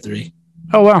their number 3.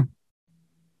 Oh, wow.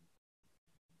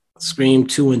 Scream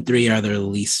 2 and 3 are their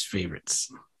least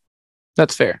favorites.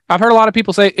 That's fair. I've heard a lot of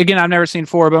people say, again, I've never seen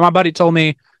 4, but my buddy told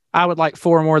me I would like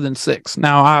 4 more than 6.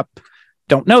 Now, I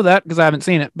don't know that because I haven't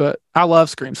seen it, but I love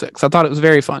Scream 6. I thought it was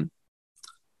very fun.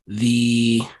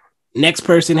 The next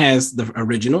person has the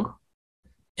original,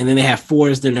 and then they have 4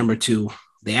 as their number 2.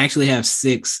 They actually have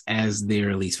 6 as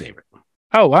their least favorite.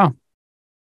 Oh, wow.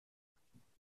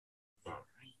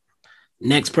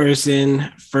 Next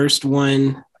person, first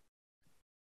one.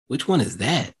 Which one is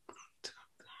that?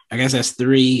 I guess that's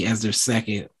 3 as their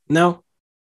second. No.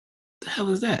 The hell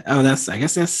is that? Oh, I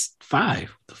guess that's 5. What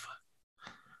the fuck?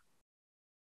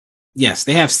 Yes,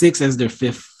 they have 6 as their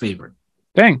 5th favorite.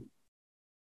 Dang.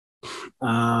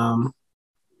 All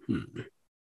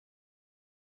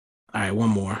right, one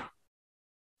more.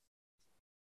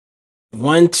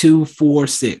 1, 2, 4,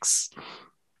 6.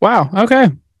 Wow. Okay.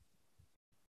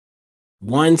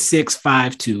 1, 6,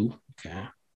 5, 2. Okay.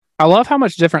 I love how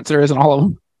much difference there is in all of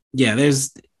them. Yeah,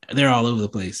 they're all over the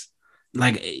place.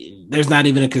 Like, there's not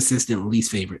even a consistent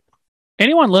least favorite.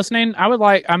 Anyone listening,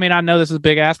 I know this is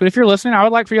big ass, but if you're listening, I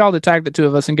would like for y'all to tag the 2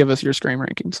 of us and give us your Scream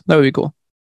rankings. That would be cool.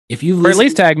 Or at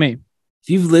least tag me. If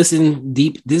you've listened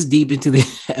deep into the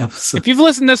episode, if you've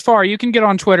listened this far, you can get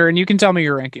on Twitter and you can tell me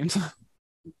your rankings.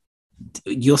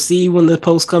 You'll see when the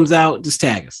post comes out. Just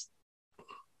tag us.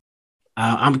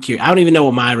 I'm curious. I don't even know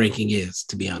what my ranking is,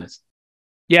 to be honest.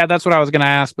 Yeah, that's what I was going to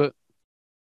ask, but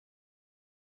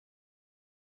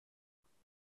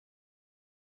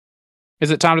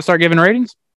is it time to start giving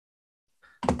ratings?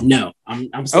 No,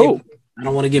 I'm saying I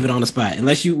don't want to give it on the spot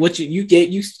unless you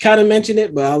kind of mentioned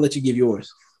it, but I'll let you give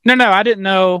yours. No, I didn't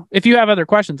know. If you have other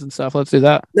questions and stuff, let's do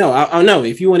that. No, I know.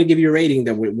 If you want to give your rating,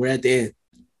 then we're at the end.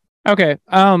 Okay.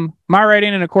 My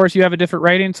rating, and of course you have a different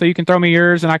rating, so you can throw me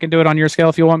yours and I can do it on your scale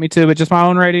if you want me to, but just my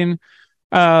own rating.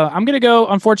 I'm going to go,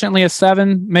 unfortunately, a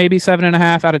 7, maybe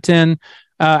 7.5 out of 10.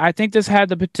 I think this had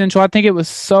the potential. I think it was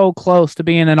so close to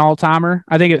being an all-timer.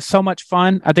 I think it's so much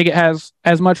fun. I think it has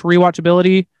as much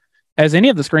rewatchability as any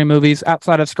of the Scream movies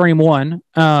outside of Scream 1.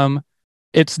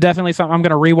 It's definitely something I'm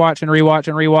going to rewatch and rewatch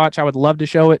and rewatch. I would love to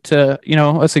show it to,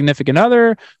 a significant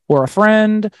other or a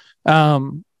friend.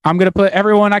 I'm going to put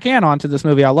everyone I can onto this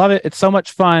movie. I love it. It's so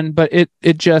much fun, but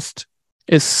it just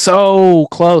is so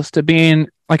close to being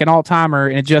like an all-timer,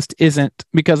 and it just isn't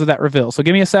because of that reveal. So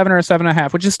give me a 7 or a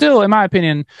 7.5, which is still, in my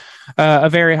opinion, a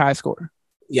very high score.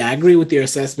 Yeah, I agree with your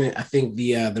assessment. I think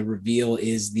the reveal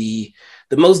is the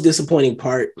most disappointing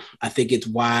part. I think it's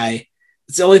the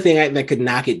only thing that could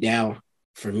knock it down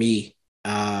for me,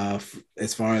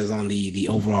 as far as on the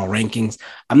overall rankings.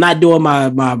 I'm not doing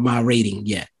my rating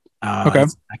yet. Okay,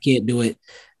 I can't do it.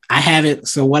 I haven't.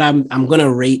 So what I'm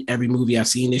gonna rate every movie I've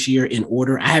seen this year in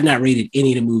order. I have not rated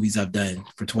any of the movies I've done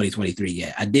for 2023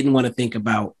 yet. I didn't want to think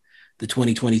about the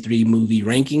 2023 movie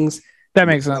rankings. That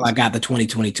makes sense. I got the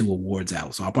 2022 awards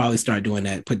out, so I'll probably start doing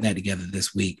that, putting that together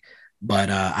this week. But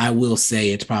I will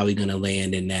say it's probably going to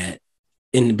land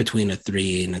in between a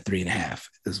 3 and a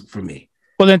 3.5 for me.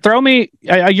 Well, then throw me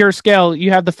your scale.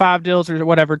 You have the 5 deals or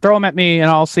whatever. Throw them at me,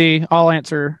 and I'll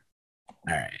answer.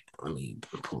 All right, let me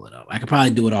pull it up. I could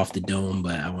probably do it off the dome,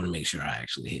 but I want to make sure I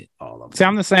actually hit all of them. See,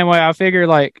 I'm the same way. I figure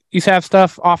like you have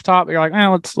stuff off top. You're like,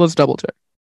 let's double check.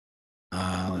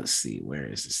 Let's see. Where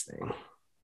is this thing?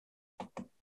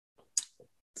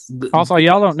 Also,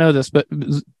 y'all don't know this, but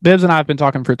Bibbs and I have been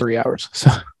talking for 3 hours. So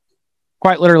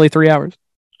quite literally 3 hours.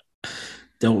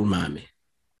 Don't remind me.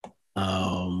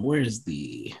 Where's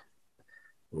the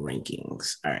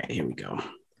rankings? All right, here we go.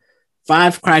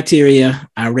 5 criteria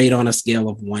I rate on a scale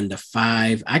of 1 to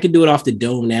 5. I can do it off the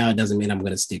dome now. It doesn't mean I'm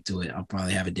going to stick to it. I'll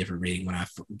probably have a different rating when I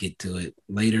get to it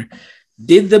later.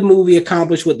 Did the movie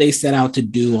accomplish what they set out to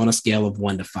do on a scale of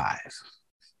 1 to 5?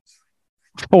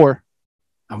 4.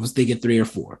 I was thinking 3 or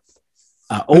 4.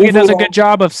 It does a good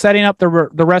job of setting up the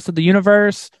rest of the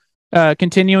universe,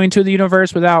 continuing to the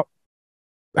universe without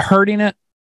hurting it.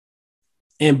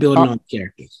 And building on the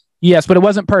characters. Yes, but it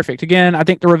wasn't perfect. Again, I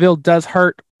think the reveal does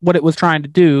hurt what it was trying to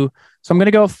do. So I'm going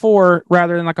to go 4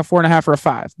 rather than like a 4.5 or a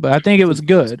 5. But I think it was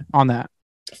good on that.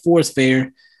 4 is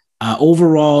fair.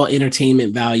 Overall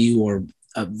entertainment value or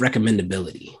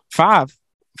recommendability. 5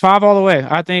 all the way.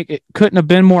 I think it couldn't have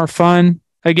been more fun.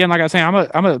 Again, like I was saying, I'm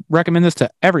gonna recommend this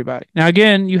to everybody. Now,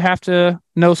 again, you have to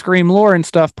know Scream lore and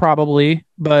stuff probably,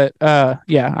 but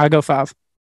yeah, I go 5.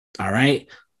 All right,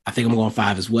 I think I'm going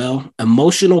 5 as well.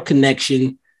 Emotional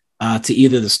connection to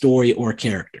either the story or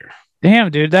character. Damn,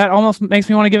 dude, that almost makes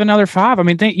me want to give another 5. I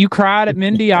mean, you cried at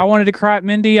Mindy. I wanted to cry at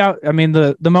Mindy. I mean,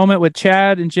 the moment with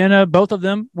Chad and Jenna, both of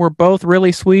them were both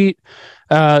really sweet.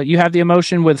 You have the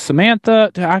emotion with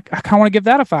Samantha. I kind of want to give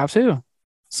that a 5 too.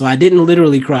 So I didn't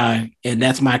literally cry, and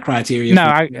that's my criteria. No,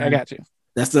 I got you.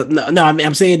 That's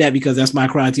I'm saying that because that's my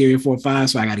criteria for 5,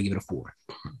 so I got to give it a 4.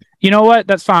 You know what?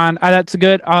 That's fine. That's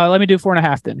good. Let me do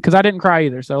 4.5 then, because I didn't cry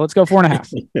either. So let's go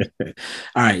 4.5.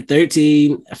 All right,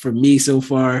 13 for me so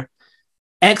far.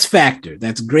 X Factor.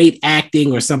 That's great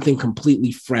acting or something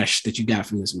completely fresh that you got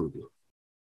from this movie.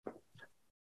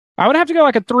 I would have to go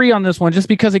like a 3 on this one, just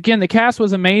because, again, the cast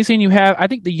was amazing. I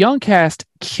think the young cast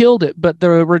killed it, but the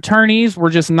returnees were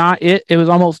just not it. It was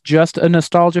almost just a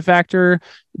nostalgia factor.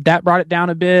 That brought it down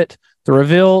a bit. The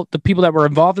reveal, the people that were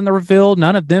involved in the reveal,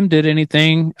 none of them did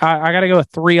anything. I got to go a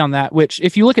 3 on that, which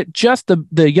if you look at just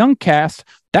the young cast,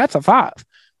 that's a 5.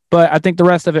 But I think the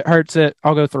rest of it hurts it.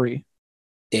 I'll go 3.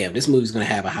 Damn, this movie's going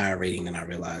to have a higher rating than I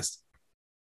realized.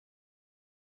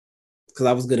 Because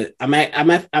I was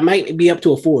I might be up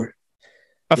to a 4.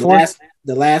 A 4?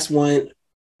 The last one,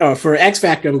 for X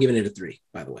Factor, I'm giving it a 3,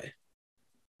 by the way.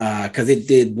 Because it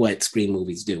did what Scream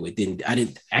movies do.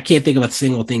 I can't think of a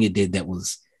single thing it did that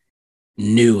was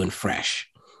new and fresh.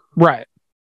 Right.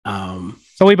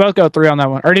 So we both go 3 on that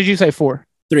one. Or did you say 4?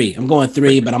 3. I'm going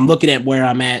 3, but I'm looking at where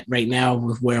I'm at right now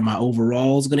with where my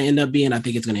overall is going to end up being. I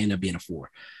think it's going to end up being a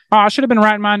 4. Oh, I should have been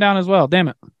writing mine down as well. Damn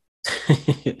it.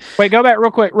 Wait, go back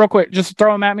real quick. Just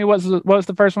throw them at me. What was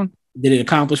the first one? Did it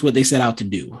accomplish what they set out to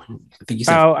do? I think you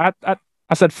said. Oh,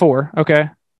 I said 4. Okay.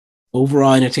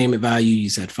 Overall entertainment value, you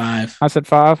said 5. I said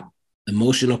 5.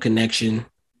 Emotional connection,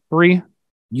 3.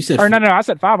 You said or no, I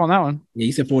said 5 on that one. Yeah,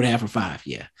 you said 4.5 or 5.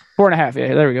 Yeah, 4.5.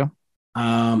 Yeah, there we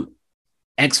go.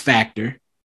 X Factor,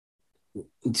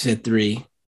 you said 3.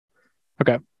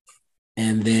 Okay.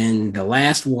 And then the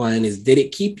last one is, did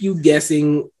it keep you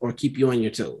guessing or keep you on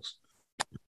your toes?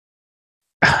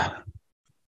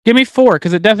 Give me 4,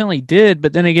 because it definitely did.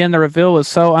 But then again, the reveal was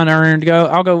so unearned.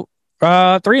 I'll go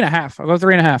 3.5. I'll go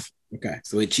 3.5. Okay,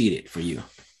 so it cheated for you.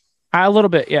 A little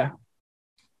bit, yeah.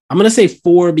 I'm gonna say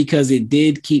 4 because it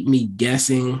did keep me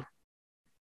guessing,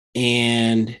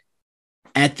 and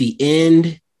at the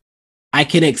end, I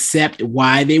can accept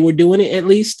why they were doing it, at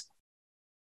least,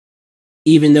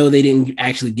 even though they didn't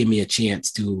actually give me a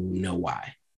chance to know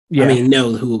why. Yeah. I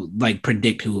mean,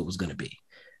 predict who it was going to be.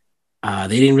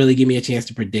 They didn't really give me a chance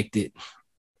to predict it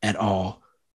at all.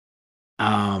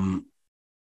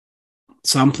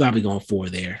 So I'm probably going 4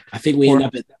 there. I think we end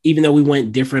up at, even though we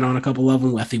went different on a couple of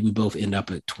them, I think we both end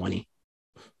up at 20.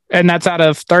 And that's out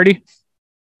of 30?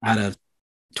 Out of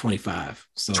 25.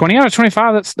 So 20 out of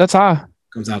 25, that's high.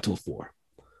 Comes out to a 4.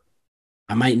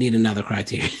 I might need another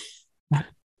criteria.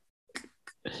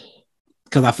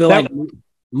 Because I feel like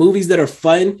movies that are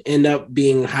fun end up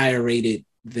being higher rated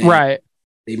than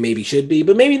they maybe should be,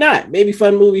 but maybe not. Maybe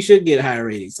fun movies should get higher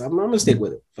ratings. So I'm going to stick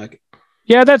with it. Fuck it.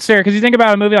 Yeah, that's fair. Because you think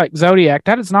about a movie like Zodiac,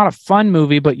 that is not a fun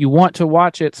movie, but you want to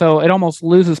watch it. So it almost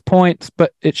loses points,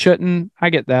 but it shouldn't. I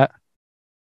get that.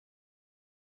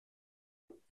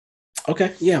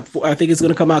 Okay. Yeah. I think it's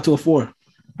going to come out to a 4.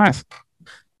 Nice.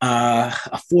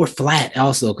 A 4 flat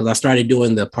also, because I started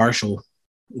doing the partial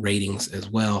ratings as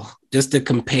well, just to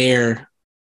compare.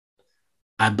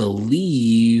 I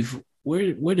believe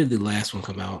where did the last one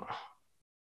come out?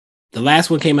 The last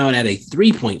one came out at a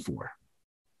 3.4.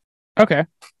 Okay,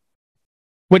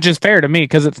 which is fair to me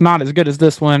because it's not as good as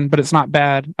this one, but it's not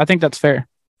bad. I think that's fair.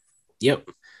 Yep.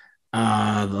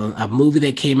 A movie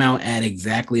that came out at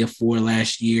exactly a 4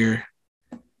 last year.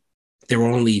 There were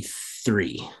only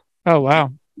 3. Oh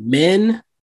wow. Men,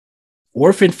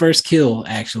 Orphan First Kill,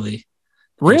 actually.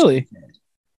 Really?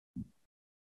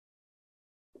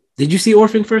 Did you see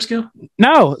Orphan First Kill?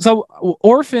 No. So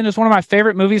Orphan is one of my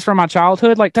favorite movies from my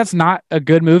childhood. Like that's not a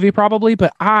good movie probably,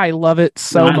 but I love it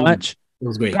so much. It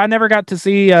was great. I never got to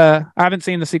see I haven't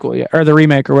seen the sequel yet or the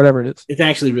remake or whatever it is. It's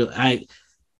actually really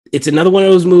it's another one of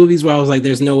those movies where I was like,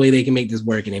 there's no way they can make this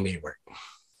work, and they made it work.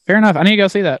 Fair enough. I need to go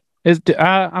see that.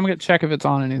 I'm gonna check if it's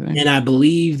on anything. And I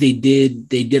believe they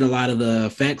did a lot of the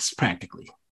effects practically.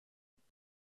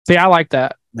 See, I like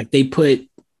that. Like they put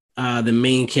the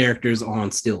main characters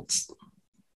on stilts.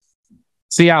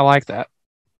 See, I like that.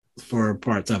 For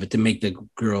parts of it to make the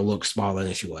girl look smaller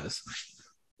than she was,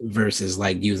 versus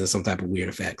like using some type of weird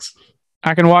effects.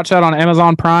 I can watch that on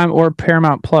Amazon Prime or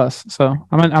Paramount Plus. So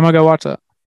I'm gonna go watch that.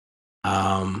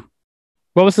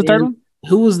 What was the third one?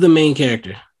 Who was the main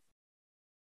character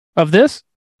of this?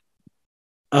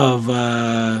 Of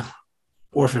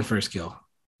Orphan First Kill.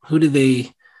 Who did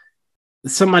they?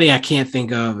 Somebody I can't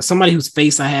think of. Somebody whose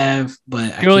face I have,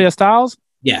 but Julia Stiles.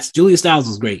 Yes, Julia Stiles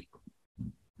was great.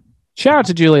 Shout out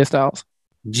to Julia Stiles.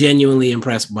 Genuinely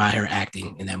impressed by her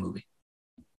acting in that movie.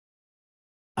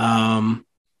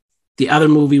 The other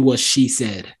movie was She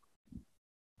Said.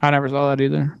 I never saw that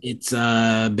either. It's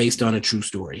based on a true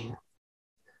story.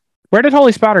 Where did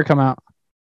Holy Spider come out?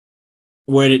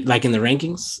 Where did, like, in the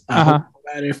rankings?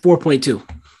 4.2.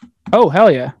 Oh,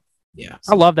 hell yeah. Yeah.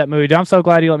 I love that movie. I'm so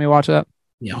glad you let me watch that.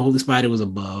 Yeah, Holy Spider was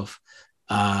above.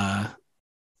 Holy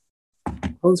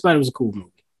Spider was a cool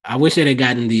movie. I wish it had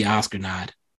gotten the Oscar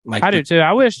nod. Like I do too.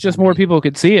 I wish just more people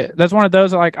could see it. That's one of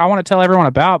those like I want to tell everyone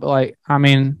about, but like, I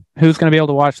mean, who's going to be able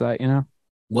to watch that, you know?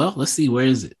 Well, let's see. Where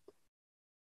is it?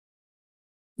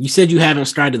 You said you haven't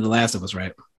started The Last of Us,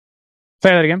 right?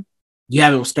 Say that again. You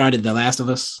haven't started The Last of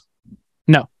Us?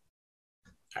 No. All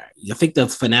right. I think the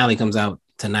finale comes out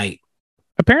tonight.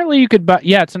 Apparently you could buy,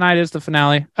 yeah, tonight is the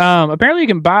finale. Apparently you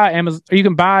can buy Amazon, or you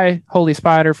can buy Holy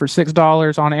Spider for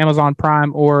 $6 on Amazon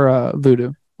Prime or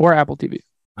Vudu or Apple TV.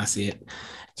 I see it.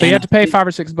 So you have to pay $5 or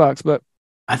 $6, but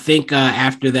I think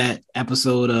after that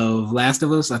episode of Last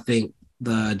of Us, I think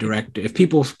the director, if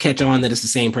people catch on that it's the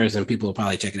same person, people will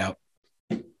probably check it out.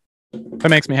 That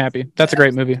makes me happy. That's a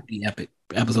great movie. Pretty epic.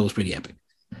 The episode was pretty epic.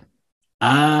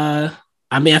 I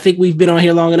mean, I think we've been on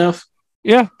here long enough.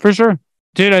 Yeah, for sure.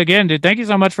 Dude, thank you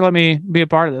so much for letting me be a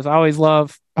part of this. I always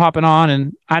love hopping on,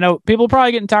 and I know people are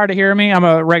probably getting tired of hearing me. I'm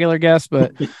a regular guest,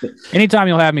 but anytime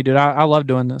you'll have me, dude, I love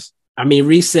doing this. I mean,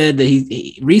 Reese said that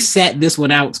he reset this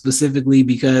one out specifically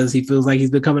because he feels like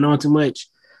he's been coming on too much.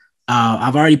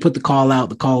 I've already put the call out.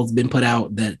 The call's been put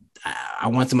out that I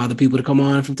want some other people to come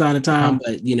on from time to time,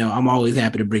 but you know, I'm always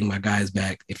happy to bring my guys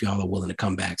back if y'all are willing to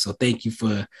come back. So thank you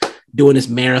for doing this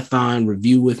marathon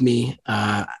review with me.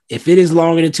 If it is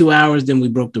longer than 2 hours, then we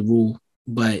broke the rule,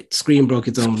 but Scream broke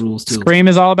its own rules too. Scream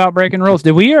is all about breaking rules.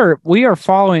 We are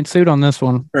following suit on this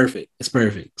one. Perfect. It's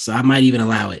perfect. So I might even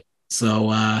allow it.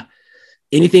 So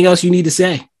anything else you need to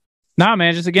say? Nah,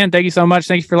 man, just again, thank you so much.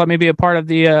 Thank you for letting me be a part of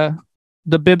the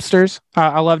Bibsters.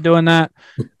 I love doing that.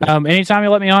 Anytime you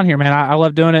let me on here, man, I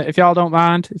love doing it. If y'all don't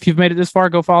mind, if you've made it this far,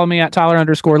 go follow me at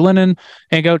Tyler_Lennon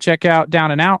and go check out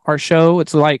Down and Out, our show.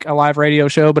 It's like a live radio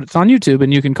show, but it's on YouTube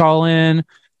and you can call in.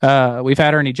 We've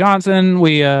had Ernie Johnson.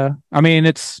 We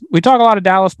talk a lot of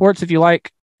Dallas sports. If you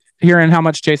like hearing how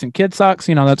much Jason Kidd sucks,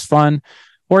 you know, that's fun.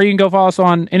 Or you can go follow us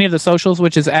on any of the socials,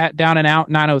 which is at Down and Out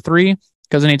 903.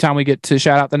 Because anytime we get to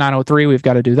shout out the 903, we've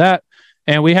got to do that.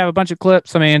 And we have a bunch of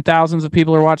clips. I mean, thousands of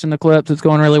people are watching the clips. It's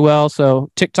going really well. So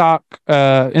TikTok,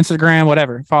 Instagram,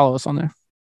 whatever. Follow us on there.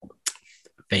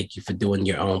 Thank you for doing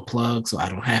your own plug, so I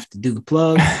don't have to do the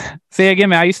plug. See, again,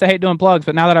 man, I used to hate doing plugs,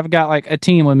 but now that I've got like a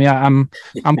team with me, I'm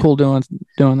cool doing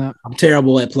that. I'm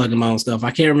terrible at plugging my own stuff.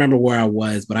 I can't remember where I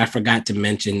was, but I forgot to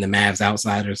mention the Mavs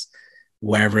Outsiders.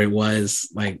 Wherever it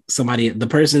was, like the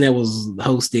person that was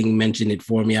hosting mentioned it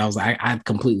for me. I was like, I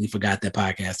completely forgot that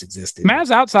podcast existed.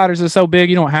 Mavs Outsiders is so big,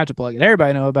 you don't have to plug it.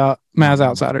 Everybody know about Mavs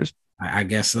Outsiders. I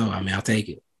guess so. I mean, I'll take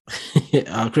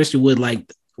it. Christian Wood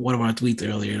liked one of our tweets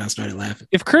earlier, and I started laughing.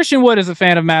 If Christian Wood is a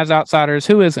fan of Mavs Outsiders,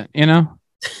 who isn't? You know,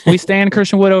 we stand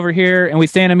Christian Wood over here, and we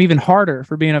stand him even harder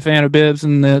for being a fan of Bibbs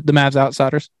and the Mavs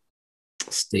Outsiders.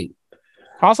 State.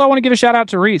 Also, I want to give a shout out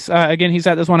to Reese. Again, he's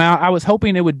at this one out. I was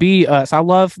hoping it would be us. I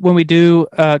love when we do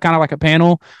kind of like a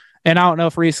panel, and I don't know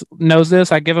if Reese knows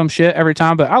this. I give him shit every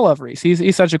time, but I love Reese.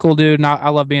 He's such a cool dude, and I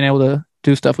love being able to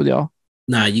do stuff with y'all.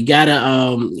 Nah, you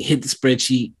gotta hit the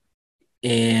spreadsheet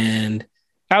and.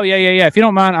 Oh yeah. If you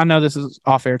don't mind, I know this is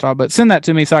off air talk, but send that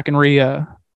to me so I can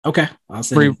Okay, I'll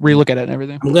send it. Relook at it and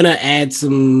everything. I'm gonna add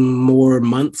some more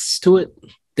months to it.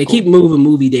 They keep moving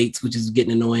movie dates, which is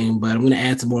getting annoying, but I'm gonna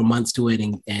add some more months to it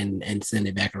and send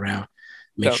it back around.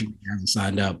 Make sure you guys are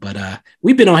signed up. But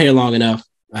we've been on here long enough,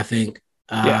 I think.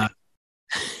 Yeah.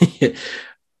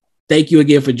 Thank you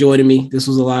again for joining me. This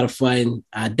was a lot of fun.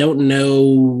 I don't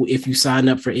know if you signed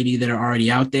up for any that are already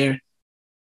out there.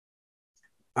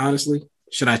 Honestly,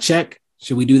 should I check?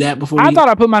 Should we do that before? I thought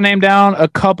I put my name down a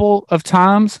couple of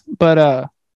times, but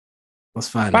let's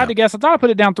find out. If I had to guess, I thought I put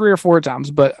it down 3 or 4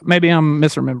 times, but maybe I'm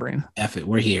misremembering. F it,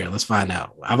 we're here. Let's find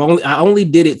out. I only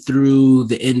did it through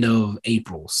the end of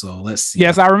April, so let's see.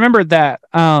 Yes, I remembered that.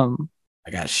 I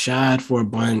got shot for a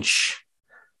bunch.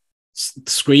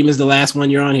 Scream is the last one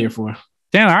you're on here for.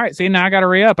 Damn. All right. See, now I got to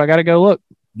re-up. I got to go look.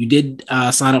 You did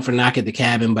sign up for Knock at the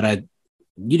Cabin, but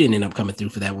you didn't end up coming through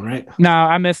for that one, right? No,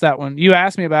 I missed that one. You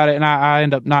asked me about it, and I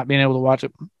ended up not being able to watch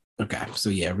it. Okay, so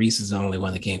yeah, Reese is the only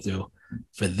one that came through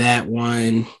for that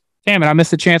one. Damn it, I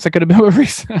missed a chance I could have been with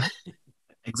Reese.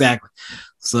 Exactly.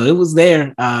 So it was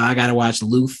there. I got to watch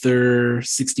Luther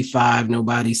 65.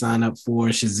 Nobody signed up for.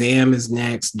 Shazam is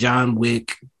next. John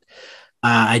Wick.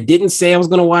 I didn't say I was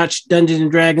going to watch Dungeons and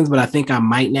Dragons, but I think I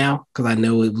might now because I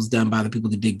know it was done by the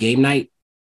people that did Game Night.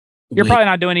 You're probably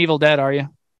not doing Evil Dead, are you?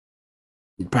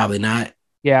 Probably not.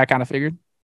 Yeah, I kind of figured.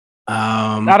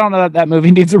 I don't know that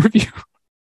movie needs a review.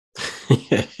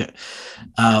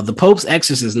 The Pope's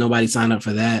Exorcist. Nobody signed up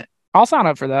for that. I'll sign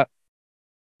up for that.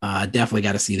 Definitely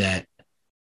got to see that.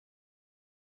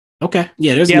 Okay.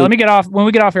 Yeah. Let me get off. When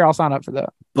we get off here, I'll sign up for that.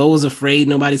 Beau Was Afraid.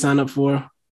 Nobody signed up for.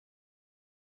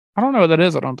 I don't know what that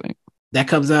is. I don't think that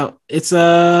comes out. It's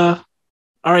Ari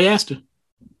Aster.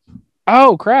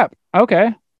 Oh crap.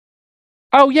 Okay.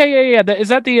 Oh yeah. Is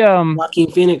that the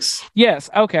Joaquin Phoenix? Yes.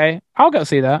 Okay. I'll go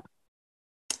see that.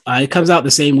 It comes out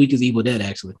the same week as Evil Dead,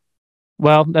 actually.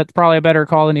 Well, that's probably a better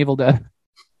call than Evil Dead.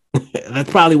 That's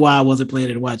probably why I wasn't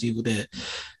planning to watch Evil Dead.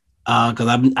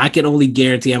 Because I can only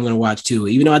guarantee I'm going to watch 2.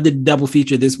 Even though I did a double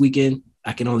feature this weekend,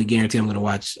 I can only guarantee I'm going to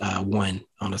watch 1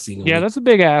 on a single week. That's a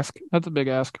big ask.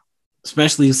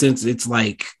 Especially since it's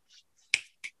like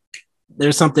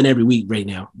there's something every week right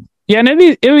now. Yeah, and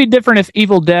it'd be different if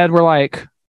Evil Dead were like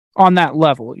on that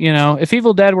level. You know, if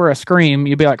Evil Dead were a Scream,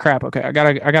 you'd be like, crap. Okay, I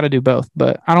gotta do both.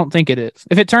 But I don't think it is.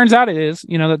 If it turns out it is,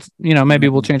 maybe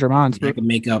we'll change our minds. I can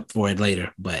make up for it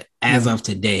later. But as of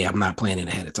today, I'm not planning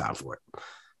ahead of time for it.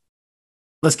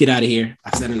 Let's get out of here.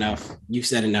 I've said enough. You've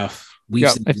said enough. We've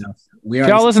said enough. If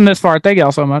y'all listen this far, thank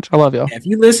y'all so much. I love y'all. If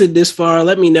you listened this far,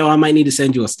 let me know. I might need to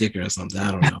send you a sticker or something.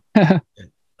 I don't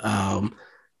know.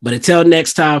 But until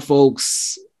next time,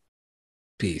 folks,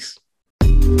 peace.